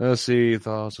 Let's see.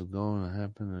 Thoughts are going to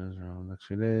happen in Israel next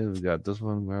few days. We got this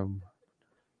one. Grab.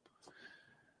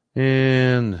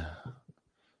 And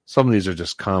some of these are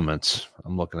just comments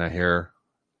I'm looking at here.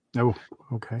 Oh,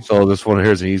 okay. So this one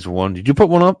here is an easy one. Did you put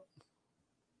one up?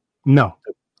 No.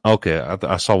 Okay,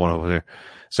 I saw one over there.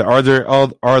 So are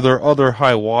there other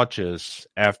high watches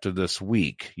after this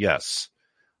week? Yes.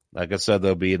 Like I said,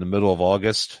 they'll be in the middle of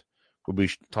August. We'll be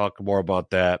talking more about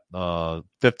that. 15th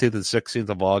and 16th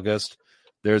of August.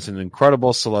 There's an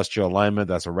incredible celestial alignment.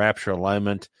 That's a rapture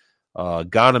alignment.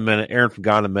 God a Minute, Aaron from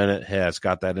God a Minute has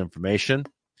got that information.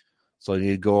 So you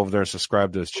need to go over there and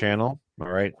subscribe to his channel. All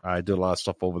right. I do a lot of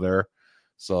stuff over there.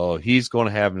 So he's going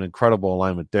to have an incredible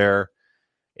alignment there.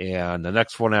 And the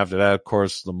next one after that, of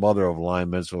course, the mother of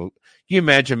alignments. So can you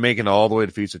imagine making it all the way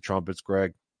to Feast of Trumpets,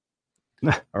 Greg?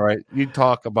 All right. You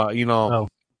talk about, Feast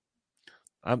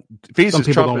some people of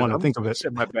Trumpets, don't want to I'm think of it. Sit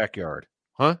in my backyard.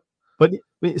 Huh? But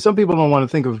some people don't want to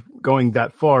think of going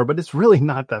that far, but it's really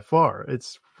not that far.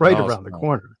 It's right around the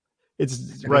corner.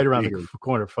 It's right around the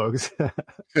corner, folks.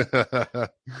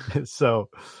 So,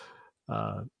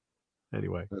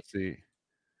 anyway. Let's see.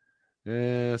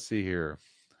 Let's see here.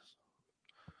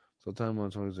 So time when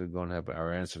is going to happen?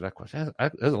 Our answer to that question.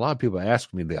 There's a lot of people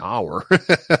asking me the hour.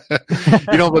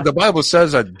 But the Bible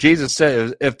says that Jesus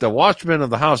said if the watchman of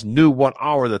the house knew what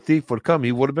hour the thief would come,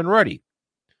 he would have been ready.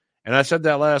 And I said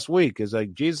that last week. Is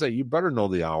like Jesus said, you better know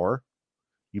the hour.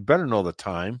 You better know the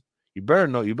time. You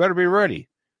better be ready.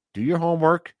 Do your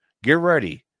homework. Get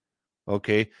ready.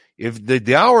 Okay. If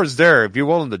the hour is there, if you're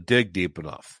willing to dig deep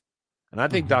enough. And I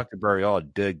think Dr. Barry ought to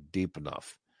dig deep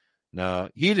enough. Now,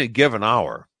 he didn't give an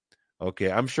hour.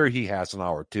 Okay, I'm sure he has an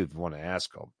hour too if you want to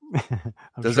ask him.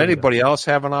 Does anybody else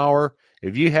have an hour?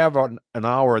 If you have an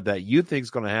hour that you think is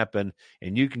going to happen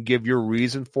and you can give your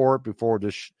reason for it before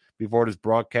this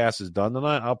broadcast is done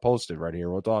tonight, I'll post it right here.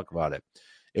 We'll talk about it.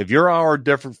 If your hour is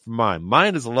different from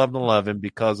mine is 11:11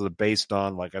 because of based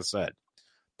on, like I said,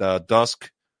 the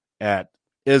dusk at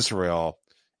Israel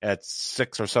at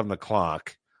 6 or 7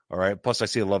 o'clock. All right. Plus, I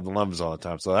see 11:11s all the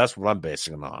time, so that's what I'm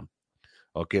basing it on.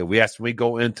 Okay, we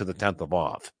go into the 10th of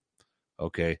Av.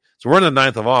 Okay, so we're in the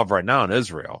 9th of Av right now in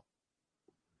Israel.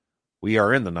 We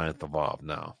are in the 9th of Av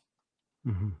now.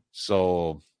 Mm-hmm.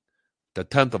 So the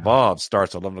 10th of Av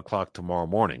starts at 11 o'clock tomorrow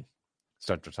morning,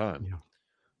 Central Time. Yeah.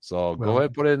 So go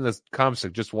ahead, put it in the comments.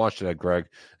 Just watch that, Greg.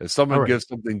 If someone gives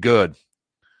something good.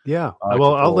 Yeah,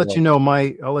 well, I'll let you know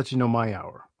my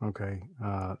hour. Okay,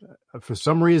 for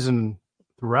some reason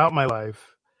throughout my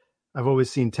life, I've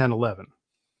always seen 10:11.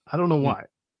 I don't know why,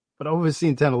 but I've always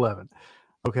seen 10:11.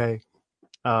 Okay.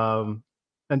 And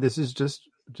this is just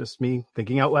me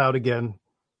thinking out loud again.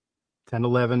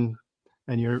 10:11,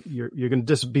 and you're going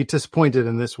to be disappointed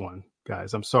in this one,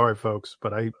 guys. I'm sorry, folks,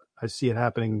 but I see it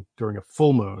happening during a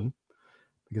full moon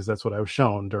because that's what I was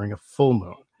shown during a full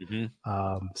moon.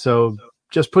 Mm-hmm. So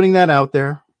just putting that out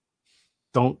there.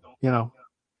 Don't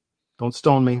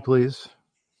stone me, please.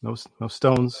 No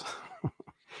stones.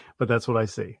 But that's what I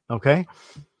see. Okay.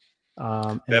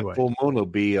 Anyway. That full moon will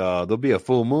be there'll be a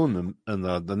full moon and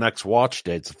the next watch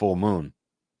date's a full moon.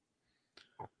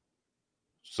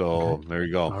 So There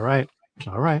you go. All right.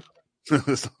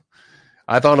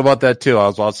 I thought about that too. I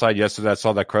was outside yesterday. I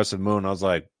saw that crescent moon. I was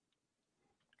like,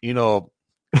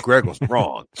 Greg was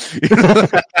wrong.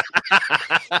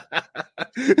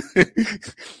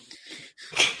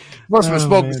 Must have been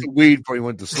smoking some weed before he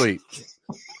went to sleep.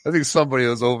 I think somebody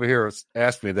was over here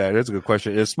asked me that. It's a good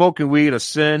question. Is smoking weed a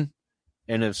sin?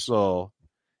 And if so,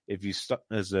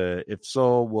 if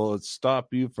so, will it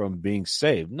stop you from being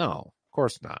saved? No, of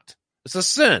course not. It's a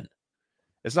sin.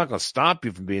 It's not going to stop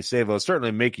you from being saved. It'll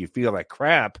certainly make you feel like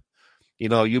crap.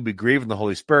 You'll be grieving the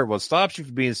Holy Spirit. What stops you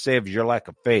from being saved is your lack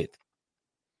of faith.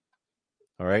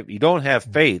 All right? You don't have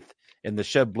faith in the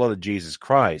shed blood of Jesus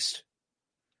Christ.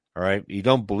 All right? You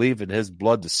don't believe in his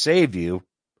blood to save you.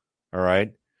 All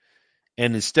right?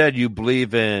 And instead you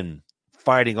believe in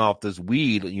fighting off this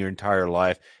weed your entire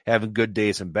life, having good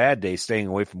days and bad days, staying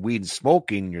away from weed and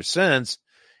smoking your sins.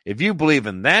 If you believe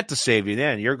in that to save you,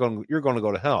 then you're going to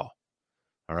go to hell.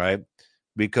 All right.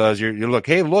 Because you're like,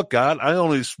 hey, look, God, I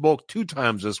only smoked 2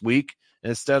 times this week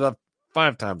instead of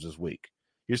 5 times this week.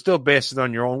 You're still based it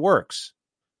on your own works.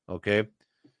 Okay.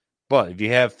 But if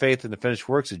you have faith in the finished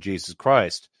works of Jesus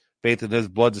Christ, faith in his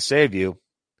blood to save you,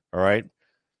 all right,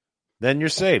 then you're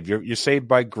saved. You're saved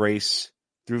by grace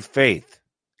through faith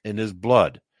in his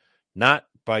blood, not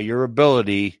by your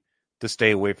ability to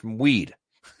stay away from weed.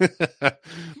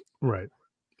 Right.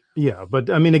 Yeah. But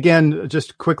I mean, again,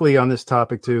 just quickly on this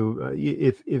topic too,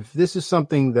 if this is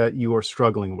something that you are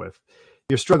struggling with,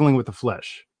 you're struggling with the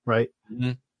flesh, right?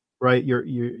 Mm-hmm. Right.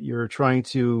 You're trying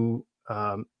to,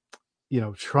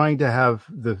 trying to have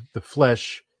the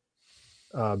flesh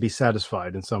be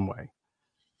satisfied in some way.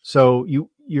 So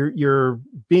you're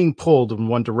being pulled in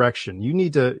one direction. You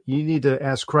need to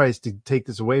ask Christ to take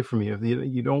this away from you. If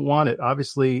you don't want it,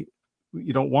 obviously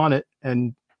you don't want it,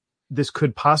 and this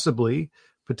could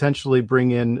potentially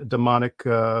bring in demonic,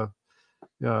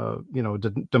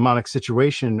 demonic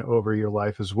situation over your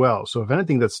life as well. So if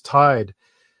anything that's tied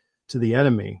to the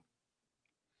enemy,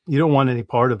 you don't want any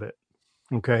part of it,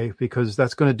 okay? Because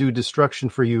that's going to do destruction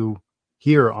for you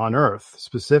here on earth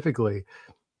specifically.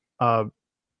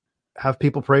 Have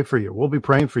people pray for you. We'll be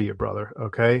praying for you, brother.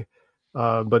 Okay.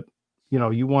 But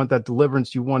you want that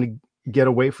deliverance. You want to get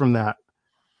away from that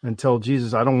and tell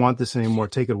Jesus, I don't want this anymore.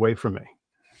 Take it away from me.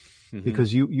 Mm-hmm.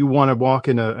 Because you want to walk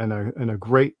in a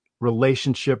great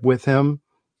relationship with him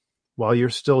while you're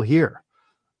still here.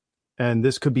 And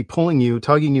this could be tugging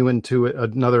you into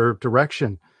another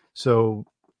direction. So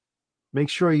make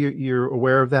sure you're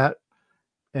aware of that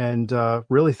and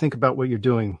really think about what you're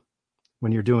doing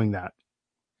when you're doing that.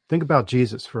 Think about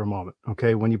Jesus for a moment,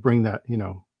 okay? When you bring that,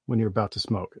 when you're about to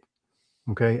smoke it,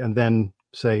 okay? And then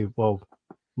say, well,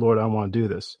 Lord, I want to do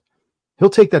this. He'll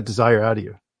take that desire out of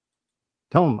you.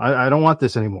 Tell him, I don't want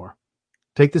this anymore.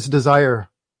 Take this desire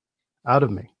out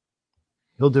of me.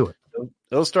 He'll do it.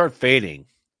 It'll start fading.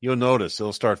 You'll notice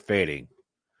it'll start fading.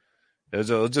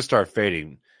 It'll just start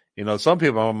fading. Some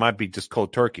people might be just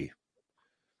cold turkey.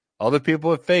 Other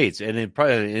people, it fades. And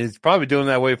it's probably doing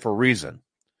that way for a reason.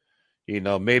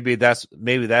 Maybe that's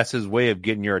his way of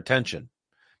getting your attention.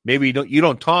 Maybe you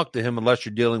don't talk to him unless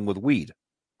you're dealing with weed.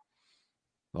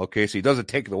 Okay, so he doesn't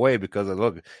take it away because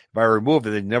look, if I remove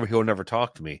it, then he'll never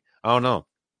talk to me. I don't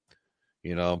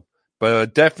know. But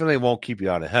it definitely won't keep you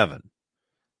out of heaven.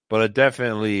 But it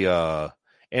definitely and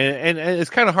it's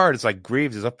kind of hard. It's like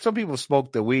grief. Some people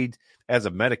smoke the weed as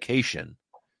a medication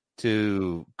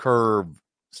to curb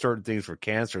certain things for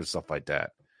cancer and stuff like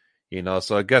that.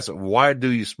 So I guess why do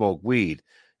you smoke weed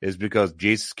is because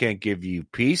Jesus can't give you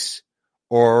peace,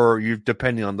 or you're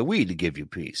depending on the weed to give you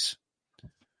peace.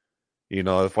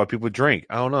 That's why people drink.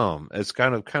 I don't know. It's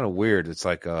kind of weird. It's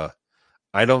like I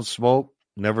don't smoke,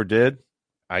 never did.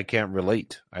 I can't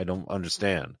relate. I don't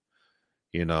understand.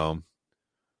 But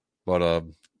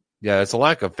yeah, it's the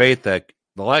lack of faith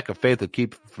that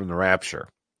keeps from the rapture.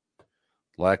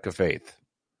 Lack of faith.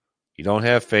 You don't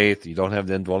have faith. You don't have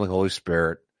the indwelling Holy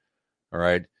Spirit. All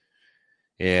right.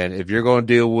 And if you're going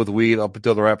to deal with weed up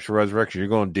until the rapture resurrection, you're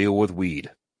going to deal with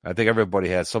weed. I think everybody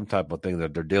has some type of thing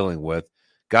that they're dealing with.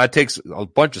 God takes a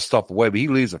bunch of stuff away, but he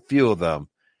leaves a few of them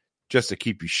just to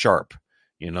keep you sharp.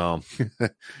 As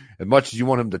much as you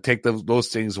want him to take those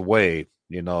things away,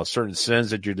 certain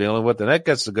sins that you're dealing with. And I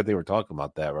guess it's a good thing we're talking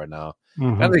about that right now.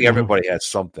 Mm-hmm. I think everybody has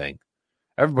something.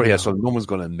 Everybody has something. No one's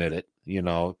going to admit it,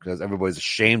 because everybody's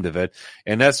ashamed of it.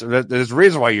 And there's a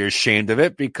reason why you're ashamed of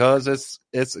it, because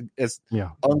it's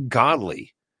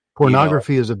ungodly.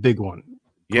 Pornography is a big one.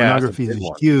 Pornography is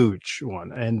a huge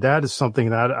one. And that is something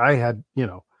that I had,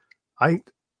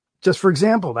 for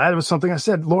example, that was something I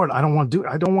said, Lord, I don't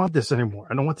want this anymore.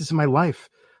 I don't want this in my life.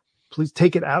 Please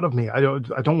take it out of me. I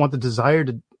don't want the desire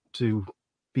to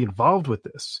be involved with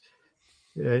this.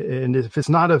 And if it's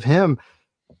not of him,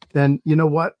 then you know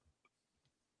what?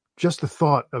 Just the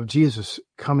thought of Jesus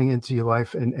coming into your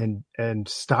life and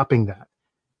stopping that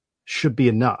should be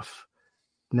enough.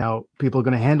 Now, people are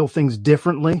going to handle things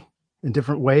differently in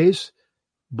different ways,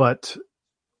 but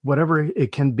whatever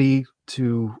it can be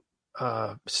to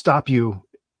stop you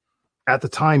at the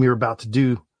time you're about to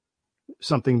do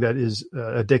something that is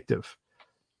addictive,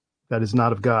 that is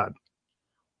not of God,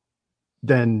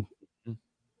 then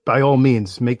by all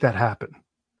means, make that happen.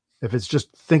 If it's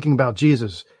just thinking about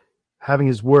Jesus, having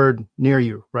his word near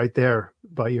you right there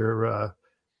by your,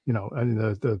 in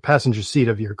the passenger seat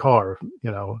of your car,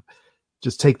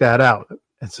 just take that out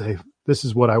and say, this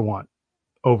is what I want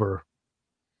over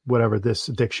whatever this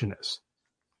addiction is.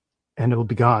 and it will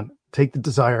be gone. Take the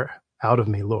desire out of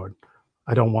me, Lord.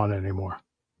 I don't want it anymore.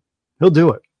 He'll do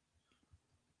it.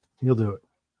 He'll do it.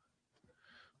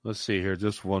 Let's see here.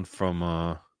 Just one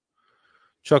from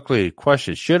Chuck Lee.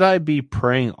 Question: should I be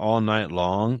praying all night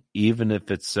long, even if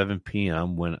it's 7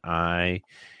 p.m. when I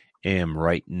am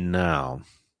right now?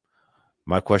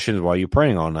 My question is, why are you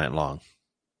praying all night long?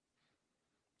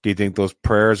 Do you think those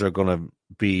prayers are going to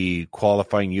be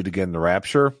qualifying you to get in the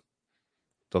rapture?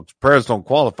 Those prayers don't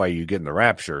qualify you to get in the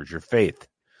rapture. It's your faith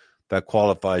that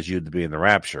qualifies you to be in the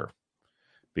rapture.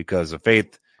 Because the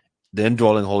faith, the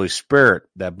indwelling Holy Spirit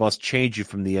that must change you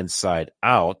from the inside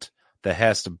out, that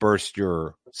has to burst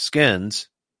your skins,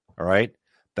 all right?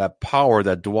 That power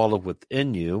that dwelleth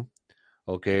within you,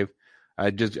 okay? I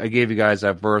gave you guys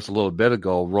that verse a little bit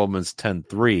ago, Romans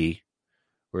 10:3,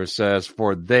 where it says,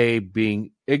 for they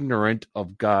being ignorant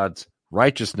of God's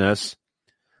righteousness,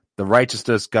 the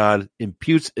righteousness God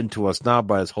imputes into us now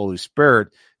by his Holy Spirit,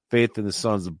 faith in the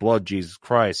Son's blood, Jesus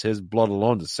Christ, his blood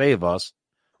alone to save us,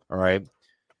 all right?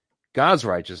 God's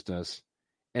righteousness,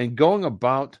 and going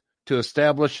about to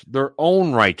establish their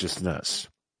own righteousness.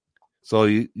 So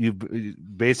you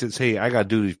basically say, I got to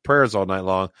do these prayers all night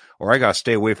long, or I got to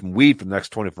stay away from weed for the next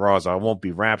 24 hours. I won't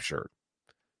be raptured,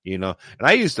 And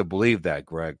I used to believe that,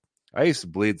 Greg. I used to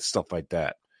believe stuff like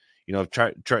that.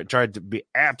 Tried to be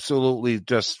absolutely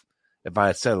just, if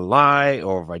I said a lie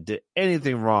or if I did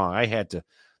anything wrong, I had to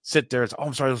sit there and say, oh,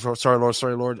 I'm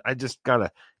sorry, Lord. I just got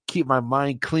to keep my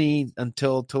mind clean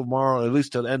until tomorrow, at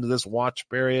least till the end of this watch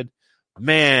period.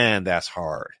 Man, that's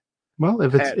hard. Well,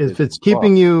 if it's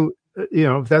keeping you,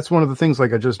 if that's one of the things,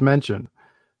 like I just mentioned,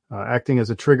 acting as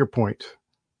a trigger point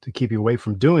to keep you away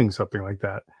from doing something like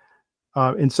that.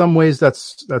 In some ways,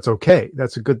 that's okay.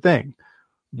 That's a good thing.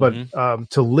 But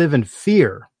to live in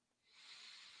fear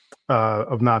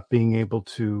of not being able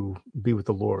to be with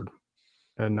the Lord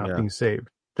and not being saved,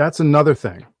 that's another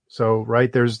thing. So,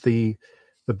 right, there's the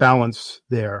balance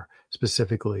there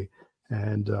specifically,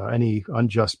 and any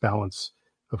unjust balance,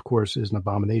 of course, is an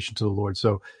abomination to the Lord.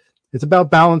 So it's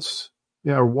about balance.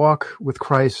 Our walk with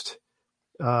Christ,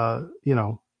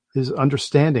 is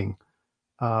understanding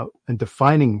and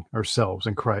defining ourselves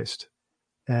in Christ.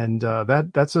 And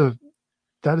that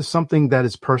is something that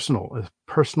is personal, a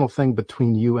personal thing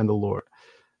between you and the Lord.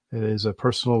 It is a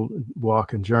personal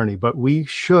walk and journey, but we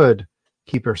should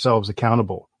keep ourselves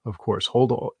accountable, of course,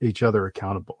 hold each other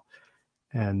accountable.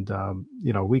 And,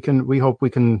 we hope we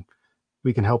can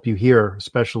help you here,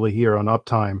 especially here on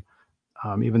Uptime.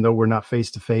 Even though we're not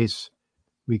face to face,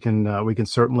 we can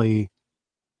certainly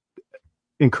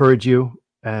encourage you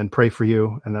and pray for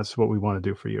you. And that's what we want to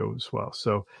do for you as well.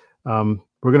 So,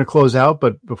 we're going to close out,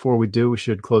 but before we do, we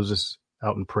should close this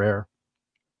out in prayer.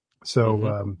 So,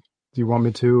 do you want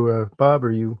me to, Bob,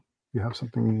 or you have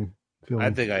something?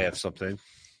 I think I have something.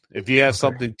 If you have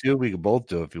something too, we can both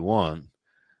do it if you want.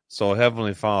 So,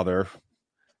 Heavenly Father,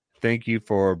 thank you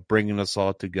for bringing us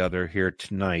all together here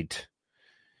tonight.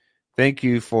 Thank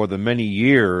you for the many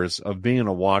years of being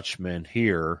a watchman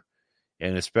here,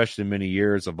 and especially many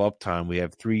years of Uptime. We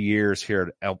have 3 years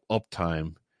here at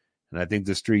Uptime, and I think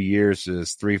this 3 years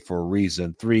is 3 for a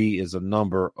reason. 3 is a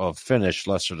number of finish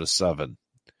lesser to 7.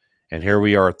 And here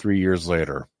we are 3 years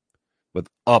later with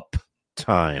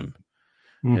Uptime,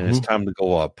 and it's time to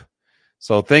go up.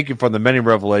 So thank you for the many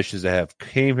revelations that have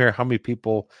came here. How many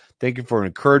people? Thank you for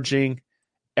encouraging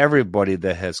everybody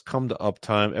that has come to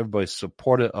Uptime, everybody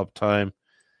supported Uptime.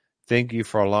 Thank you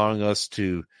for allowing us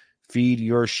to feed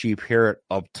your sheep here at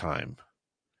Uptime.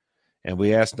 And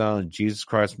we ask now in Jesus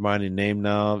Christ's mighty name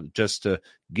now, just to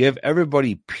give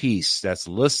everybody peace that's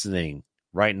listening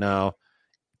right now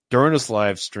during this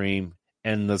live stream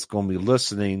and that's going to be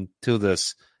listening to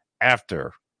this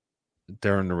after,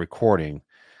 during the recording.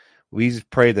 We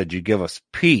pray that you give us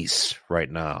peace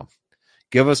right now.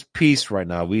 Give us peace right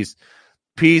now.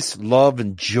 Peace, love,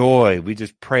 and joy. We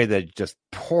just pray that you just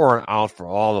pour it out for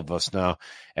all of us now.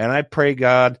 And I pray,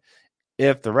 God,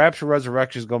 if the rapture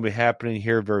resurrection is going to be happening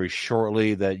here very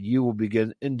shortly, that you will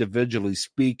begin individually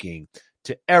speaking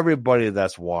to everybody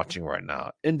that's watching right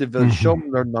now. Individually, show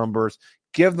them their numbers,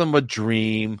 give them a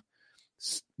dream,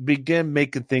 begin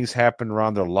making things happen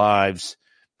around their lives,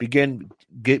 begin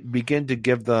to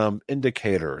give them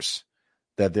indicators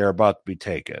that they're about to be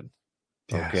taken.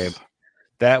 Yes. Okay,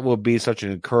 that will be such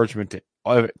an encouragement to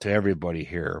everybody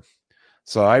here.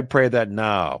 So I pray that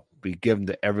now be given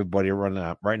to everybody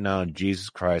right now in Jesus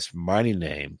Christ's mighty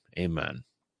name. Amen.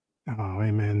 Oh,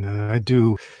 amen. I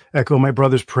do echo my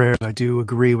brother's prayers. I do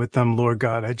agree with them, Lord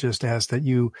God. I just ask that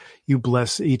you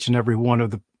bless each and every one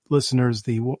of the listeners,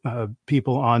 the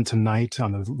people on tonight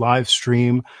on the live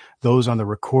stream, those on the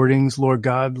recordings, Lord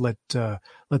God, let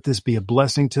this be a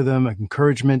blessing to them, an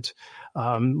encouragement.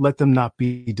 Let them not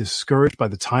be discouraged by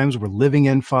the times we're living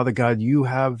in. Father God, you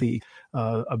have the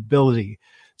ability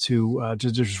to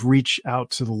just reach out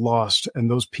to the lost and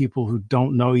those people who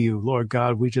don't know you. Lord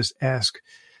God, we just ask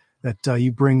that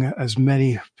you bring as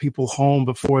many people home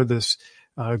before this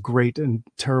great and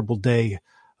terrible day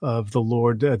of the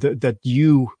Lord, that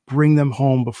you bring them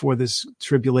home before this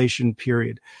tribulation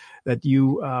period, that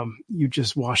you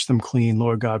just wash them clean,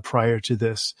 Lord God, prior to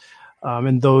this.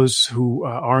 And those who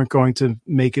aren't going to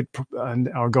make it and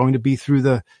are going to be through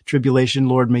the tribulation,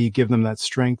 Lord, may you give them that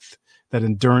strength, that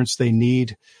endurance they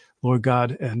need, Lord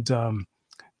God, and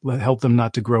help them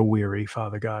not to grow weary,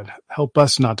 Father God. Help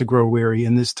us not to grow weary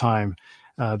in this time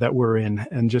that we're in,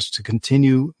 and just to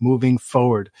continue moving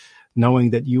forward, knowing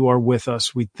that you are with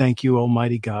us. We thank you,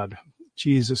 Almighty God,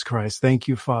 Jesus Christ. Thank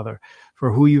you, Father,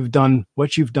 for who you've done,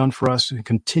 what you've done for us, and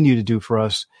continue to do for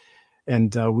us.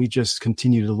 And we just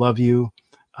continue to love you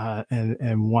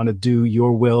and want to do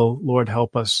your will. Lord,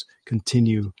 help us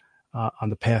continue on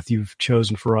the path you've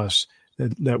chosen for us,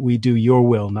 that we do your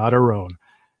will, not our own.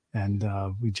 And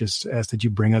we just ask that you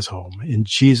bring us home. In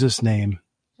Jesus' name,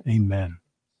 amen.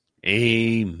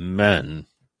 Amen.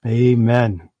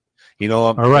 Amen. You know,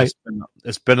 all right.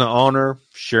 It's been an honor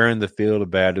sharing the field of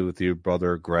battle with you,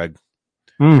 Brother Greg.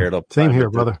 Same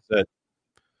here, brother.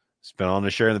 It's been an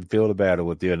honor sharing the field of battle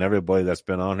with you and everybody that's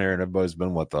been on here and everybody's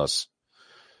been with us.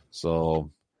 So,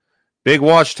 big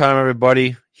watch time,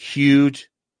 everybody. Huge.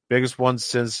 Biggest one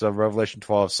since Revelation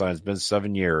 12 sign. It's been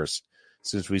 7 years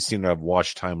since we've seen a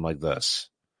watch time like this.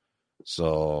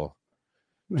 So,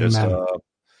 just all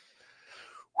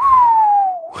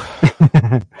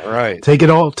right. Take it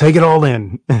all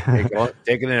in. Take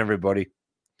it in, everybody.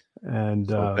 And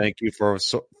so thank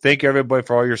you everybody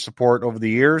for all your support over the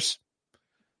years.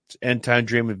 It's End Time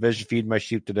Dream and Vision, Feed My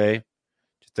Sheep today.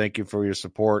 Thank you for your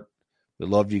support. We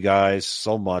love you guys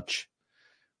so much.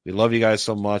 We love you guys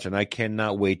so much, and I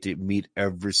cannot wait to meet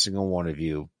every single one of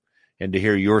you and to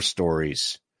hear your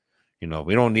stories. You know,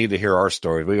 we don't need to hear our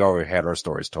stories. We already had our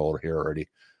stories told here already.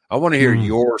 I want to hear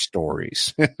your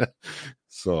stories.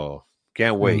 So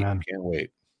can't wait. Amen. Can't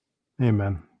wait.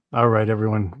 Amen. All right,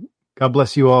 everyone. God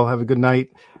bless you all. Have a good night,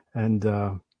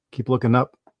 and keep looking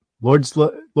up. Lord's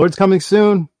coming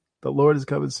soon. The Lord is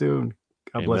coming soon.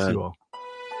 God bless you all.